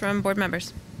questions from board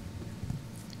members?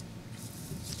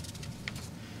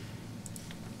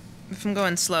 If I'm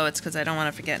going slow, it's because I don't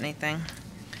want to forget anything.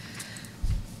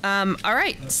 All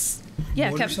right.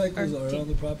 Yeah, motorcycles are on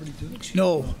the property too?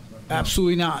 No,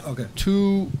 absolutely not. Okay.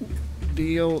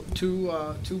 Two-wheel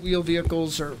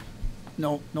vehicles are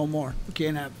no more. We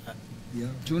can't have that. Yeah.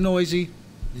 Too noisy.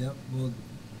 Yeah. Well,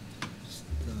 just,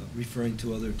 referring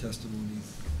to other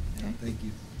testimonies. Yeah, Okay. thank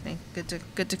you. Okay.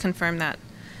 Good to confirm that.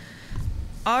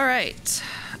 All right.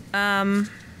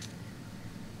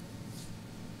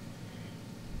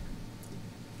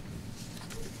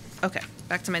 Okay,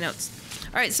 back to my notes.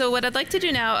 All right, so what I'd like to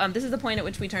do now, this is the point at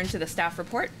which we turn to the staff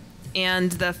report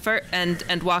and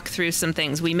and walk through some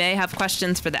things. We may have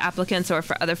questions for the applicants or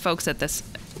for other folks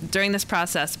during this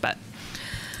process, but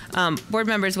board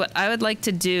members, what I would like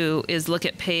to do is look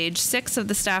at page 6 of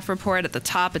the staff report. At the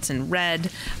top, it's in red,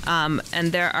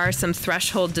 and there are some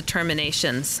threshold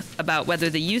determinations about whether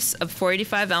the use of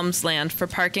 485 Elms land for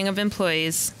parking of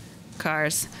employees'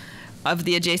 cars of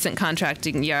the adjacent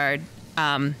contracting yard.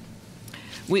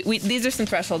 These are some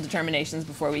threshold determinations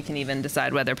before we can even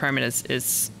decide whether a permit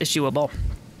is issuable.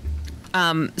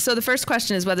 So the first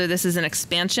question is whether this is an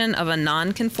expansion of a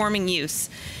non-conforming use,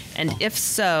 and if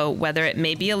so, whether it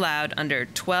may be allowed under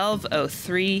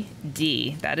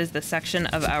 1203D. That is the section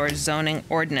of our zoning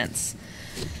ordinance.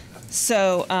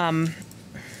 So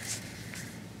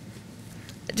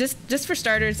just for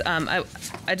starters, I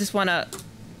just want to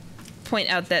point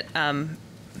out that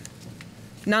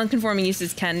non-conforming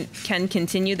uses can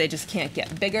continue. They just can't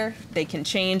get bigger. They can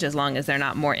change as long as they're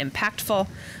not more impactful.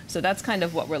 So that's kind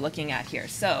of what we're looking at here.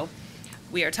 So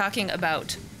we are talking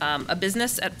about a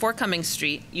business at 4 Cummings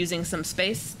Street using some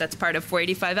space that's part of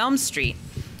 485 Elm Street.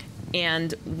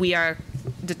 And we are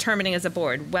determining as a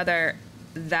board whether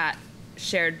that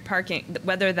shared parking,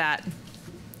 whether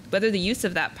the use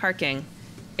of that parking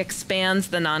expands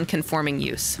the non-conforming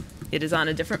use. It is on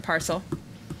a different parcel.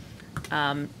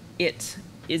 It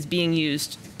is being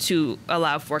used to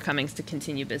allow 4 Cummings to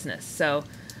continue business. So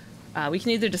we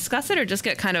can either discuss it or just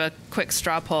get kind of a quick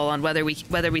straw poll on whether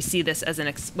we see this as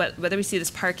whether we see this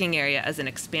parking area as an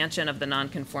expansion of the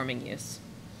non-conforming use.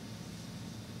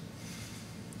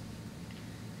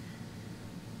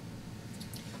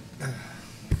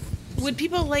 Would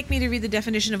people like me to read the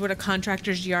definition of what a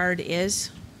contractor's yard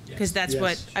is? Because that's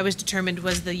what I was determined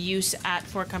was the use at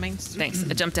 4 Cummings. Thanks.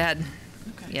 I jumped ahead.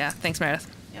 Okay. Yeah. Thanks,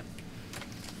 Meredith. Yep.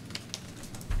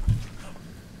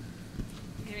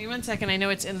 Give me 1 second. I know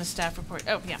it's in the staff report.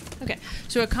 Oh, yeah. Okay.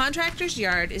 So a contractor's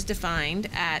yard is defined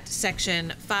at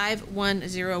section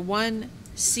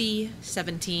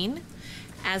 5101C17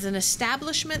 as an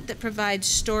establishment that provides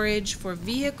storage for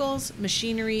vehicles,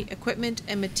 machinery, equipment,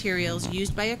 and materials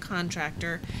used by a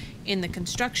contractor in the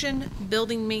construction,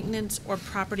 building maintenance, or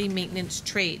property maintenance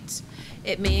trades.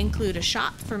 It may include a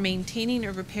shop for maintaining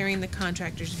or repairing the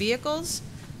contractor's vehicles,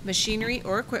 machinery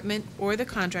or equipment, or the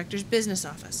contractor's business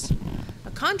office.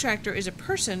 A contractor is a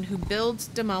person who builds,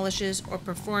 demolishes, or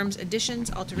performs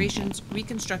additions, alterations,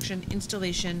 reconstruction,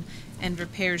 installation, and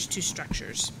repairs to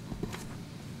structures.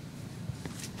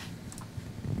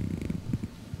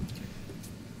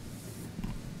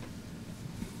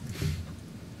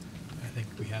 I think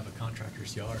we have a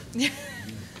contractor's yard.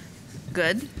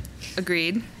 Good.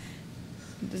 Agreed.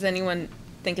 Does anyone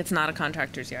think it's not a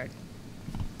contractor's yard?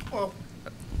 Well,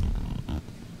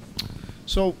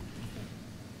 so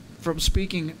from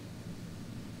speaking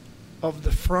of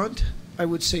the front, I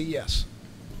would say yes.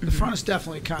 The front is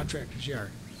definitely a contractor's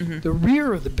yard. The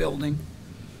rear of the building,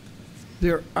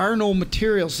 there are no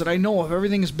materials that I know of.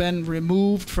 Everything has been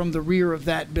removed from the rear of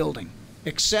that building,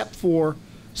 except for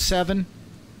 7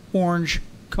 orange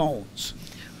cones.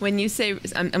 When you say,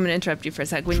 I'm going to interrupt you for a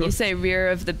sec. When you say rear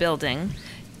of the building,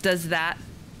 is that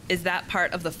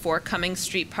part of the 4 Cummings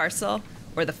Street parcel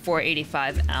or the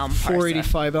 485 Elm parcel?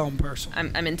 485 Elm parcel.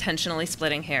 I'm intentionally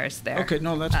splitting hairs there. Okay,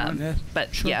 no, that's fine. Yeah.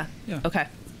 But Sure. yeah, okay.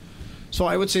 So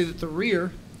I would say that the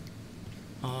rear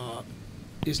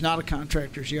is not a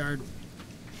contractor's yard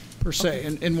per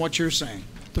se, in what you're saying.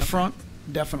 The front,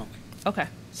 definitely. Okay.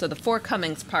 So the Four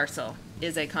Cummings parcel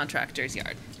is a contractor's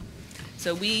yard.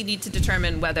 So we need to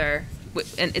determine whether,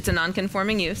 and it's a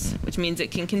non-conforming use, which means it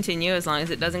can continue as long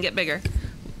as it doesn't get bigger.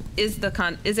 Is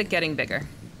it getting bigger?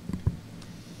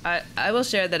 I will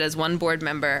share that as one board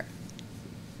member,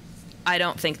 I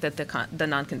don't think that the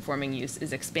non-conforming use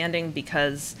is expanding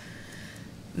because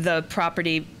the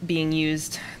property being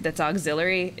used that's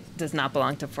auxiliary does not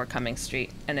belong to Four Cummings Street,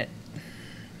 and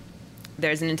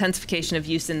there's an intensification of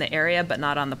use in the area, but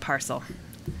not on the parcel.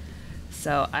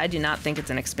 So I do not think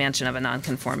it's an expansion of a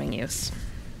non-conforming use.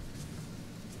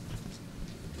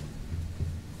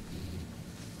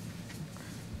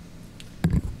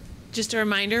 Just a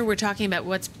reminder, we're talking about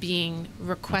what's being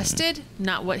requested,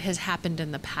 not what has happened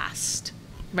in the past,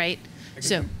 right? I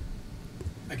guess,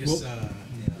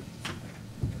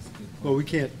 well, we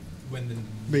can't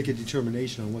make a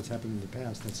determination on what's happened in the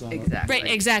past. That's not exactly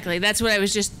right. Exactly. That's what I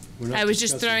was just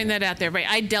throwing that out there. Right.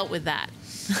 I dealt with that.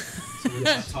 So we're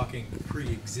not talking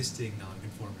pre-existing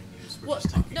non-conforming use. We're just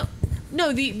talking.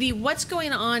 No. The what's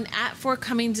going on at Four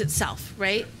Cummings itself,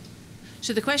 right?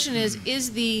 So the question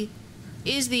is the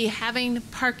having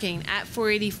parking at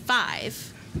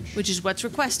 485, which is what's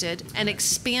requested, an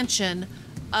expansion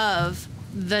of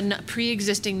the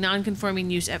pre-existing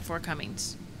non-conforming use at Four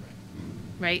Cummings,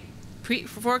 right?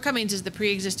 Four Cummings is the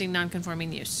pre-existing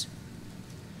non-conforming use.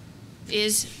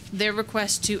 Is their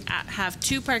request to have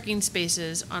 2 parking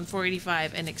spaces on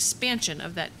 485 an expansion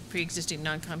of that pre-existing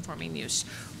non-conforming use,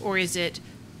 or is it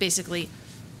basically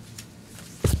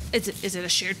is it a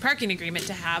shared parking agreement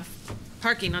to have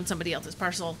parking on somebody else's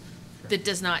parcel that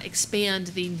does not expand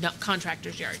the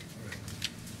contractor's yard?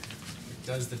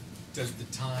 Does the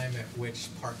time at which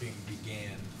parking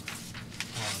began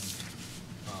on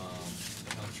the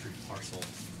Elm Street parcel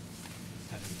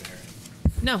have any bearing?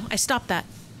 No, I stopped that.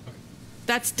 Okay.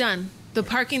 That's done. The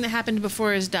parking that happened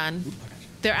before is done.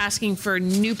 They're asking for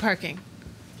new parking.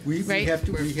 We have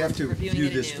to view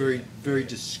this anew. very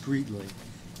discreetly,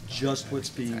 just what's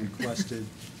being requested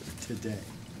today.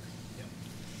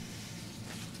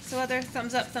 So other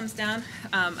thumbs up, thumbs down?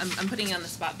 I'm putting you on the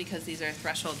spot because these are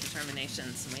threshold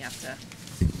determinations and we have to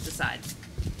decide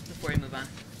before we move on.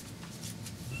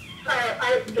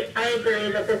 I agree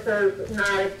that this is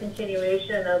not a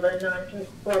continuation of a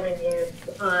non-conforming use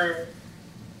on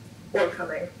Four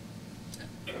Cummings.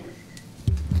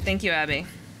 Thank you, Abby.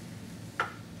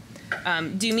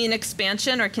 Do you mean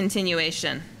expansion or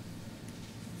continuation?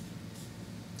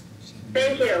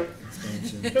 Thank you.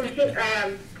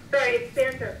 Sorry,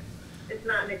 expansion. It's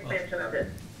not an expansion of it.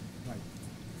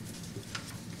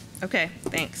 Okay,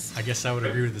 thanks. I guess I would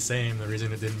agree with the same. The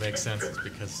reason it didn't make sense is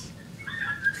because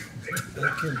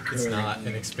it's not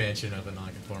an expansion of a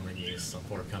non-conforming use on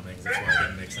Four Cummings. That's why it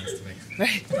didn't make sense to me.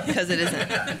 Right, because it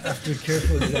isn't. After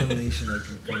careful examination, I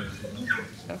concur.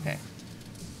 Okay.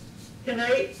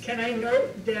 Can I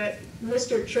note that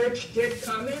Mr. Church did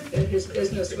comment that his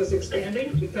business was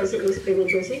expanding because they were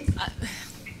busy?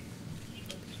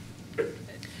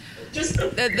 Just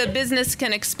the business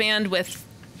can expand with.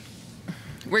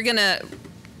 We're gonna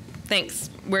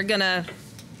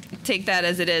take that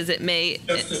as it is. It may.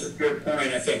 Just as a good point,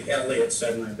 I think Elliot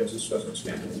said my business was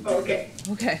expanding. okay.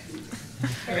 Okay.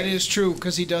 That is true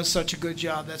because he does such a good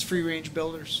job. That's Free Range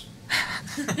Builders.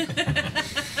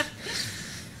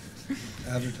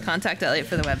 Contact Elliot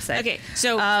for the website. Okay,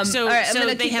 so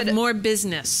right, they have more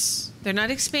business. They're not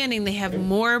expanding. They have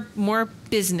more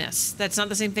business. That's not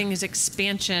the same thing as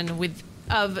expansion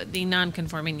of the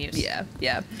non-conforming use. Yeah.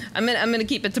 I'm gonna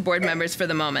keep it to board members for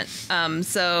the moment.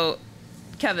 So,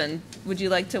 Kevin, would you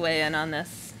like to weigh in on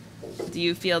this? Do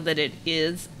you feel that it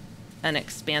is an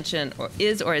expansion, or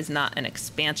is not an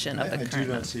expansion of the current? I do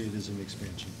not see it as an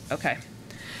expansion. Okay.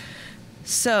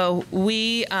 So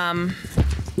we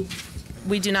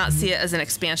do not see it as an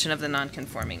expansion of the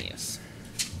non-conforming use.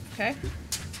 Okay.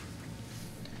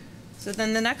 So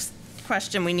then the next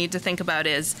question we need to think about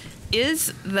is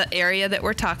the area that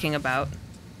we're talking about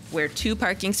where 2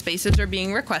 parking spaces are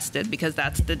being requested, because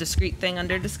that's the discrete thing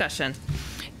under discussion,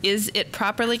 is it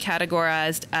properly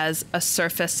categorized as a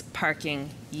surface parking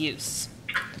use?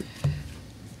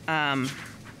 And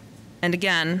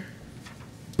again,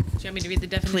 do you want me to read the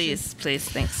definition? Please,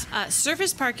 thanks.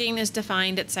 Surface parking is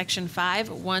defined at section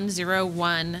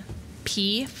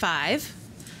 5101P5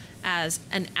 as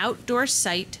an outdoor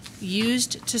site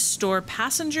used to store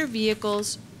passenger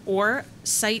vehicles or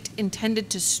site intended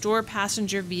to store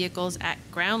passenger vehicles at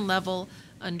ground level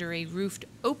under a roofed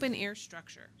open air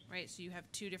structure, right? So you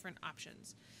have 2 different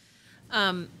options.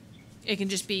 It can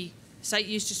just be site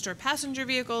used to store passenger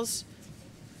vehicles,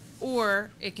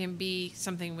 or it can be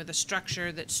something with a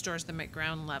structure that stores them at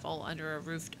ground level under a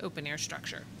roofed open-air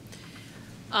structure.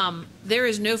 There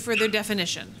is no further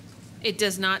definition. It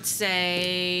does not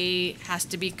say has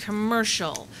to be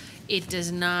commercial. It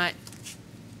does not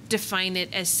define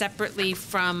it as separately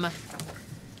from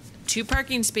 2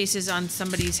 parking spaces on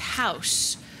somebody's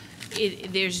house.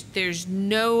 There's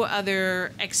no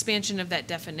other expansion of that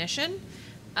definition.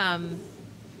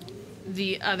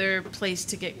 The other place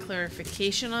to get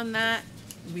clarification on that,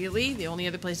 really, the only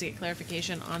other place to get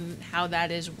clarification on how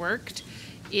that is worked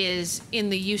is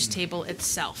in the use table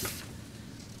itself,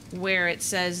 where it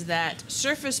says that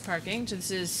surface parking, so this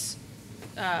is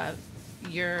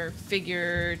your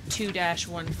figure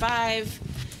 2-15,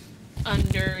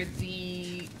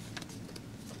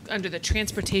 under the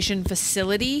transportation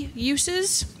facility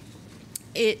uses,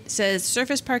 it says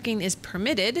surface parking is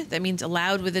permitted, that means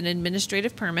allowed with an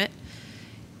administrative permit,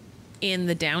 in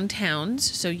the downtowns,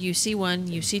 so UC1,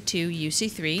 UC2,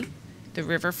 UC3, the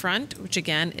riverfront, which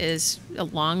again is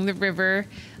along the river,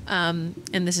 and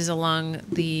this is along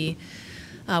the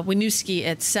Winooski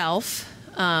itself,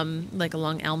 like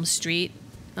along Elm Street,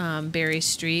 along Berry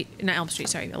Street,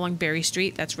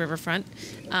 that's riverfront.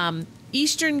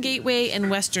 Eastern Gateway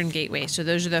and Western Gateway, so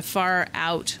those are the far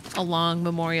out along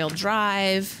Memorial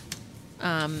Drive.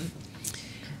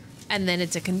 And then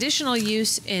it's a conditional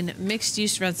use in mixed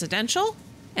use residential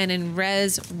and in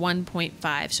Res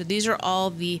 1.5. So these are all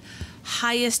the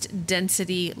highest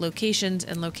density locations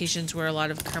and locations where a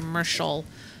lot of commercial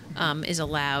is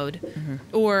allowed,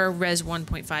 or Res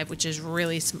 1.5, which is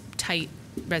really tight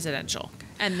residential.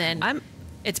 And then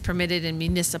it's permitted in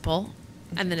municipal,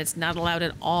 and then it's not allowed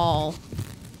at all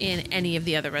in any of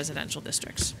the other residential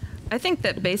districts. I think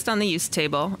that based on the use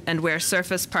table and where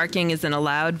surface parking is an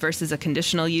allowed versus a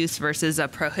conditional use versus a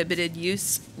prohibited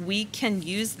use, we can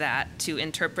use that to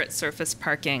interpret surface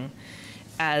parking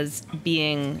as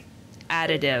being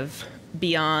additive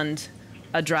beyond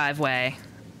a driveway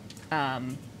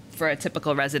for a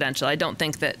typical residential. I don't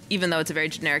think that, even though it's a very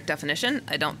generic definition,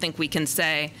 I don't think we can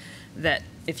say that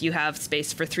if you have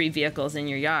space for 3 vehicles in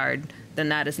your yard, then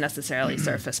that is necessarily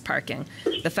surface parking.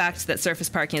 The fact that surface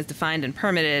parking is defined and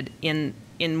permitted in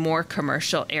more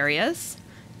commercial areas,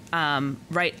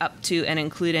 right up to and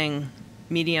including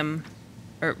medium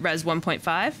or Res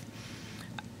 1.5,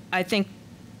 I think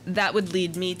that would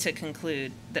lead me to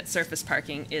conclude that surface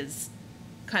parking is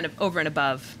kind of over and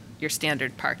above your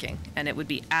standard parking, and it would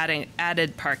be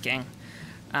added parking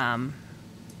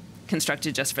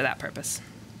constructed just for that purpose.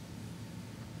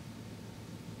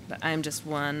 But I'm just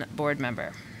one board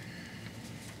member.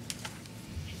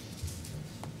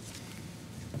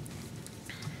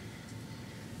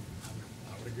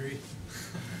 I would agree.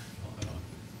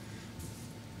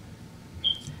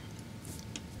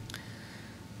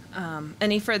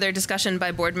 Any further discussion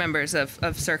by board members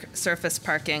of surface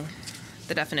parking,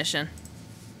 the definition?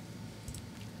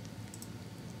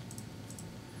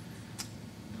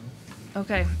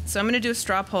 Okay, so I'm going to do a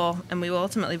straw poll, and we will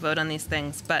ultimately vote on these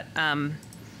things, but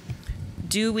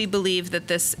do we believe that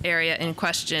this area in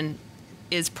question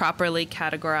is properly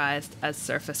categorized as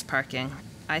surface parking?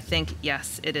 I think,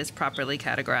 yes, it is properly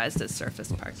categorized as surface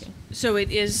parking. So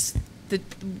it is, the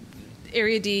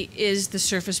Area D is the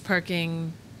surface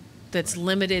parking that's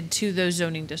limited to those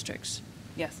zoning districts?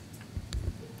 Yes.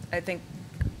 I think,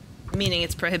 meaning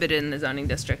it's prohibited in the zoning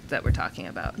district that we're talking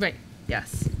about. Right.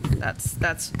 Yes,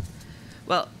 that's,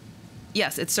 well,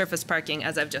 yes, it's surface parking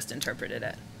as I've just interpreted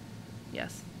it.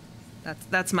 Yes.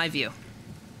 That's my view.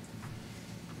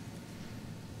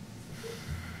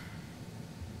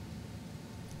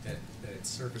 That it's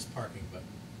surface parking, but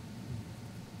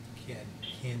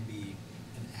can be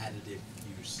an additive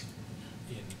use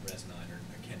in Res 9, or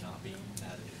cannot be an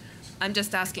additive use. I'm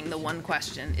just asking the one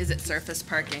question: is it surface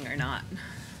parking or not?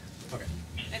 Okay.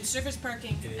 And surface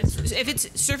parking, if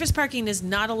it's surface parking is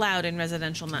not allowed in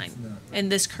residential 9 in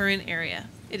this current area.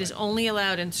 It is only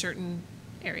allowed in certain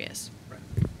areas.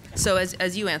 So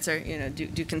as you answer,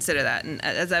 do consider that. And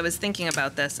as I was thinking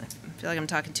about this, I feel like I'm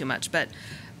talking too much, but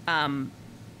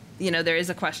there is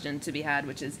a question to be had,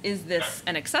 which is this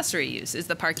an accessory use? Is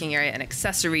the parking area an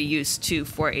accessory use to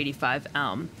 485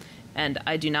 Elm? And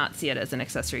I do not see it as an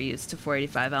accessory use to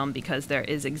 485 Elm because there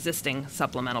is existing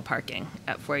supplemental parking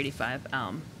at 485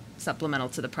 Elm, supplemental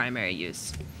to the primary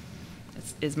use,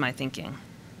 is my thinking.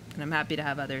 And I'm happy to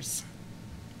have others.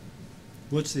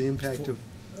 What's the impact of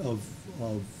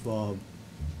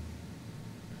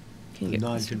the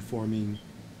non-conforming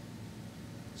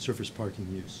surface parking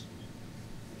use?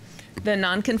 The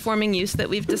non-conforming use that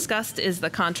we've discussed is the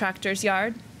contractor's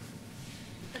yard.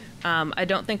 I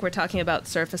don't think we're talking about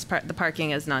the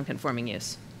parking as non-conforming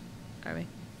use. are we?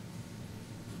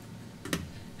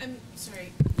 I'm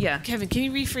sorry. Yeah. Kevin, can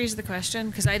you rephrase the question?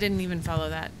 Because I didn't even follow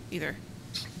that either.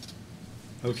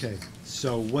 Okay,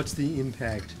 so what's the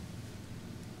impact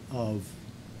of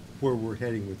where we're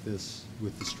heading with this,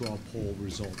 with the straw poll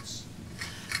results?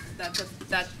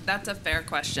 That's a fair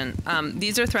question.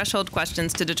 These are threshold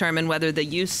questions to determine whether the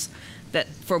use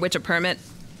for which a permit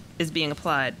is being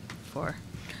applied for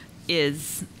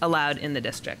is allowed in the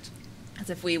district.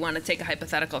 As if we want to take a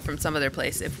hypothetical from some other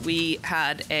place, if we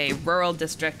had a rural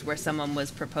district where someone was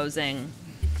proposing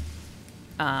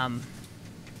a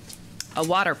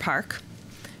water park,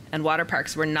 and water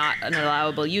parks were not an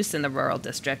allowable use in the rural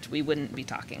district, we wouldn't be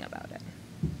talking about it.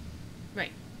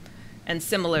 Right. And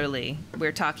similarly,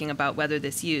 we're talking about whether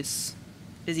this use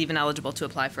is even eligible to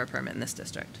apply for a permit in this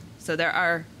district. So there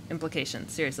are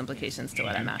implications, serious implications to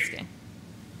what I'm asking.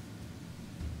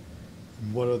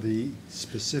 What are the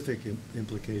specific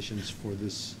implications for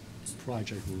this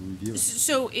project we're reviewing?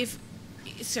 So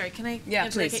sorry, can I? Yeah,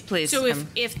 please. So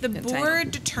if the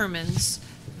board determines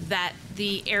that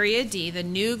the Area D, the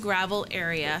new gravel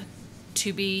area,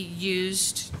 to be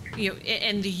used,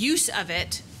 and the use of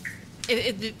it,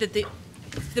 that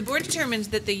the board determines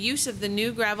that the use of the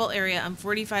new gravel area on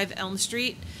 45 Elm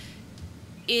Street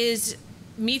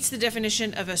meets the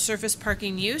definition of a surface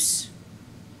parking use,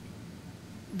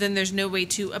 then there's no way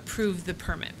to approve the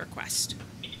permit request.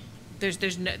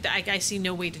 There's no, I see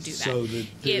no way to do that. So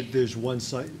there's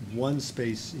one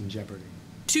space in jeopardy.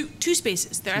 Two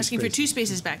spaces. They're asking for 2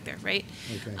 spaces back there, right?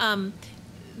 Okay.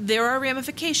 There are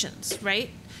ramifications, right?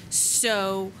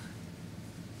 So,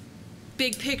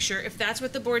 big picture, if that's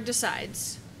what the board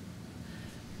decides,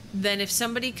 then if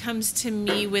somebody comes to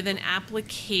me with an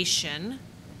application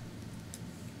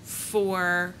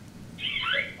for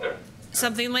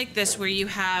something like this, where you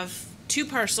have 2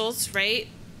 parcels, right,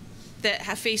 that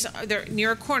they're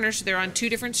near a corner, so they're on 2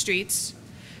 different streets,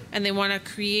 and they want to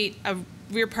create a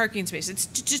rear parking space. It's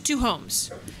just 2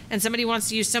 homes, and somebody wants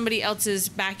to use somebody else's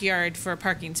backyard for a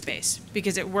parking space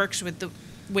because it works with the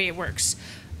way it works.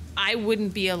 I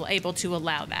wouldn't be able to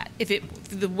allow that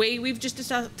the way we've just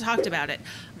talked about it,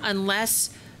 unless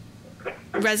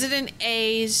resident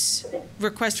A's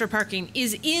request for parking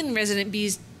is in resident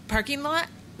B's parking lot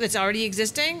that's already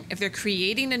existing. If they're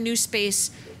creating a new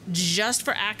space just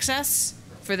for access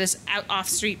for this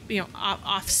off-street,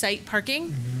 off-site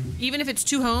parking, even if it's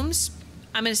 2 homes,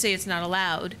 I'm going to say it's not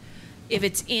allowed if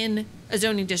it's in a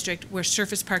zoning district where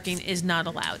surface parking is not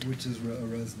allowed. Which is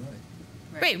Res 9.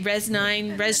 Right, Res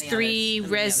 9, Res 3,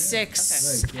 Res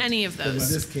 6, Okay. any of But in those.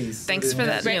 this case, Thanks for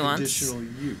that nuance. Additional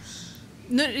use.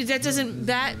 No, that doesn't,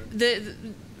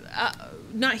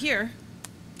 not here.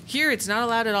 Here, it's not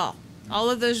allowed at all. All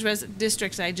of those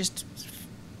districts, it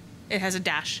has a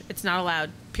dash. It's not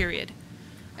allowed, period,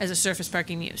 as a surface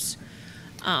parking use.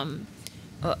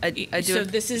 Well, I do. So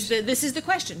this is the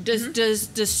question.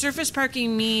 Does surface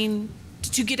parking mean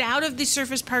to get out of the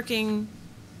surface parking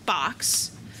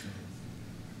box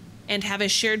and have a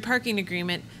shared parking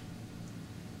agreement?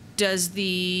 Does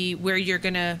where you're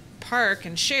gonna park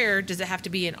and share, does it have to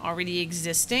be an already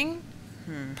existing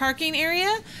parking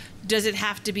area? Does it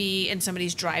have to be in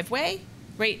somebody's driveway?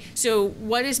 Right. So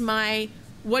what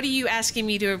are you asking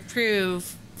me to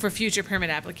approve for future permit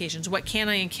applications? What can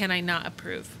I and can I not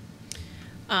approve?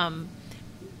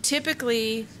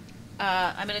 Typically,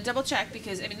 I'm going to double check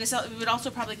because this would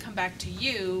also probably come back to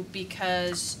you,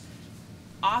 because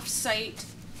off-site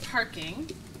parking.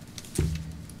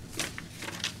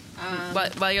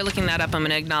 While you're looking that up, I'm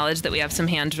going to acknowledge that we have some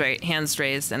hands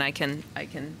raised, and I can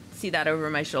see that over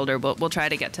my shoulder. We'll try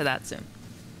to get to that soon.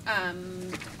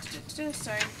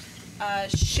 Sorry.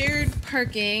 Shared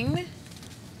parking.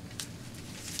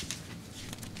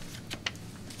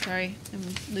 Sorry, I'm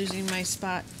losing my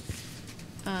spot.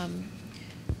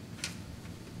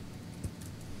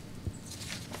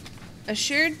 A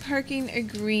shared parking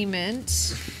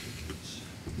agreement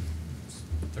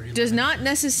does not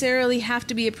necessarily have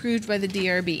to be approved by the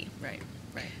DRB.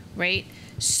 Right?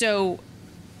 So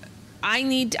I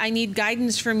need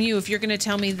guidance from you if you're going to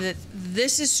tell me that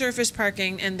this is surface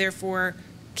parking and therefore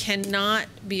cannot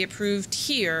be approved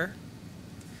here.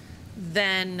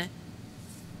 Then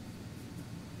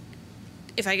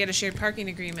if I get a shared parking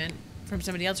agreement from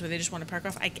somebody else where they just want to park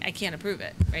off, I can't approve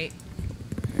it, right?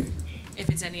 If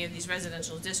it's any of these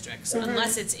residential districts,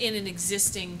 unless it's in an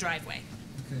existing driveway.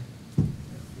 Okay.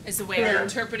 Is the way I'm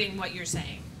interpreting what you're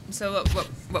saying. So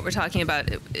what we're talking about,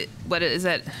 what is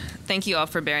it? Thank you all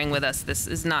for bearing with us. This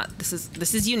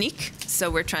is unique. So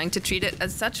we're trying to treat it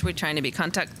as such. We're trying to be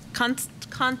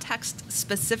context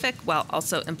specific while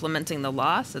also implementing the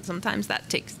law. So sometimes that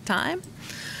takes time.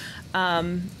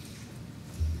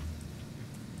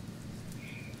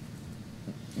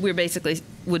 we're basically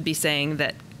would be saying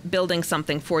that building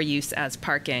something for use as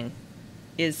parking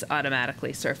is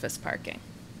automatically surface parking.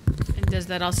 And does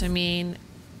that also mean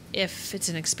if it's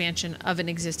an expansion of an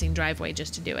existing driveway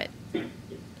just to do it?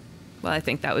 Well, I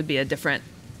think that would be a different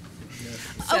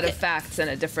set of facts and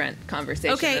a different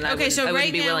conversation. Okay, and I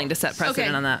wouldn't be willing to set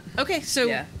precedent on that. Okay,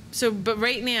 so but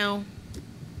right now,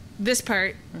 this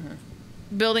part,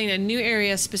 building a new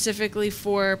area specifically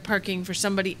for parking for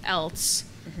somebody else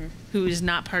who is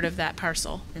not part of that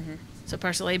parcel. So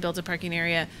parcel A builds a parking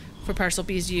area for parcel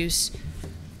B's use.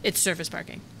 It's surface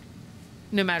parking,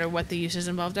 no matter what the uses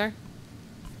involved are.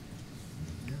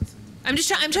 I'm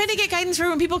trying to get guidance for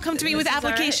when people come to me with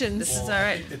applications. This is all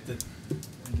right.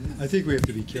 I think we have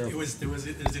to be careful. There's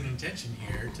an intention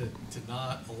here to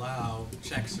not allow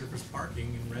check surface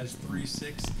parking in res 3,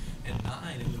 6, and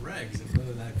 9 in the regs, and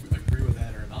whether I agree with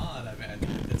that or not, I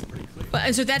think that's pretty clear. But,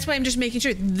 and so that's why I'm just making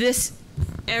sure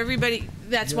everybody.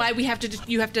 That's why we have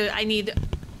to. I need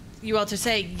you all to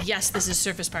say yes. This is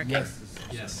surface parking. Yes,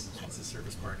 this is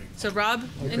surface parking. So Rob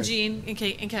and Jean and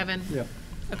Kevin. Yeah.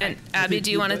 Okay. And Abby,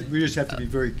 do you want to? We just have to be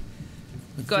very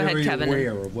Kevin.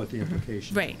 aware of what the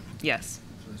implications. Right. Yes.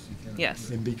 Yes.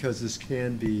 And because this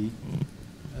can be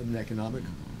an economic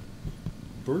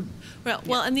burden.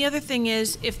 Well, and the other thing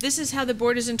is, if this is how the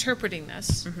board is interpreting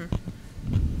this,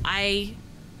 I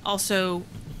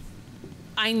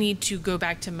need to go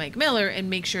back to Mike Miller and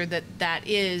make sure that that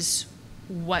is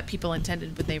what people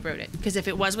intended when they wrote it. Because if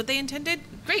it was what they intended,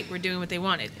 great, we're doing what they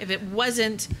wanted. If it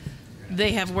wasn't,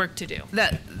 they have work to do.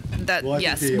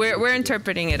 Yes, we're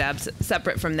interpreting it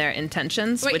separate from their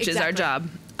intentions, which is our job.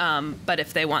 But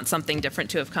if they want something different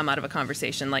to have come out of a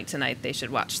conversation like tonight, they should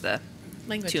watch the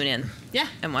tune in. Yeah.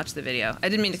 And watch the video. I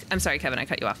didn't mean to. I'm sorry, Kevin. I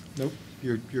cut you off. Nope.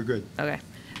 You're good. Okay.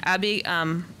 Abby,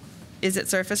 is it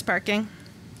surface parking?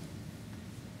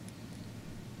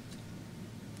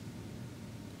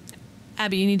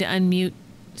 Abby, you need to unmute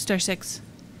 *6.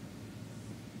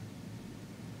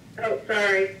 Oh,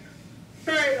 sorry.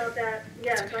 Sorry about that.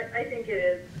 Yes, I think it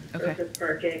is surface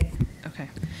parking. Okay.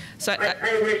 So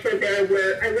I wish that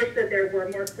there were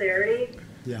more clarity.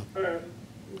 Yeah.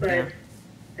 But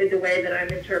the way that I'm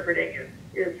interpreting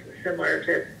is similar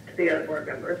to the other board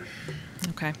members.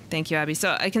 Okay. Thank you, Abby.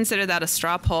 So I consider that a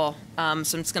straw poll. So I'm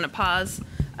just going to pause.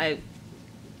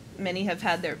 Many have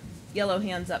had their yellow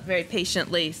hands up very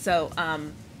patiently. So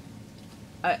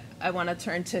I want to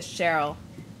turn to Cheryl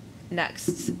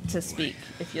next to speak.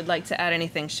 If you'd like to add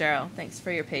anything, Cheryl. Thanks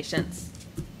for your patience.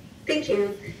 Thank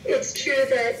you. It's true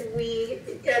that we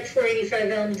at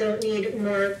 485 Elm don't need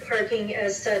more parking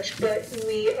as such, but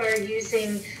we are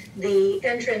using the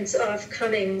entrance off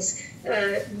Cummings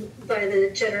by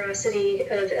the generosity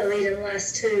of Elliot and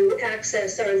Les to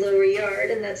access our lower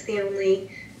yard, and that's the only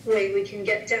way we can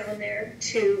get down there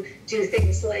to do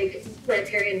things like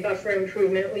riparian buffer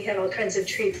improvement. We had all kinds of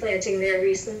tree planting there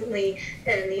recently,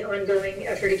 and the ongoing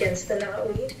effort against the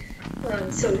knotweed.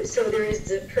 So there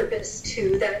is a purpose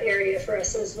to that area for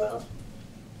us as well.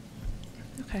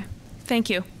 Okay, thank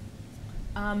you.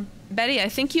 Betty, I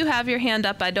think you have your hand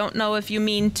up. I don't know if you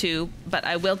mean to, but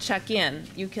I will check in.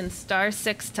 You can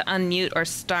 *6 to unmute or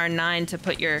 *9 to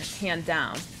put your hand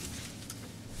down.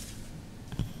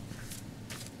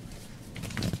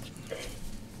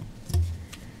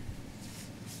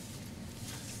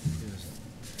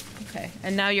 Okay,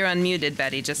 and now you're unmuted,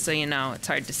 Betty, just so you know. It's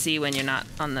hard to see when you're not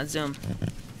on the Zoom.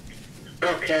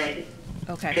 Okay.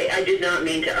 Okay. I did not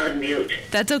mean to unmute.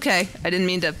 That's okay. I didn't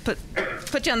mean to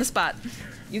put you on the spot.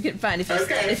 You can find if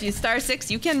you *6,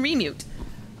 you can remute.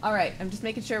 All right, I'm just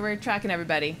making sure we're tracking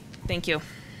everybody. Thank you.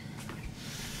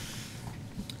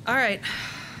 All right.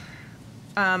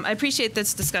 I appreciate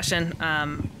this discussion.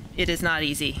 It is not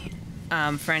easy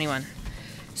for anyone.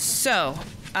 So,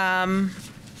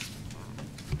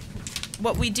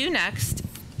 what we do next,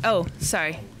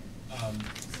 sorry.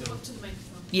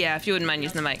 Yeah, if you wouldn't mind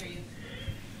using the mic.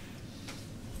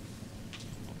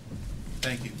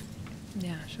 Thank you.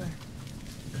 Yeah, sure.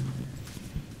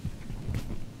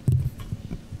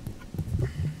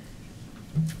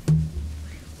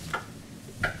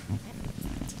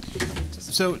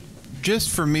 So just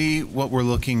for me, what we're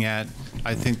looking at,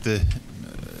 I think the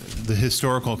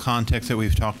historical context that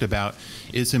we've talked about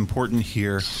is important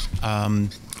here.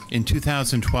 In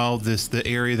 2012, the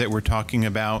area that we're talking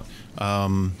about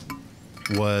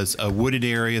was a wooded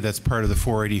area that's part of the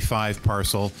 485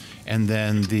 parcel, and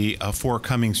then the 4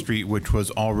 Cumming Street, which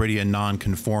was already a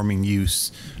non-conforming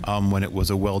use when it was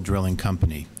a well drilling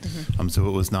company. So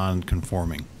it was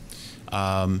non-conforming.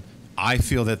 I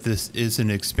feel that this is an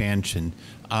expansion.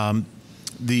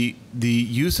 The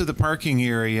use of the parking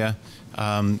area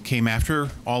came after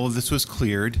all of this was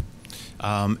cleared,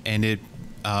 and it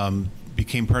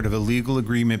became part of a legal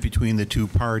agreement between the two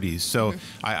parties. So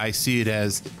I see it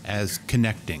as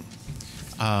connecting.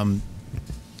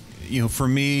 For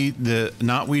me, the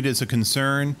knotweed is a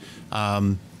concern,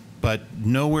 but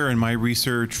nowhere in my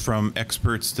research from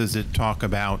experts does it talk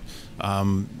about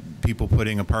people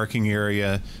putting a parking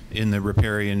area in the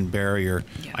riparian barrier.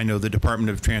 Yeah. I know the Department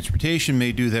of Transportation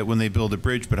may do that when they build a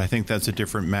bridge, but I think that's a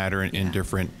different matter in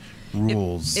different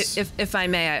rules. If I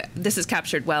may, this is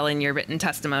captured well in your written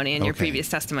testimony and your previous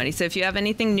testimony. So if you have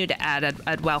anything new to add,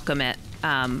 I'd welcome it.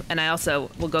 And I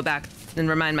also will go back and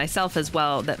remind myself as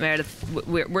well that, Meredith,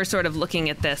 we're sort of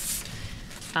looking at this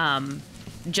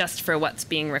just for what's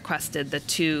being requested, the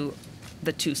two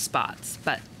spots.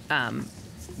 But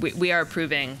we are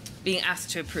being asked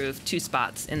to approve 2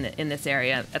 spots in this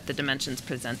area at the dimensions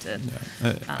presented.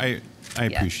 I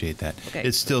appreciate that. Okay.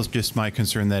 It's still just my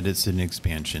concern that it's an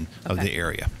expansion of the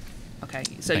area. Okay,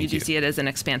 so you do see it as an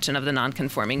expansion of the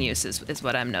non-conforming use is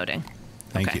what I'm noting.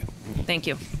 Thank you. Thank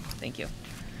you. Thank you.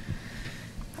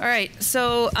 All right,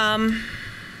 so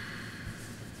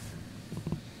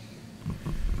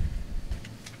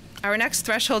our next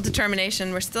threshold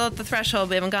determination, we're still at the threshold,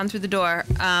 we haven't gone through the door,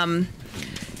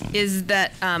 is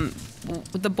that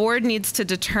the board needs to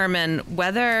determine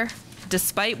whether,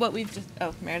 despite what we've just,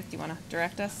 Meredith, do you want to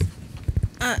direct us?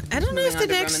 I don't know if the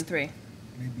next. Roman 3.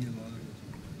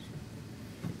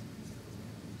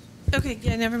 Okay,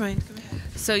 yeah, never mind. Go ahead.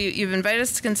 So you've invited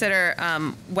us to consider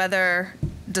whether,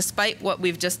 despite what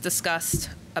we've just discussed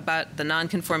about the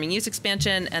non-conforming use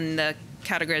expansion and the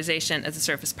categorization as a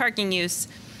surface parking use,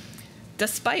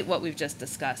 despite what we've just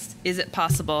discussed, is it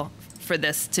possible for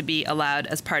this to be allowed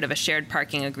as part of a shared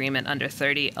parking agreement under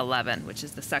 3011, which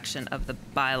is the section of the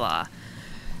bylaw?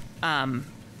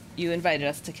 You invited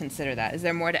us to consider that. Is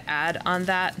there more to add on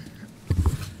that?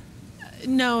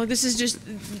 No, this is just,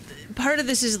 part of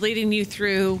this is leading you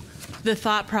through the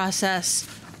thought process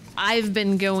I've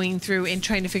been going through in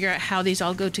trying to figure out how these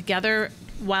all go together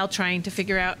while trying to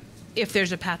figure out if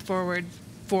there's a path forward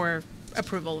for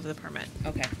approval of the permit.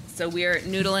 Okay, so we're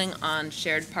noodling on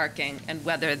shared parking and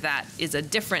whether that is a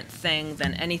different thing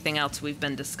than anything else we've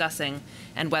been discussing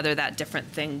and whether that different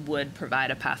thing would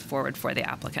provide a path forward for the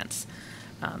applicants.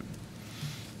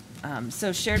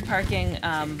 So shared parking,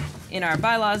 in our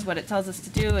bylaws, what it tells us to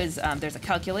do is there's a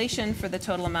calculation for the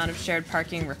total amount of shared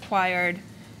parking required.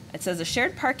 It says a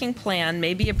shared parking plan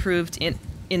may be approved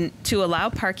to allow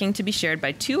parking to be shared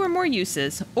by 2 or more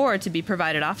uses or to be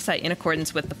provided off-site in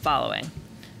accordance with the following: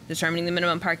 determining the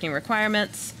minimum parking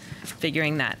requirements,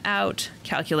 figuring that out,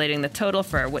 calculating the total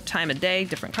for what time of day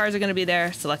different cars are going to be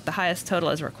there, select the highest total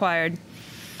as required.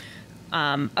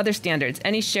 Other standards: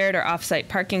 any shared or off-site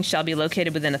parking shall be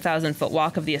located within a 1,000-foot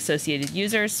walk of the associated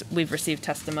users. We've received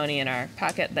testimony in our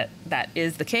packet that that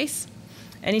is the case.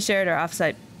 Any shared or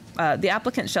off-site the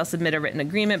applicant shall submit a written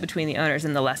agreement between the owners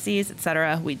and the lessees,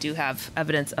 etc. We do have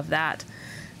evidence of that.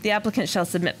 The applicant shall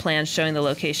submit plans showing the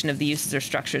location of the uses or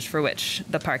structures for which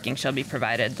the parking shall be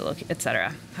provided,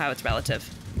 etc. How it's relative,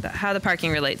 how the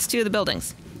parking relates to the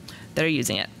buildings that are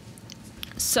using it.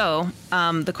 So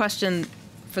the question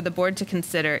for the board to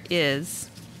consider is,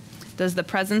 does the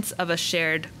presence of a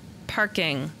shared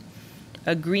parking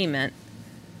agreement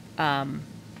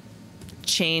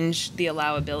change the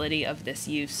allowability of this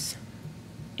use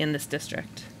in this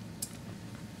district?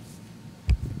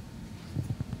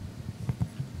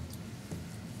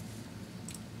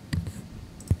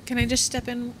 Can I just step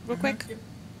in real quick?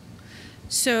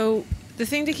 So the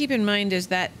thing to keep in mind is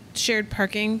that shared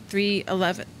parking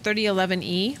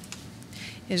 3011E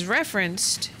is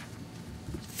referenced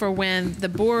for when the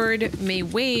board may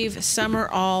waive some or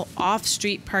all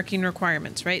off-street parking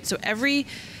requirements, right? So every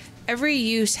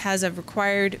use has a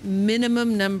required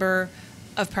minimum number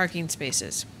of parking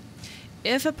spaces.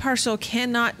 If a parcel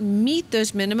cannot meet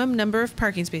those minimum number of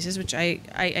parking spaces, which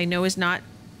I know is not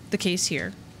the case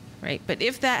here, right? But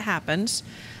if that happens,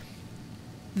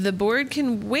 the board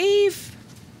can waive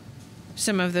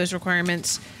some of those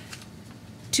requirements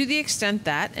to the extent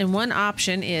that, and one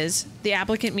option is, the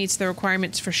applicant meets the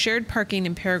requirements for shared parking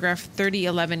in paragraph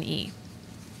 3011E,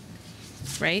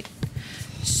 right?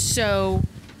 So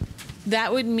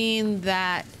that would mean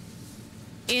that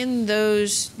in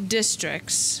those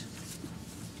districts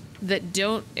that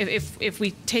don't, if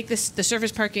we take the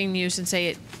surface parking use and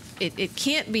say it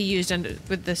can't be used under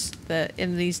with this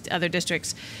in these other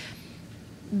districts,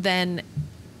 then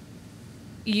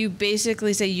you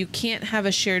basically say you can't have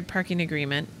a shared parking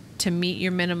agreement to meet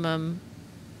your minimum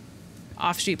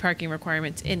off-street parking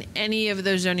requirements in any of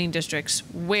those zoning districts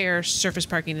where surface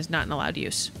parking is not an allowed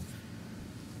use.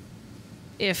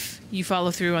 if you follow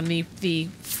through on the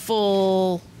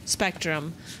full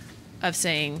spectrum of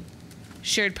saying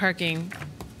shared parking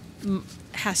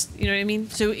has, you know what I mean?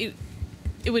 So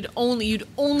you'd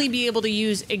only be able to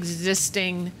use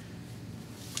existing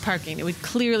parking. It would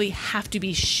clearly have to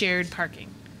be shared parking,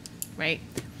 right?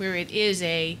 Where it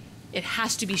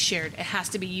has to be shared. It has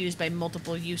to be used by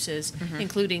multiple uses,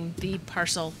 including the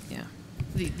parcel. Yeah.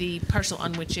 The parcel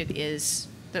on which it is,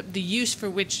 the use for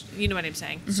which, you know what I'm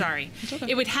saying? Sorry. Okay.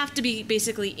 It would have to be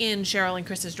basically in Cheryl and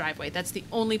Chris's driveway. That's the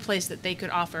only place that they could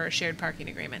offer a shared parking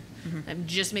agreement. I'm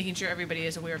just making sure everybody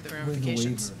is aware of the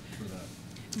ramifications.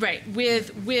 Right,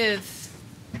 with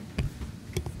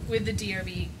the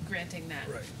DRB granting that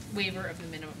waiver of the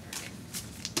minimum parking.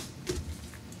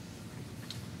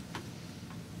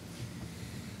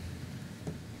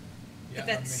 Yeah,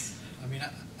 that's.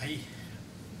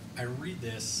 I read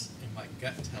this, and my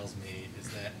gut tells me is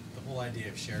that the whole idea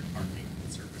of shared parking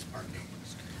and surface parking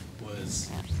was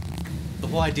the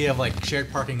whole idea of like shared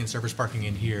parking and surface parking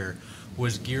in here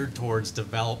was geared towards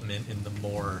development in the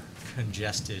more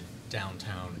congested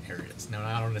downtown areas. Now,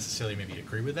 I don't necessarily maybe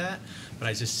agree with that, but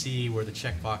I just see where the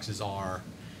check boxes are,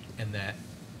 and that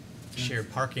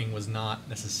shared parking was not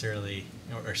necessarily,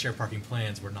 or shared parking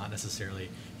plans were not necessarily,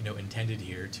 intended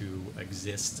here to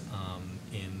exist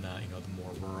in the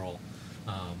more rural,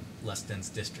 less dense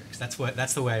districts. That's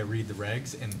the way I read the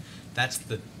regs, and that's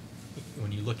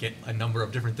when you look at a number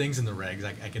of different things in the regs,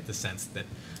 I get the sense that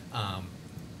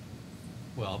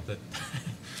that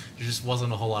there just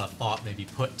wasn't a whole lot of thought maybe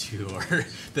put to or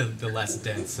the less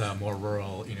dense, more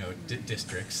rural,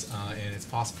 districts, and it's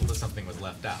possible that something was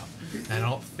left out. And I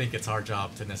don't think it's our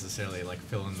job to necessarily like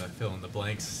fill in the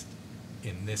blanks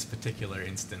in this particular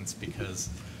instance, because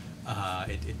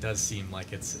it does seem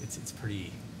like it's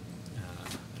pretty,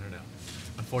 I don't know.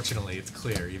 Unfortunately, it's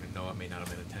clear, even though it may not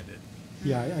have been intended.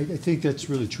 Yeah, I think that's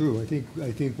really true. I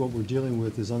think what we're dealing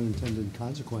with is unintended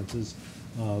consequences.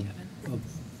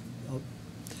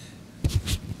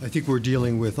 I think we're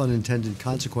dealing with unintended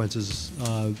consequences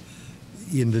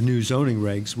in the new zoning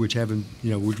regs, which haven't,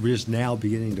 we're just now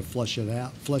beginning to flesh it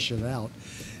out,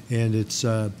 and it's.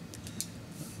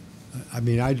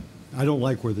 I don't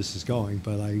like where this is going,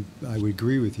 but I would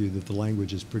agree with you that the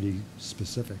language is pretty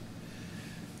specific.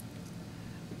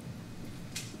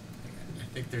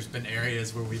 I think there's been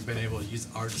areas where we've been able to use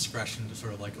our discretion to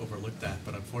sort of like overlook that,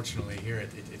 but unfortunately here it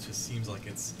just seems like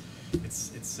it's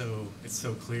so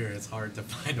clear. It's hard to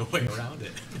find a way around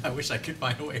it. I wish I could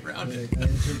find a way around it.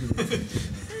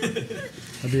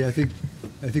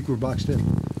 I think we're boxed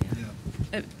in.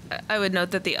 I would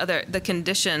note that the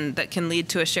condition that can lead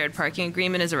to a shared parking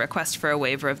agreement is a request for a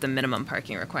waiver of the minimum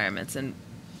parking requirements, and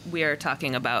we are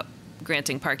talking about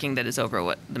granting parking that is over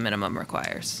what the minimum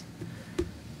requires.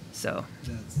 So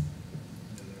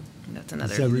that's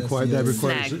another. That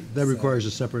requires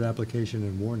a separate application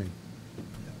and warning.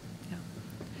 Yeah.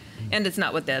 And it's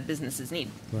not what the businesses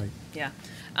need. Right. Yeah.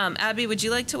 Abby, would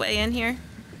you like to weigh in here?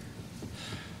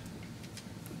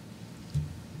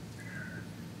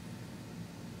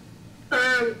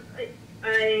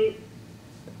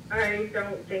 I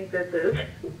don't think this is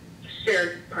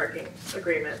shared parking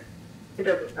agreement. It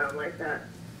doesn't sound like that,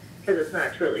 because it's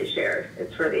not truly shared.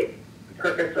 It's for the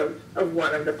purpose of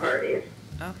one of the parties.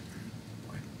 Oh,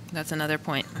 that's another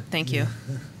point. What you.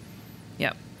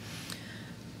 Yep.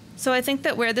 So I think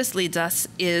that where this leads us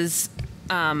is,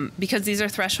 because these are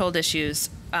threshold issues,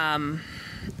 what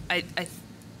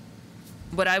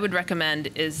I would recommend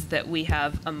is that we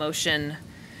have a motion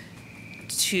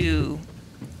to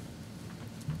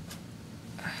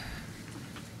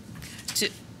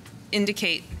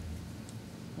indicate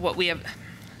what we have.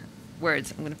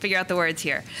 Words. I'm going to figure out the words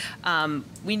here.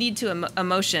 We need a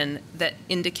motion that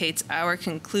indicates our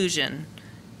conclusion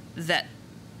that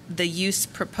the use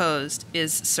proposed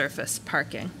is surface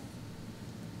parking.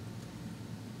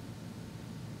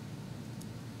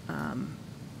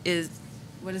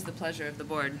 What is the pleasure of the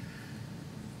board?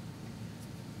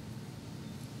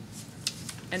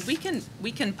 And we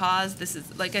can pause. This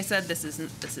is, like I said, this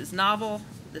is novel.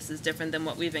 This is different than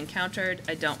what we've encountered.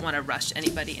 I don't want to rush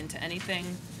anybody into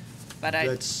anything. But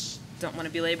I don't want to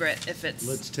belabor it if it's...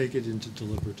 Let's take it into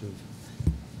deliberative.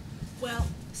 Well,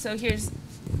 so here's...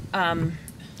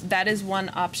 that is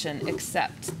one option,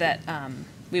 except that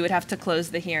we would have to close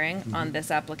the hearing on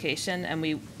this application,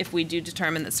 and if we do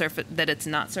determine that it's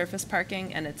not surface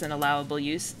parking and it's an allowable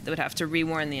use, they would have to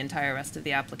rewarn the entire rest of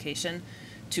the application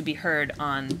to be heard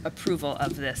on approval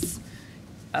of this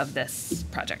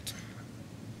project.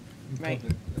 Right?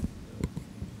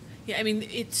 Yeah, I mean,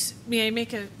 may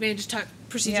I just talk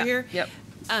procedure here? Yep.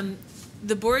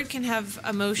 The board can have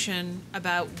a motion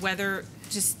about whether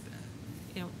just,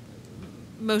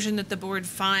 motion that the board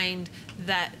find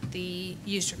that the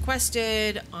use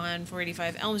requested on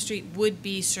 485 Elm Street would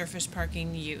be surface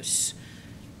parking use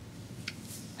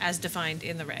as defined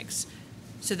in the regs.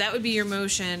 So that would be your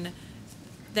motion.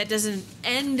 That doesn't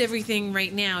end everything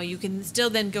right now. You can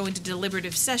still then go into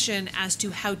deliberative session as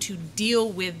to how to deal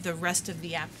with the rest of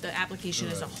the application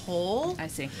as a whole. I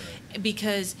see.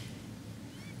 Because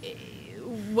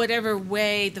whatever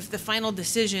way, the final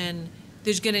decision,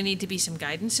 there's going to need to be some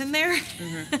guidance in there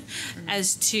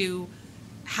as to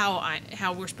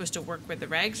how we're supposed to work with the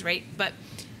regs, right? But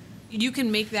you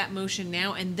can make that motion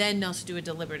now and then also do a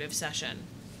deliberative session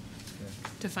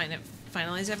to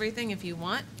finalize everything if you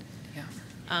want.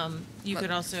 Yeah. You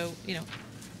could also,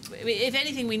 if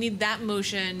anything, we need that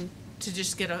motion to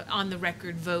just get a on the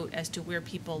record vote as to where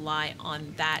people lie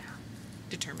on that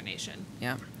determination.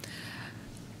 Yeah.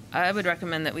 I would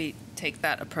recommend that we take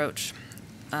that approach.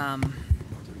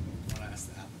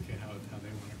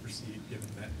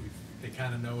 They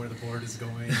kind of know where the board is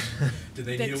going. Do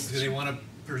they want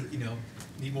to,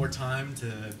 need more time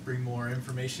to bring more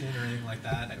information or anything like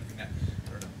that? I don't know.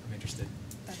 I'm interested.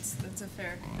 That's a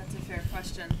fair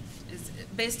question. Is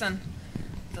based on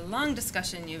the long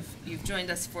discussion you've joined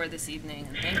us for this evening,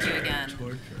 and thank you again.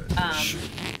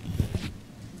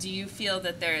 Do you feel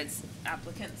that there is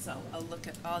applicants? I'll look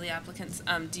at all the applicants.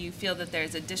 Do you feel that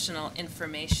there's additional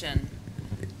information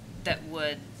that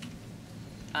would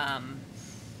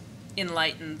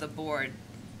enlighten the board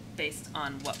based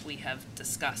on what we have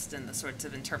discussed and the sorts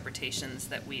of interpretations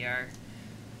that we are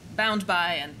bound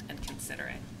by and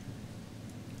considering?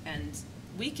 And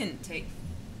we can take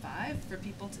 5 for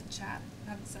people to chat,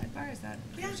 have a sidebar. Is that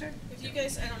sure? If you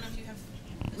guys, I don't know if you have.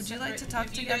 Would you like to talk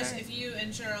together? If you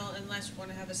and Cheryl, unless want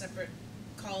to have a separate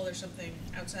call or something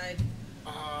outside.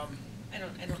 I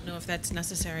don't know if that's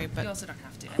necessary, but you also don't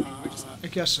have to. I think we're just. I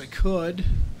guess I could.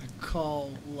 I'd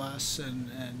call Les and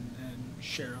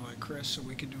Cheryl and Chris, so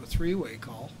we could do a 3-way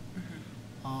call.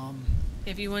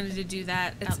 If you wanted to do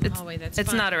that out in the hallway, that's fine.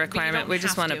 It's not a requirement. We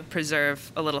just want to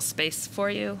preserve a little space for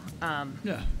you.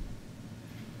 Yeah.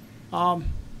 No,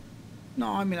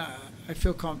 I mean, I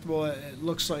feel comfortable. It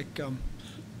looks like,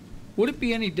 would it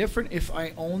be any different if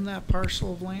I own that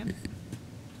parcel of land?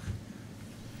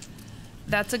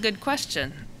 That's a good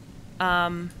question.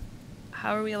 How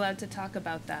are we allowed to talk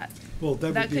about that? Well,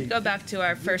 that could go back to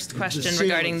our first question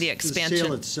regarding the expansion. The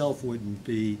sale itself wouldn't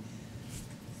be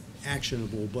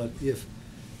actionable, but if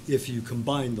you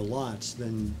combine the lots,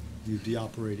 then you'd be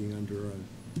operating under a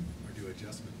new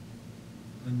adjustment.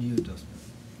 A new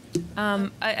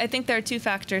adjustment. I think there are 2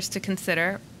 factors to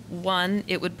consider. One,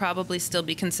 it would probably still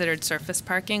be considered surface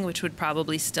parking, which would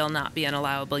probably still not be an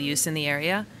allowable use in the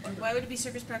area. Why would it be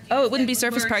surface parking? Oh, it wouldn't be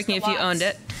surface parking if you owned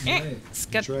it. Right.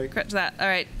 Skip that. All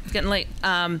right, it's getting late.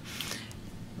 Then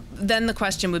the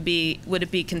question would be, would it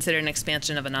be considered an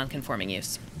expansion of a non-conforming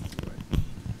use?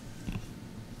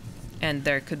 And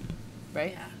there could,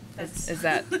 right? Yeah. Is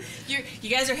that? You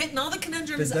guys are hitting all the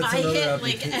conundrums I hit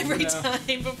like every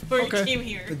time before you came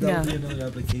here. But that would be another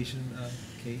application,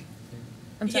 Kate?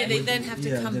 Yeah, they then have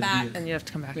to come back. And you have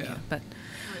to come back. Yeah. But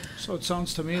so it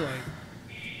sounds to me like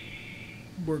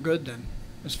we're good then,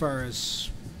 as far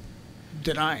as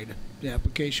denied. The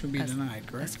application would be denied,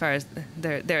 correct? As far as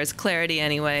there is clarity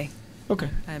anyway. Okay.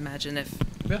 I imagine I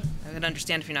would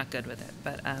understand if you're not good with it,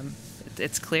 but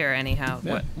it's clear anyhow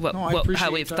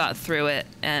how we've thought through it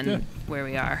and where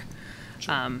we are.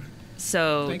 Sure.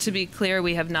 So to be clear,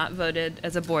 we have not voted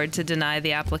as a board to deny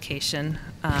the application.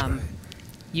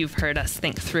 You've heard us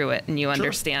think through it, and you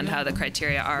understand how the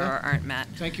criteria are or aren't met.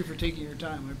 Thank you for taking your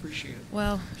time. I appreciate it.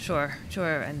 Well, sure,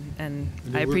 and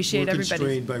I appreciate everybody. We're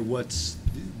constrained by what's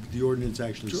the ordinance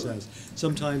actually says.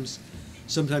 Sometimes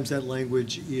that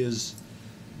language is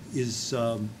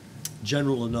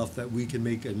general enough that we can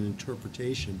make an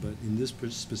interpretation, but in this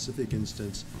specific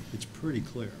instance, it's pretty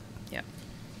clear. Yep.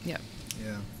 Yeah.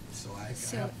 So I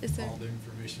have all the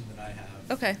information that I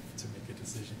have to make a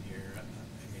decision here. I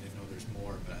mean, I know there's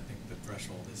more, but I think the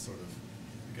threshold is sort of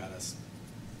got us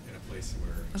in a place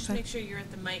where. Just make sure you're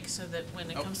at the mic so that when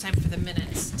it comes time for the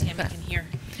minutes, Tammy can hear.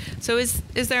 So is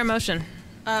there a motion?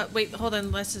 Wait, hold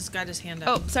on. Les has got his hand up.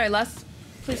 Oh, sorry, Les.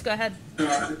 Please go ahead.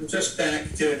 Just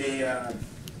back to the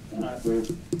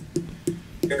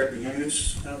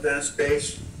use of that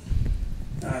space,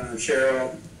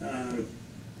 Cheryl.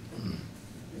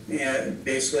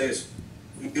 Basically, is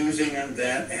using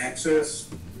that access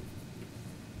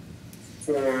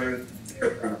for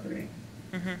their property,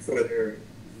 for their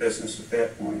business at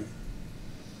that point,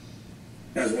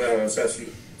 as well as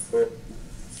for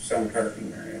some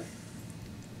parking area.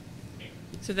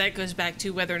 So that goes back to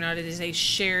whether or not it is a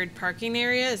shared parking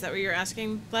area. Is that what you're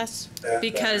asking, Les?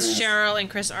 Because Cheryl and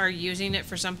Chris are using it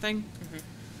for something?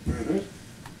 Mm-hmm.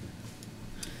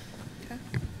 Okay.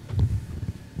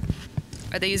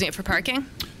 Are they using it for parking?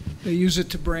 They use it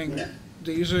to bring,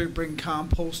 they usually bring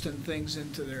compost and things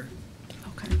into their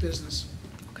business.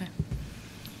 Okay.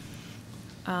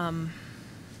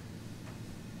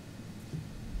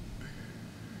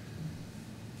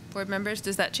 Board members,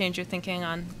 does that change your thinking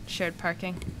on shared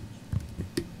parking?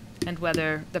 And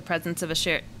whether the presence of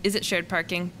a is it shared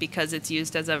parking because it's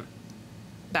used as a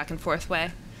back and forth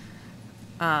way?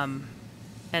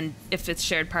 And if it's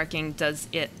shared parking, does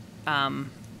it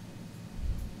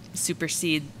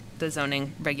supersede the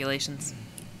zoning regulations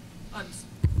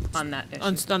on that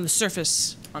issue? On the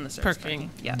surface parking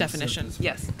yeah. definition.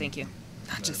 Yes, thank you.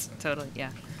 Not just totally,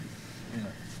 yeah.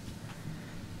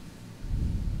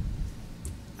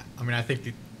 I mean, I think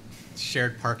the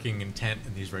shared parking intent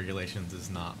in these regulations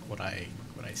is not what I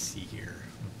see here.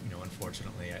 You know,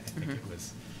 unfortunately, I think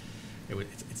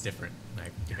it's different. And I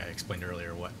think I explained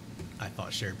earlier what I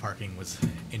thought shared parking was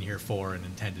in here for and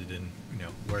intended, and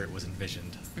where it was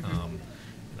envisioned. And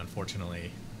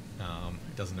unfortunately,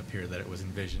 it doesn't appear that it was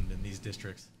envisioned in these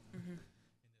districts.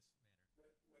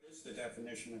 What is the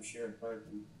definition of shared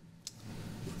parking?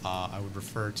 I would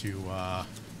refer to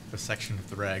the section of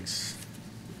the regs.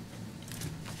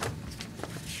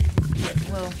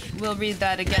 We'll read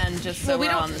that again just so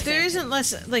we're on the same There isn't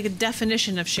like a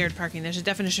definition of shared parking. There's a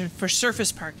definition for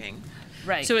surface parking.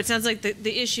 Right. So it sounds like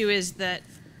the issue is that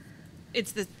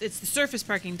it's the surface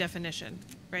parking definition,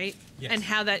 right? Yes. And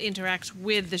how that interacts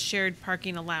with the shared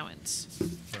parking allowance.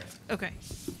 Right. Okay.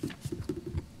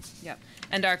 Yep.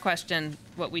 And our question,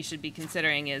 what we should be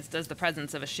considering is, does the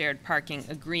presence of a shared parking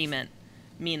agreement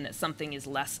mean that something is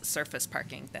less surface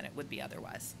parking than it would be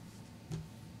otherwise?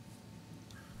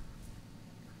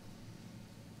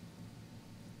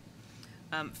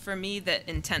 For me, the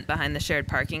intent behind the shared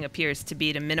parking appears to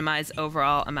be to minimize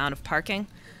overall amount of parking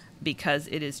because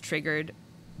it is triggered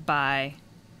by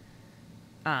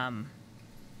a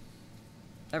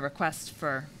request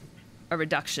for a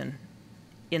reduction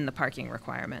in the parking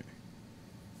requirement,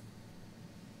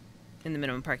 in the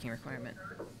minimum parking requirement.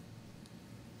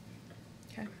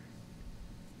 Okay.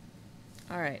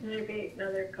 All right. Maybe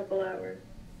another couple hours.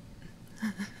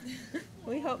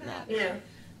 We hope not. Yeah.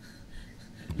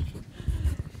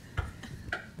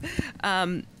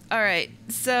 All right,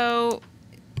 so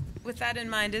with that in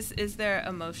mind, is there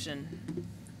a motion?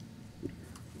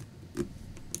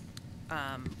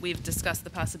 We've discussed the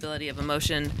possibility of a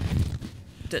motion.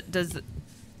 Does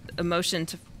a motion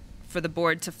for the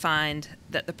board to find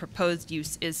that the proposed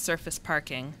use is surface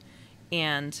parking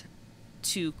and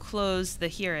to close the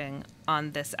hearing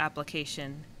on this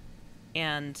application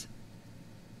and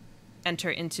enter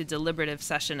into deliberative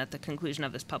session at the conclusion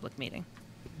of this public meeting?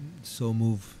 So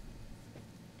move.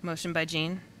 Motion by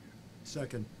Jean.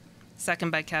 Second.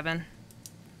 Second by Kevin.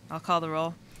 I'll call the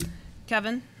roll.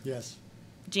 Kevin? Yes.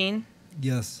 Jean?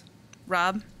 Yes.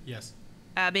 Rob? Yes.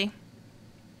 Abby?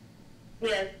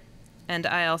 Yes. And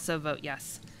I also vote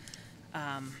yes.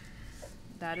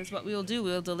 That is what we will do.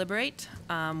 We will deliberate.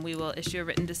 We will issue a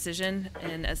written decision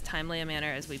in as timely a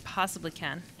manner as we possibly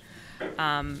can.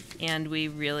 And we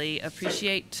really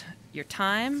appreciate your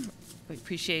time. We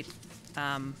appreciate,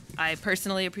 I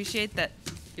personally appreciate that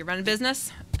you're running a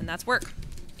business, and that's work.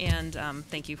 And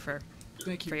thank you for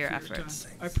your efforts.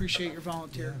 I appreciate your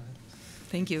volunteer.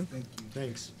 Thank you. Thank you.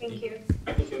 Thanks. Thank you.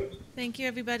 Thank you,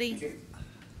 everybody. Thank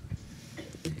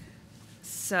you.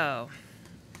 So,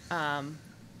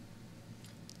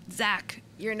 Zach,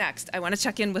 you're next. I want to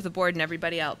check in with the board and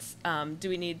everybody else. Do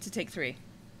we need to take 3?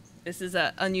 This is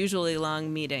an unusually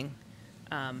long meeting.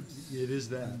 It is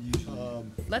that.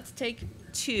 Let's take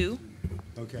 2.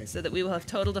 Okay. So that we will have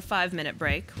totaled a 5-minute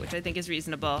break, which I think is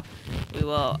reasonable. We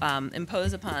will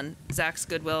impose upon Zach's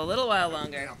goodwill a little while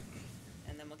longer,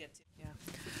 and then we'll get to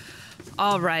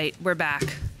All right, we're back.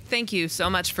 Thank you so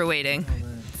much for waiting.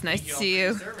 It's nice to see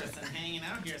you. Service and hanging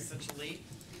out here such late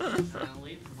long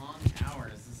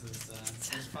hours.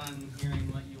 This is fun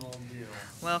hearing what you all do.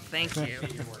 Well, thank you.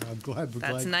 I'm glad.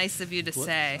 That's nice of you to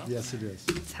say. Yes, it is.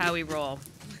 It's how we roll.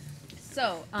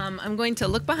 So I'm going to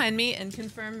look behind me and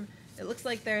confirm. It looks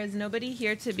like there is nobody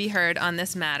here to be heard on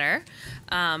this matter.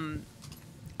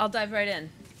 I'll dive right in.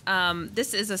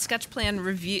 This is a sketch plan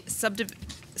review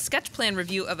sketch plan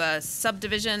review of a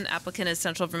subdivision. Applicant is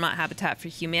Central Vermont Habitat for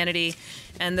Humanity.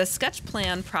 And the sketch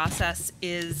plan process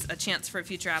is a chance for a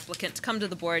future applicant to come to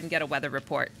the board and get a weather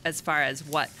report as far as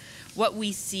what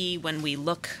we see when we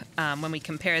look, when we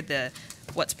compare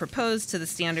what's proposed to the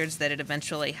standards that it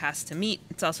eventually has to meet.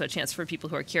 It's also a chance for people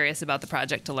who are curious about the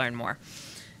project to learn more.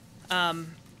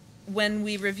 When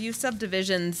we review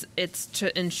subdivisions, it's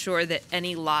to ensure that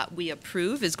any lot we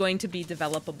approve is going to be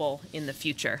developable in the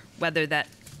future, whether that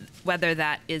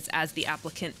is as the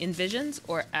applicant envisions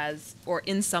or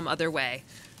in some other way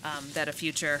that a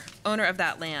future owner of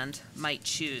that land might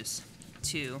choose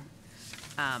to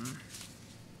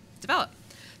develop.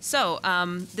 So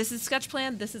this is sketch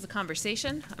plan. This is a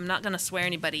conversation. I'm not going to swear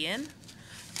anybody in.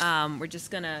 We're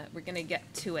gonna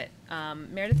get to it.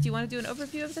 Meredith, do you want to do an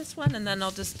overview of this one, and then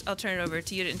I'll turn it over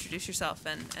to you to introduce yourself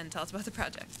and tell us about the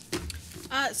project.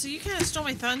 So you kind of stole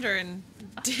my thunder and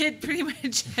did pretty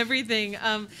much everything.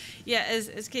 Yeah,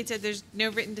 as Kate said, there's no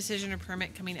written decision or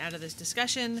permit coming out of this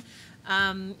discussion.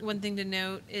 One thing to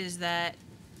note is that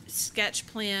sketch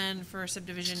plan for a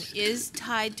subdivision is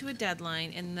tied to a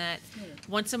deadline, in that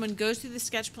once someone goes through the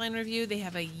sketch plan review, they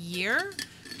have a year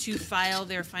to file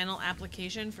their final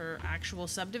application for actual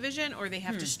subdivision, or they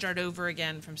have to start over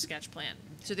again from sketch plan.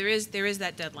 So there is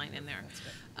that deadline in there.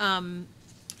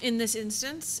 In this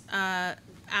instance,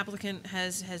 applicant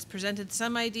has presented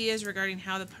some ideas regarding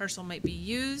how the parcel might be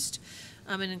used,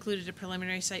 and included a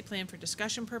preliminary site plan for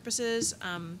discussion purposes.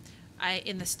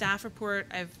 In the staff report,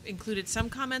 I've included some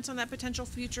comments on that potential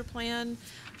future plan,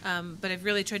 but I've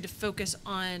really tried to focus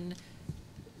on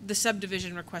the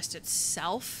subdivision request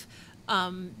itself,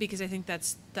 because I think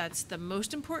that's the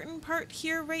most important part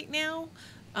here right now.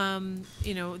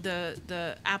 You know,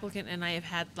 the applicant and I have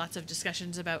had lots of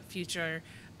discussions about future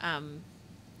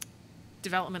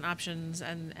development options,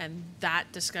 and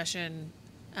that discussion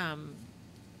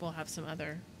will have some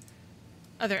other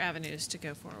avenues to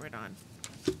go forward on.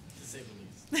 To say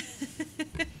the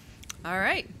least. All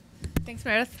right. Thanks,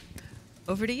 Meredith.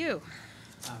 Over to you.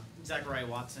 Zachariah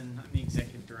Watson. I'm the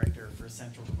Executive Director for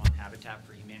Central Vermont Habitat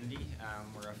for Humanity.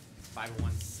 We're a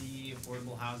 501c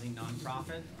affordable housing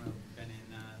nonprofit. We've been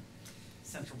in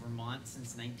Central Vermont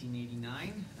since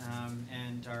 1989,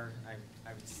 and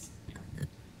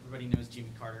everybody knows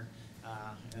Jimmy Carter,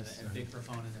 a big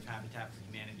proponent of Habitat for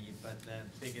Humanity. But the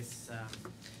biggest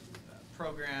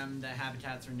program that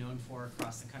Habitats are known for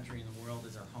across the country and the world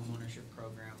is our homeownership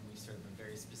program. We serve a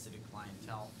very specific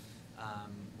clientele.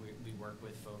 We work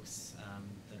with folks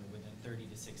that are within 30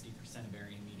 to 60% of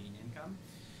area median income.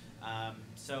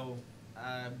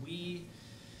 We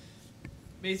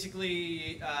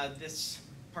basically, this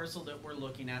parcel that we're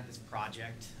looking at, this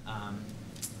project,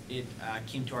 it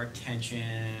came to our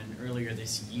attention earlier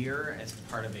this year as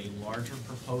part of a larger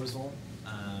proposal,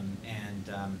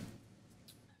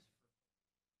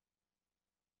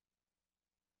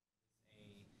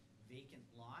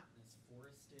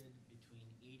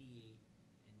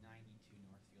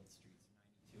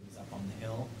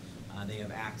 they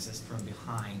have access from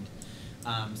behind.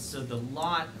 So the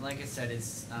lot, like I said,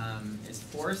 is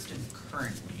forested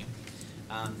currently.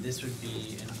 This would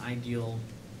be an ideal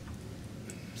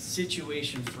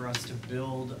situation for us to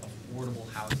build affordable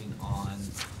housing on,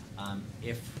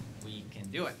 if we can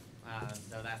do it.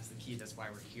 So that's the key, that's why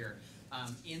we're here.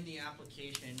 In the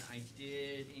application, I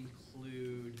did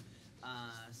include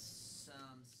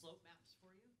some slope maps for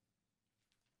you.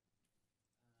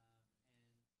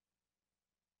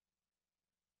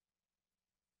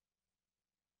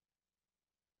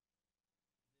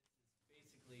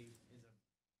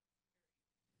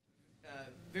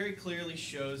 Very clearly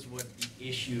shows what the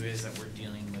issue is that we're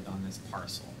dealing with on this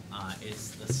parcel.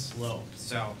 It's the slope.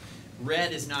 So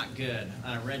red is not good.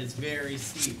 Red is very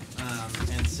steep.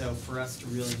 And so for us to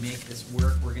really make this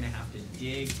work, we're going to have to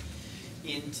dig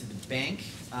into the bank.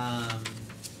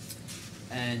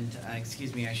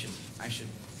 Excuse me, I should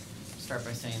start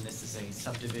by saying this is a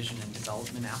subdivision and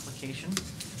development application.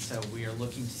 So we are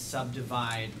looking to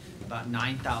subdivide about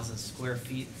 9,000 square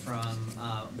feet from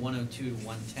 102 to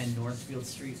 110 Northfield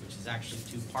Street, which is actually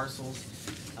 2 parcels,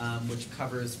 which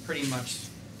covers pretty much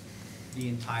the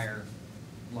entire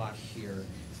lot here.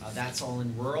 That's all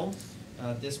in rural.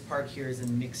 This part here is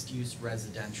in mixed-use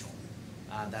residential.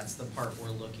 That's the part we're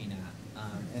looking at.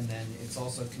 And then it's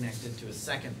also connected to a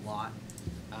second lot,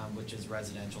 which is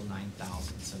residential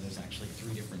 9,000. So there's actually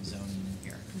 3 different zoning in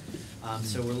here.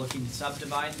 So we're looking to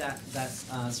subdivide that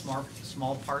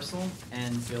small parcel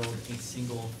and build a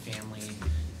single family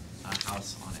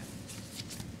house on it.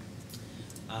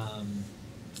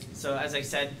 So as I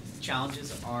said,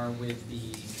 challenges are with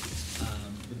the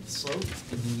slope,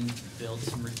 and we need to build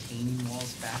some retaining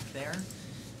walls back there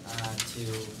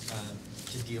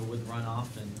to deal with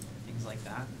runoff and things like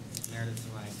that. Meredith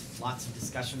and I had lots of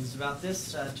discussions about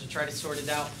this to try to sort it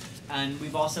out. And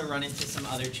we've also run into some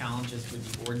other challenges with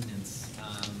the ordinance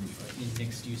in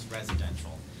mixed-use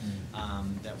residential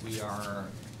that we are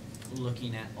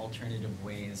looking at alternative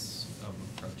ways of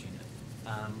approaching it.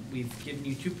 We've given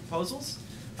you 2 proposals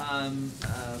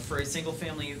for a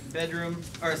single-family bedroom,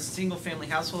 or a single-family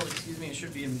household, excuse me. It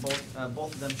should be in both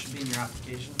of them should be in your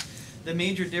application. The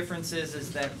major difference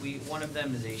is that one of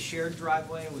them is a shared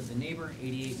driveway with the neighbor,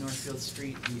 88 Northfield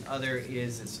Street. The other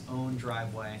is its own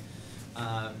driveway.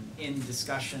 In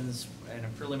discussions and a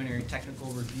preliminary technical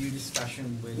review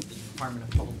discussion with the Department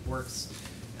of Public Works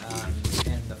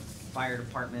and the fire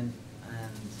department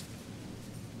and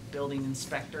building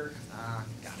inspector,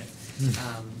 got it.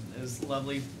 It was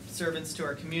lovely servants to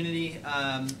our community.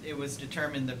 It was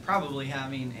determined that probably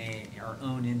having our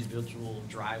own individual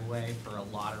driveway for a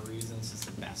lot of reasons is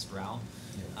the best route.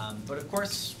 But of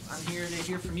course, I'm here to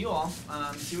hear from you all,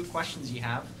 see what questions you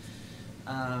have.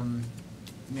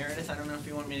 Meredith, I don't know if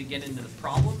you want me to get into the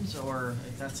problems or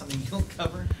if that's something you'll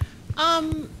cover.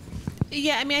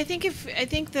 Yeah, I mean, I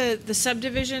think the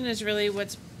subdivision is really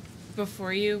what's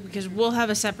before you, because we'll have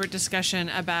a separate discussion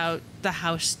about the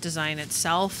house design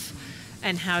itself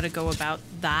and how to go about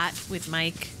that with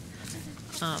Mike.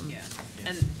 Yeah,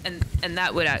 and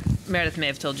that would Meredith may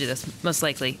have told you this most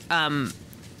likely.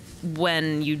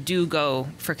 When you do go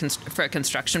for a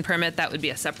construction permit, that would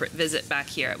be a separate visit back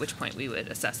here, at which point we would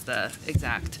assess the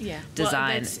exact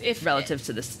design relative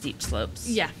to the steep slopes.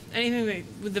 Yeah, anything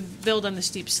with the build on the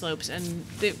steep slopes, and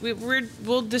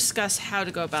we'll discuss how to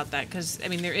go about that, because I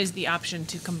mean there is the option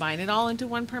to combine it all into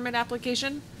one permit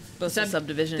application. Both the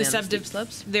subdivision and the steep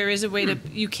slopes. There is a way to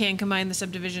you can combine the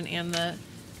subdivision and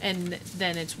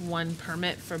then it's one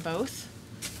permit for both.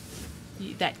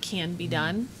 That can be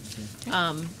done.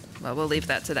 Well, we'll leave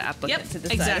that to the applicant to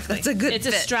decide. Exactly. If that's a good It's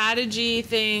fit. a strategy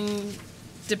thing,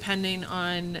 depending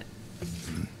on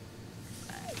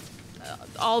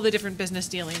all the different business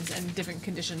dealings and different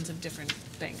conditions of different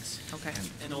things. Okay.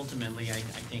 And ultimately, I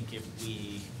think if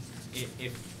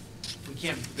we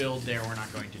can't build there, we're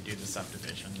not going to do the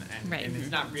subdivision. And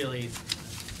it's not really,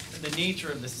 the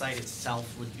nature of the site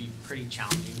itself would be pretty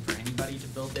challenging for anybody to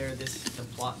build there. The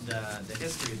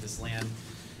history of this land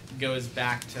goes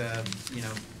back to,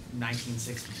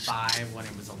 1965 when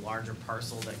it was a larger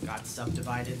parcel that got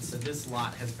subdivided. So this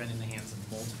lot has been in the hands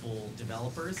of multiple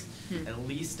developers, at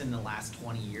least in the last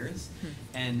 20 years.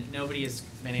 And nobody has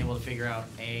been able to figure out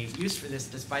a use for this,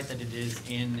 despite that it is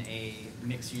in a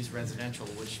mixed-use residential,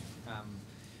 which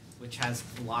has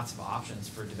lots of options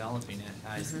for developing it.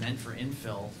 It's meant for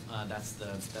infill. That's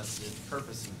the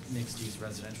purpose of mixed-use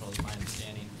residential, is my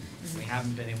understanding. We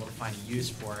haven't been able to find a use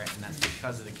for it, and that's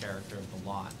because of the character of the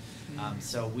lot.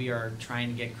 So we are trying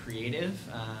to get creative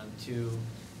to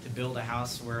build a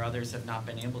house where others have not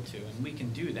been able to, and we can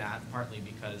do that partly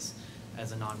because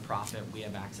as a nonprofit we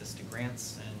have access to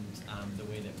grants, and the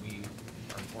way that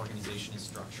our organization is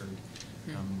structured,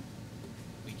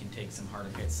 we can take some harder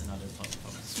hits than other folks.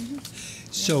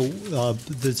 So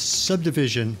the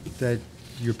subdivision that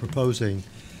you're proposing,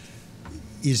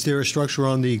 is there a structure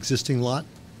on the existing lot?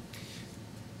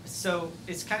 So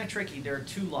it's kind of tricky. There are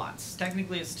 2 lots.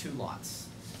 Technically, it's 2 lots.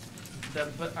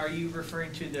 But are you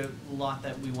referring to the lot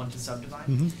that we want to subdivide?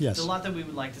 Yes. The lot that we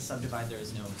would like to subdivide, there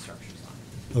is no structures on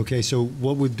it. Okay, so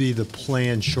what would be the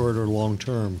plan, short or long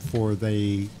term, for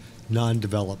the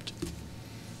non-developed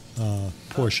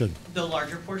portion? The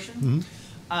larger portion?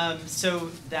 So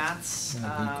that's,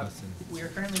 we are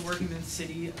currently working with the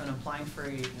city on applying for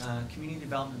a community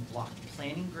development block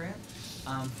planning grant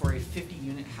for a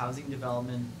 50-unit housing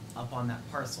development up on that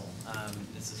parcel.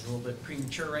 This is a little bit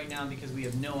premature right now because we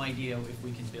have no idea if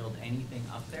we can build anything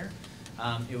up there.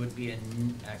 It would be a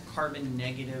carbon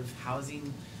negative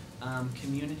housing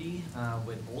community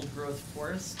with old growth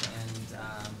forest and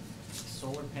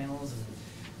solar panels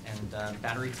and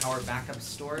battery powered backup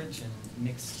storage and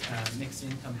mixed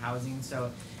income housing.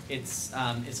 So it's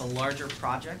a larger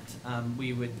project.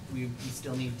 We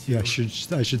still need to. Yeah,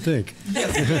 I should think.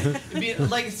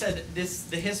 Like I said,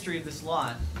 the history of this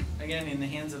lot, again, in the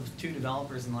hands of 2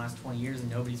 developers in the last 20 years, and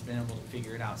nobody's been able to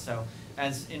figure it out. So,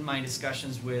 as in my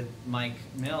discussions with Mike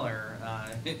Miller,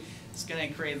 it's gonna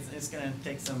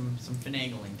take some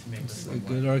finagling to make this a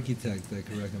good architect I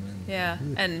could recommend. Yeah,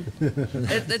 and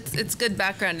it's good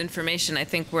background information. I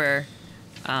think we're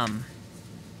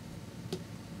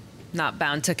not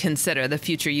bound to consider the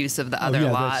future use of the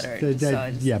other lot.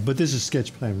 Yeah, but this is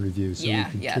sketch plan review, so we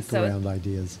can kick around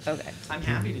ideas. Okay. I'm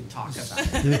happy to talk about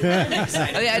it.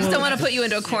 I just don't want to put you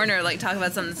into a corner, like talk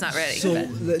about something that's not ready.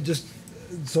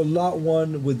 So lot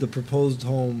 1 with the proposed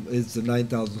home is the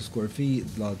 9,000 square feet.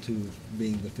 Lot 2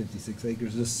 being the 56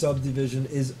 acres. The subdivision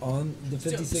is on the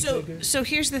 56 acres. So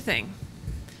here's the thing.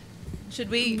 Should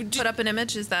we put up an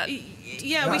image? Is that?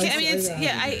 Yeah, we can. I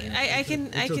mean, I can.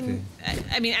 Okay.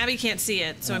 I mean, Abby can't see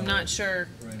it, so I'm not sure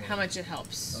how much it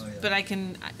helps. But I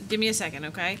can. Give me a second,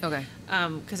 okay? Okay.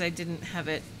 Because I didn't have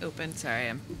it open.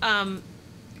 Sorry.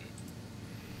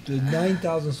 The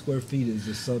 9,000 square feet is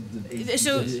the subdivision.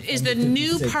 So is the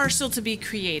new parcel to be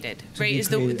created, right? Is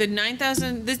the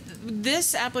 9,000?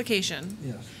 This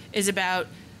application is about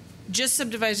just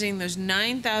subdividing those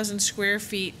 9,000 square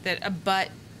feet that abut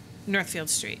Northfield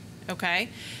Street, okay?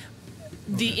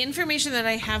 The information that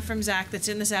I have from Zach that's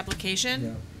in this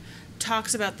application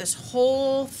talks about this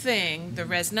whole thing, the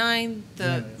Res 9,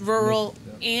 the rural,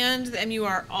 and the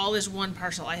MUR all as one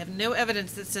parcel. I have no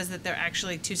evidence that says that they're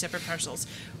actually two separate parcels.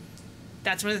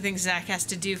 That's one of the things Zach has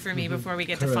to do for me before we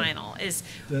get to final, is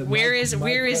where is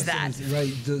that?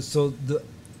 Right, so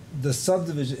the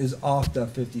subdivision is off that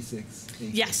 56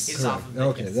 acres. Yes. It's off of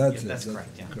okay, that's it. That's correct,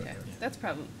 yeah. Okay. That's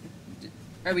probably...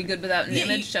 Are we good without an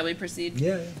image? Shall we proceed?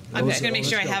 Yeah. I'm just going to make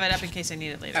sure I have it up in case I need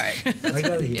it later. All right. I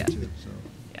got it here too, so.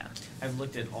 Yeah. I've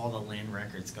looked at all the land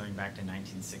records going back to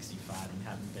 1965 and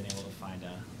haven't been able to find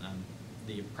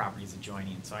the properties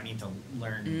adjoining, so I need to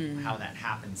learn how that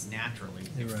happens naturally,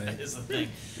 if that is a thing.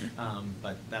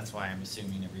 But that's why I'm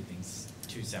assuming everything's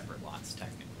two separate lots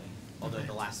technically. Although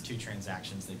the last two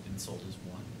transactions, they've been sold as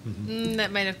one.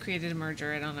 That might have created a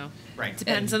merger, I don't know. Right.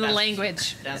 Depends on the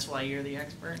language. That's why you're the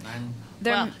expert.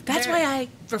 That's why I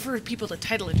refer people to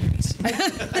title attorneys.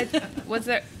 Was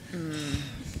there...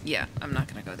 yeah, I'm not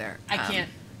going to go there. I can't.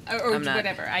 Or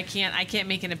whatever. I can't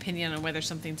make an opinion on whether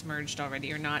something's merged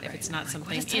already or not if it's not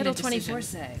something What does in a Title decision. 24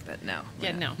 say? But no.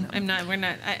 Yeah, no. I'm not. We're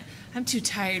not. I'm too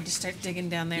tired to start digging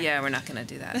down there. Yeah, we're not going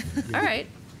to do that. All right.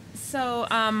 So,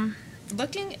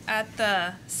 looking at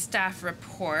the staff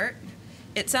report,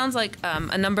 it sounds like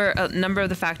a number of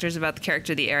the factors about the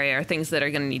character of the area are things that are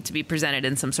going to need to be presented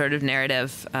in some sort of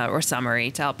narrative or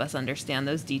summary to help us understand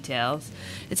those details.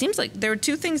 It seems like there were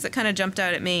two things that kind of jumped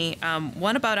out at me,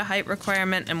 one about a height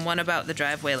requirement and one about the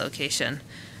driveway location.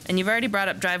 And you've already brought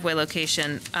up driveway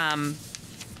location.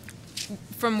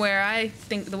 From where I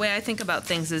think, the way I think about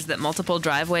things is that multiple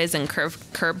driveways and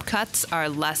curb cuts are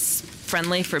less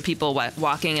friendly for people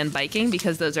walking and biking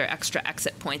because those are extra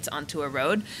exit points onto a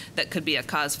road that could be a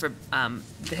cause for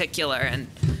vehicular and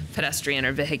pedestrian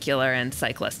or vehicular and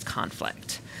cyclist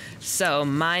conflict. So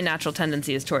my natural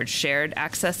tendency is towards shared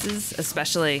accesses,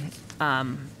 especially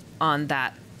on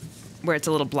that where it's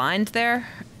a little blind there,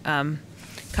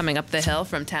 coming up the hill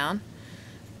from town.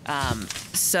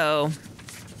 So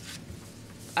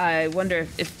I wonder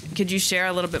if could you share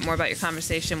a little bit more about your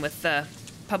conversation with the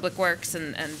Public Works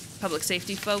and public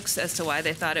safety folks as to why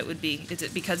they thought it would be? Is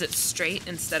it because it's straight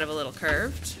instead of a little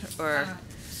curved, or?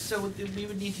 So we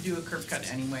would need to do a curb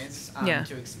cut anyways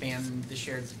to expand the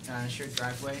shared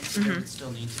driveway. So there would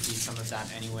still need to be some of that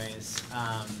anyways.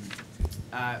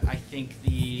 I think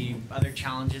the other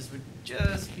challenges would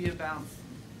just be about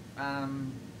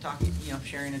talking,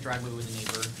 sharing a driveway with a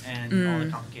neighbor and all the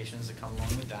complications that come along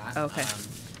with that. Okay.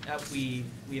 We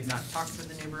have not talked with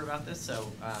the neighbor about this,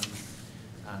 so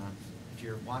if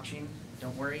you're watching,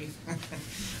 don't worry.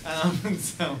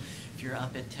 So if you're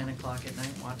up at 10 o'clock at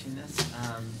night watching this,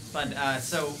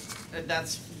 so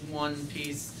that's one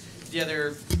piece. The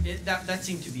other, that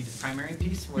seemed to be the primary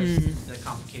piece, was the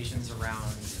complications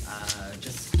around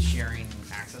just sharing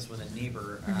access with a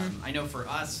neighbor. I know for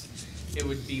us, it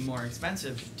would be more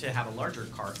expensive to have a larger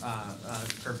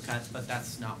curb cut, but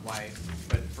that's not why.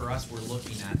 But for us, we're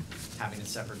looking at having a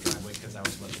separate driveway because that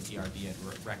was what the DRB had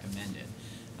recommended.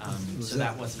 So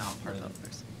that was not part of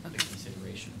the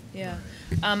consideration. Yeah.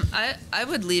 I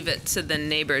would leave it to the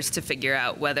neighbors to figure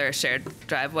out whether a shared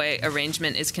driveway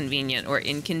arrangement is convenient or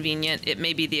inconvenient. It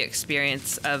may be the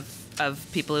experience of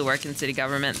people who work in city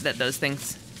government that those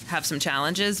things have some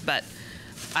challenges, but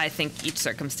I think each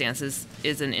circumstance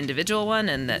is an individual one,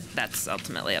 and that's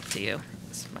ultimately up to you.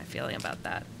 That's my feeling about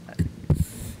that. But.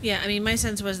 Yeah, I mean, my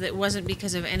sense was that it wasn't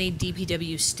because of any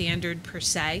DPW standard per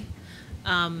se.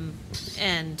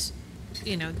 And,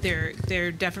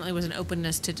 there definitely was an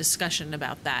openness to discussion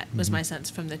about that, was my sense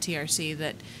from the TRC,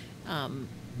 that,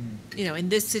 in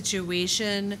this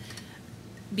situation,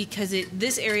 because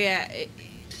this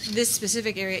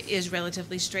specific area is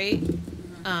relatively straight,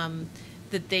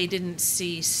 that they didn't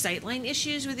see sightline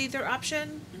issues with either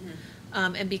option.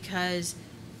 and because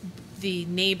the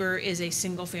neighbor is a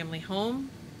single-family home,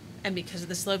 and because of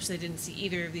the slopes, they didn't see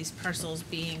either of these parcels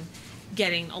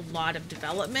getting a lot of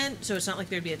development, so it's not like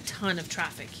there'd be a ton of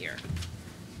traffic here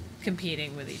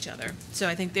competing with each other. So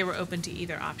I think they were open to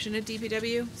either option at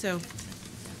DPW, so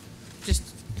just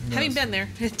having been there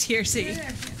at TRC. I think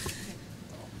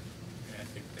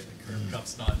that the curb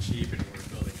cut's not cheap, and we're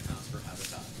building a house for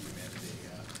Habitat for Humanity.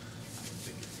 I would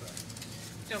think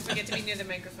it's Don't forget to be near the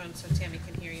microphone so Tammy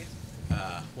can hear you.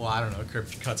 well, I don't know. Curb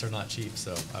cuts are not cheap,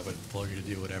 so I would implore you to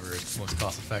do whatever is most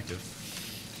cost effective.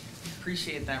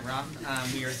 Appreciate that, Rob.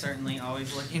 We are certainly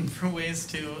always looking for ways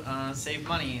to save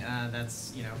money.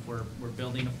 That's, you know, if we're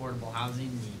building affordable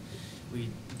housing,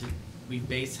 we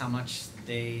base how much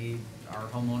our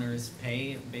homeowners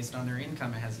pay based on their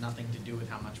income. It has nothing to do with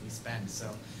how much we spend. So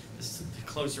the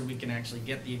closer we can actually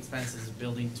get the expenses of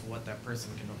building to what that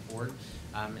person can afford,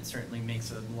 it certainly makes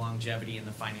the longevity and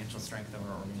the financial strength of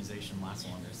our organization last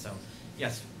longer. So,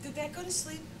 yes. Did that go to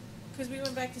sleep? Because we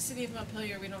went back to City of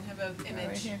Montpelier, we don't have an image.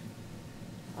 Right here.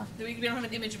 We don't have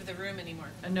an image of the room anymore.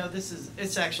 No,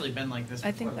 it's actually been like this.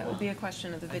 I think that would be a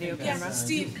question of the video camera. Yeah,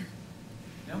 Steve.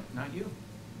 No, not you.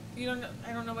 You don't know.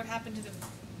 I don't know what happened to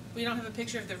we don't have a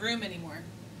picture of the room anymore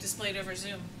displayed over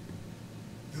Zoom.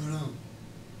 Don't know.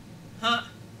 Huh?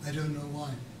 I don't know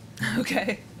why.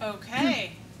 Okay.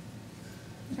 Okay.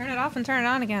 Turn it off and turn it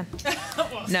on again.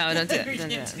 Well, No, don't do it. we Don't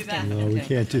do can't it. do that. No, we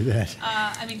can't do that.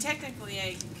 I mean, technically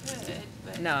I could,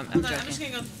 but No, I'm hold on, I'm joking. just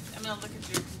gonna go. I'm gonna look at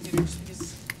your computer just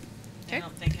because I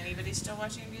don't think anybody's still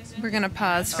watching via Zoom. We're gonna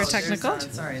pause for technical.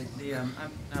 Sorry,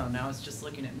 now it's just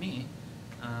looking at me.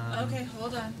 Okay,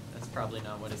 hold on. That's probably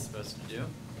not what it's supposed to do.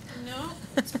 No,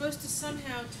 it's supposed to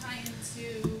somehow tie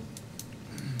into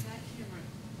that camera.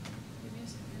 Give me a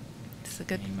second. It's a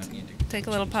good. You might need to Take a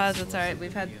little pause. It's all right.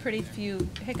 We've had pretty few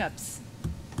hiccups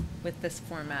with this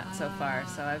format so far,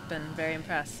 so I've been very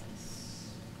impressed.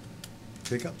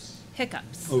 Hiccups?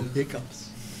 Hiccups. Oh, hiccups.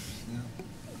 Yeah.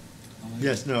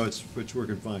 Yes, no, it's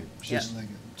working fine. It's Yeah. just,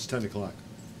 it's 10 o'clock.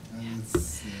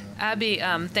 Abby,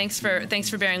 thanks for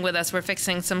bearing with us. We're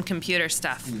fixing some computer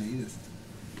stuff.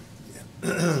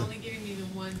 It's only giving me the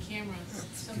one camera.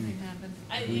 Something happened.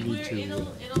 We need to it'll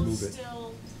move it.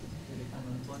 still.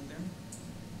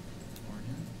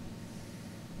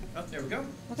 Oh, there we go.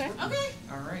 Okay. Okay.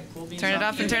 All right, cool beans. Turn it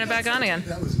off and turn it back on again.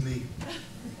 That was me.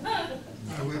 I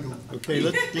wiggled. Okay,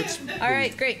 let's. All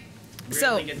right, great.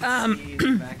 So, Rarely get to see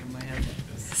the back of my head like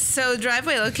this. so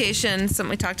driveway location, something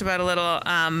we talked about a little.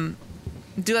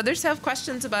 Do others have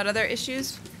questions about other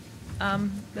issues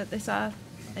that they saw?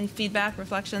 Any feedback,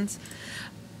 reflections?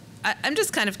 I'm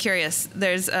just kind of curious.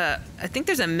 I think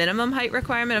there's a minimum height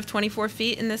requirement of 24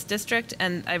 feet in this district,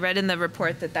 and I read in the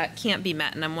report that can't be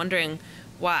met, and I'm wondering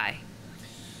why.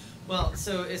 Well,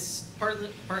 so it's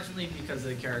partly because of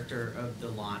the character of the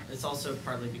lot. It's also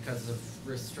partly because of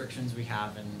restrictions we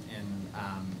have in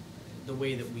the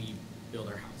way that we build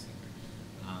our housing.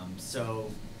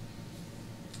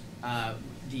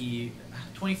 The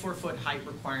 24-foot height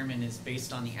requirement is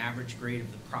based on the average grade of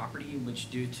the property,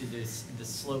 which due to the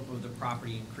slope of the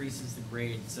property increases the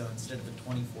grade. So instead of a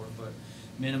 24-foot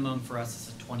minimum, for us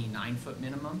it's a 29-foot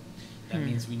minimum. That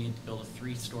means we need to build a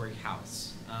 3-story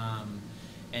house.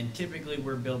 And typically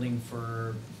we're building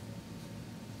for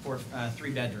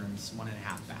 3 bedrooms,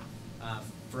 1.5 bath.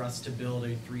 For us to build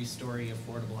a 3-story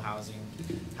affordable housing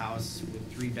house with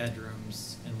 3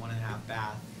 bedrooms and 1.5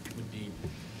 bath would be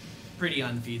pretty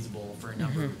unfeasible for a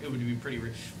number. It would be pretty.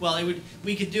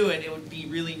 We could do it. It would be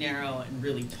really narrow and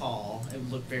really tall. It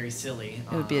would look very silly.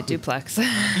 It would be a duplex.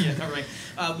 Yeah, right.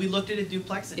 We looked at a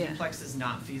duplex. A duplex is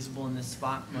not feasible in this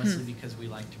spot, mostly because we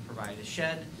like to provide a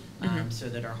shed so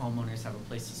that our homeowners have a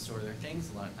place to store their things,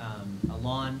 a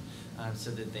lawn, so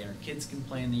that their kids can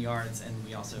play in the yards, and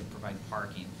we also provide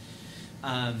parking.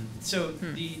 The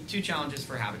 2 challenges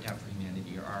for Habitat for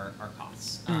Humanity are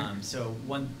costs. So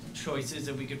one choice is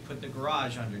that we could put the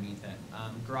garage underneath it.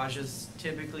 Garages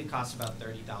typically cost about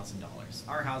 $30,000.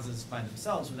 Our houses by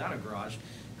themselves without a garage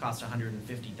cost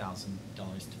 $150,000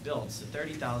 to build. So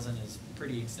 $30,000 is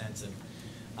pretty extensive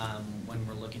when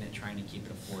we're looking at trying to keep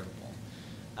it affordable.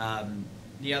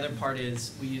 The other part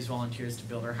is we use volunteers to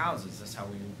build our houses. That's how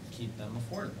we keep them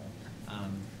affordable.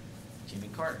 Jimmy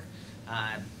Carter.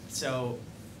 So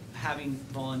having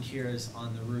volunteers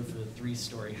on the roof of a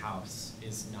 3-story house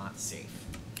is not safe,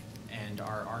 and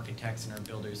our architects and our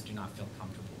builders do not feel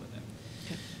comfortable with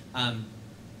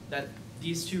it.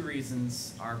 These 2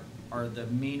 reasons are the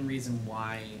main reason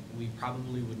why we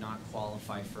probably would not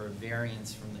qualify for a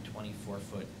variance from the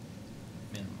 24-foot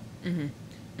minimum.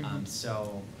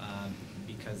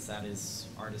 Because that is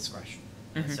our discretion.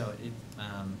 So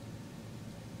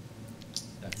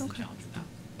that's the challenge with that.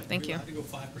 Thank you. Do we have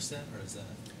to go 5%, or is that?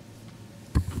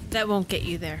 That won't get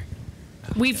you there.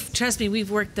 Trust me,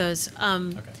 we've worked those.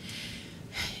 Okay.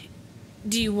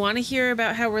 Do you want to hear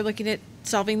about how we're looking at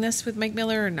solving this with Mike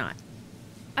Miller or not?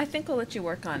 I think we'll let you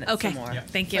work on it Okay. some more. Yeah.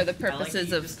 Thank you. For the I like that purposes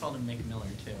you of. just called him Mick Miller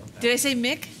too. Did I say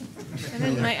Mick?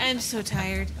 I'm so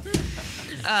tired.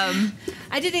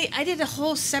 I did a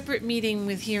whole separate meeting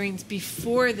with hearings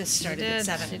before this started at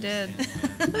 7. She did.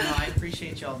 No, I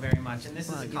appreciate y'all very much, and this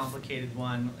is a complicated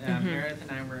one. Meredith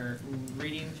and I were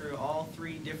reading through all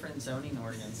 3 different zoning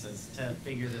ordinances to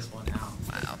figure this one out.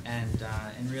 Wow.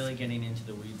 And really getting into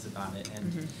the weeds about it,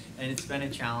 and it's been a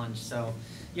challenge. So,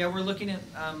 yeah, we're looking at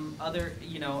other.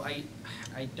 You know,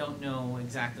 I don't know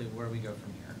exactly where we go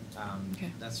from here.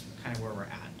 Okay. That's kind of where we're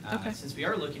at. Okay. Since we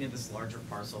are looking at this larger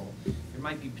parcel, there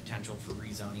might be potential for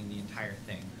rezoning the entire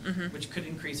thing, which could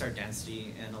increase our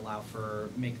density and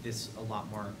make this a lot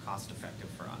more cost effective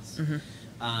for us.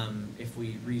 If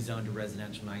we rezoned to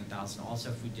residential 9,000, also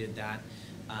if we did that,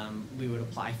 we would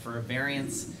apply for a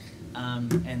variance,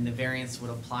 and the variance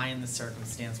would apply in the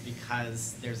circumstance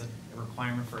because there's a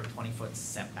requirement for a 20-foot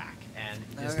setback, and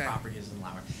this property doesn't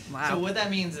allow it. Wow. So what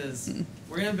that means is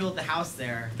we're going to build the house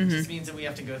there. It just means that we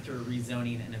have to go through a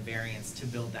rezoning and a variance to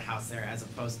build the house there, as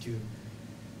opposed to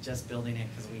just building it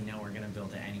because we know we're going to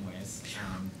build it anyways.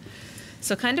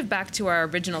 So kind of back to our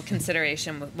original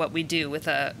consideration with what we do with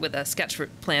a sketch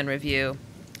plan review,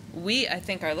 we, I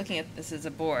think, are looking at this as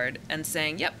a board and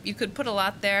saying, yep, you could put a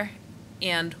lot there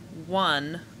and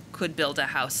one could build a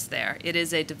house there. It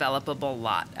is a developable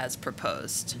lot as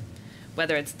proposed.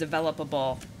 Whether it's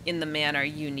developable in the manner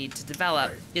you need to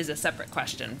develop is a separate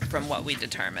question from what we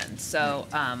determined. So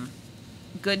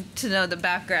good to know the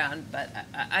background, but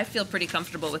I feel pretty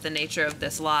comfortable with the nature of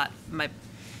this lot.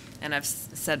 And I've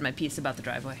said my piece about the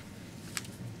driveway.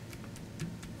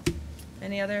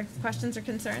 Any other questions or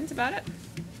concerns about it?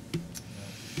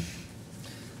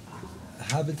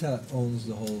 Habitat owns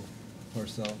the whole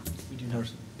parcel. We do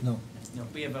not. No. No,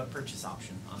 we have a purchase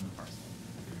option on the parcel.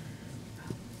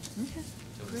 Okay,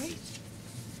 So great.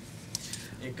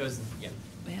 It goes, yeah.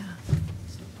 Yeah.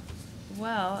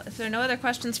 Well, if there are no other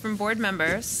questions from board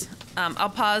members, I'll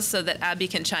pause so that Abby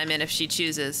can chime in if she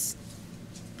chooses.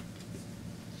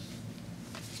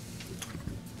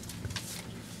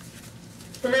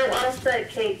 No, all set,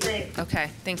 Kate, thanks.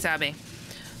 Okay, thanks, Abby.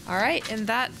 All right, in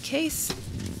that case,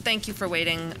 thank you for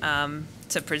waiting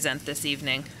to present this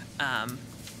evening.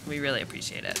 We really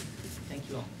appreciate it. Thank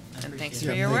you all. And thanks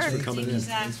Yeah, for your work. Thanks for coming in.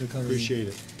 Thanks for coming. Appreciate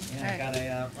it. And I got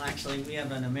well, actually, we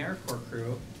have an AmeriCorps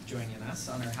crew joining us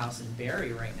on our house in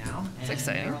Barrie right now. That's and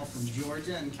exciting. They're all from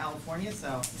Georgia and California,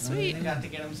 so Sweet. we got to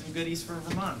get them some goodies for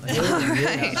Vermont.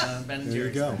 Right. Ben There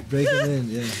you Jerry's go. there. Break it in,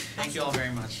 yeah. Thank you all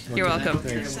very much. You're welcome. I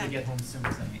hope you're able to get home soon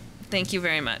tonight. Thank you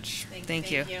very much.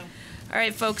 Thank you. All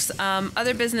right, folks,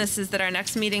 other business is that our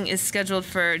next meeting is scheduled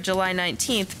for July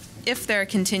 19th, if there are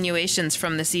continuations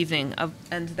from this evening,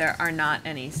 and there are not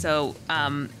any. So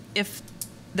if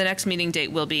the next meeting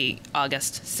date will be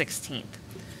August 16th.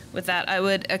 With that, I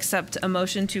would accept a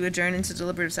motion to adjourn into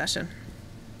deliberative session.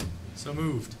 So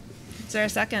moved. Is there a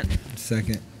second?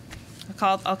 Second.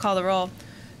 I'll call the roll.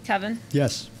 Kevin?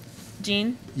 Yes.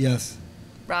 Jean? Yes.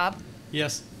 Rob?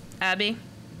 Yes. Abby?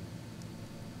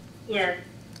 Yes.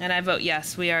 And I vote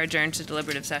yes. We are adjourned to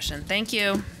deliberative session. Thank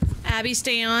you. Abby,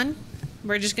 stay on.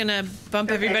 We're just gonna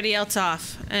bump everybody else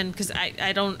off, and because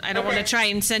I don't want to try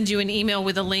and send you an email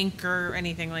with a link or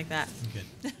anything like that.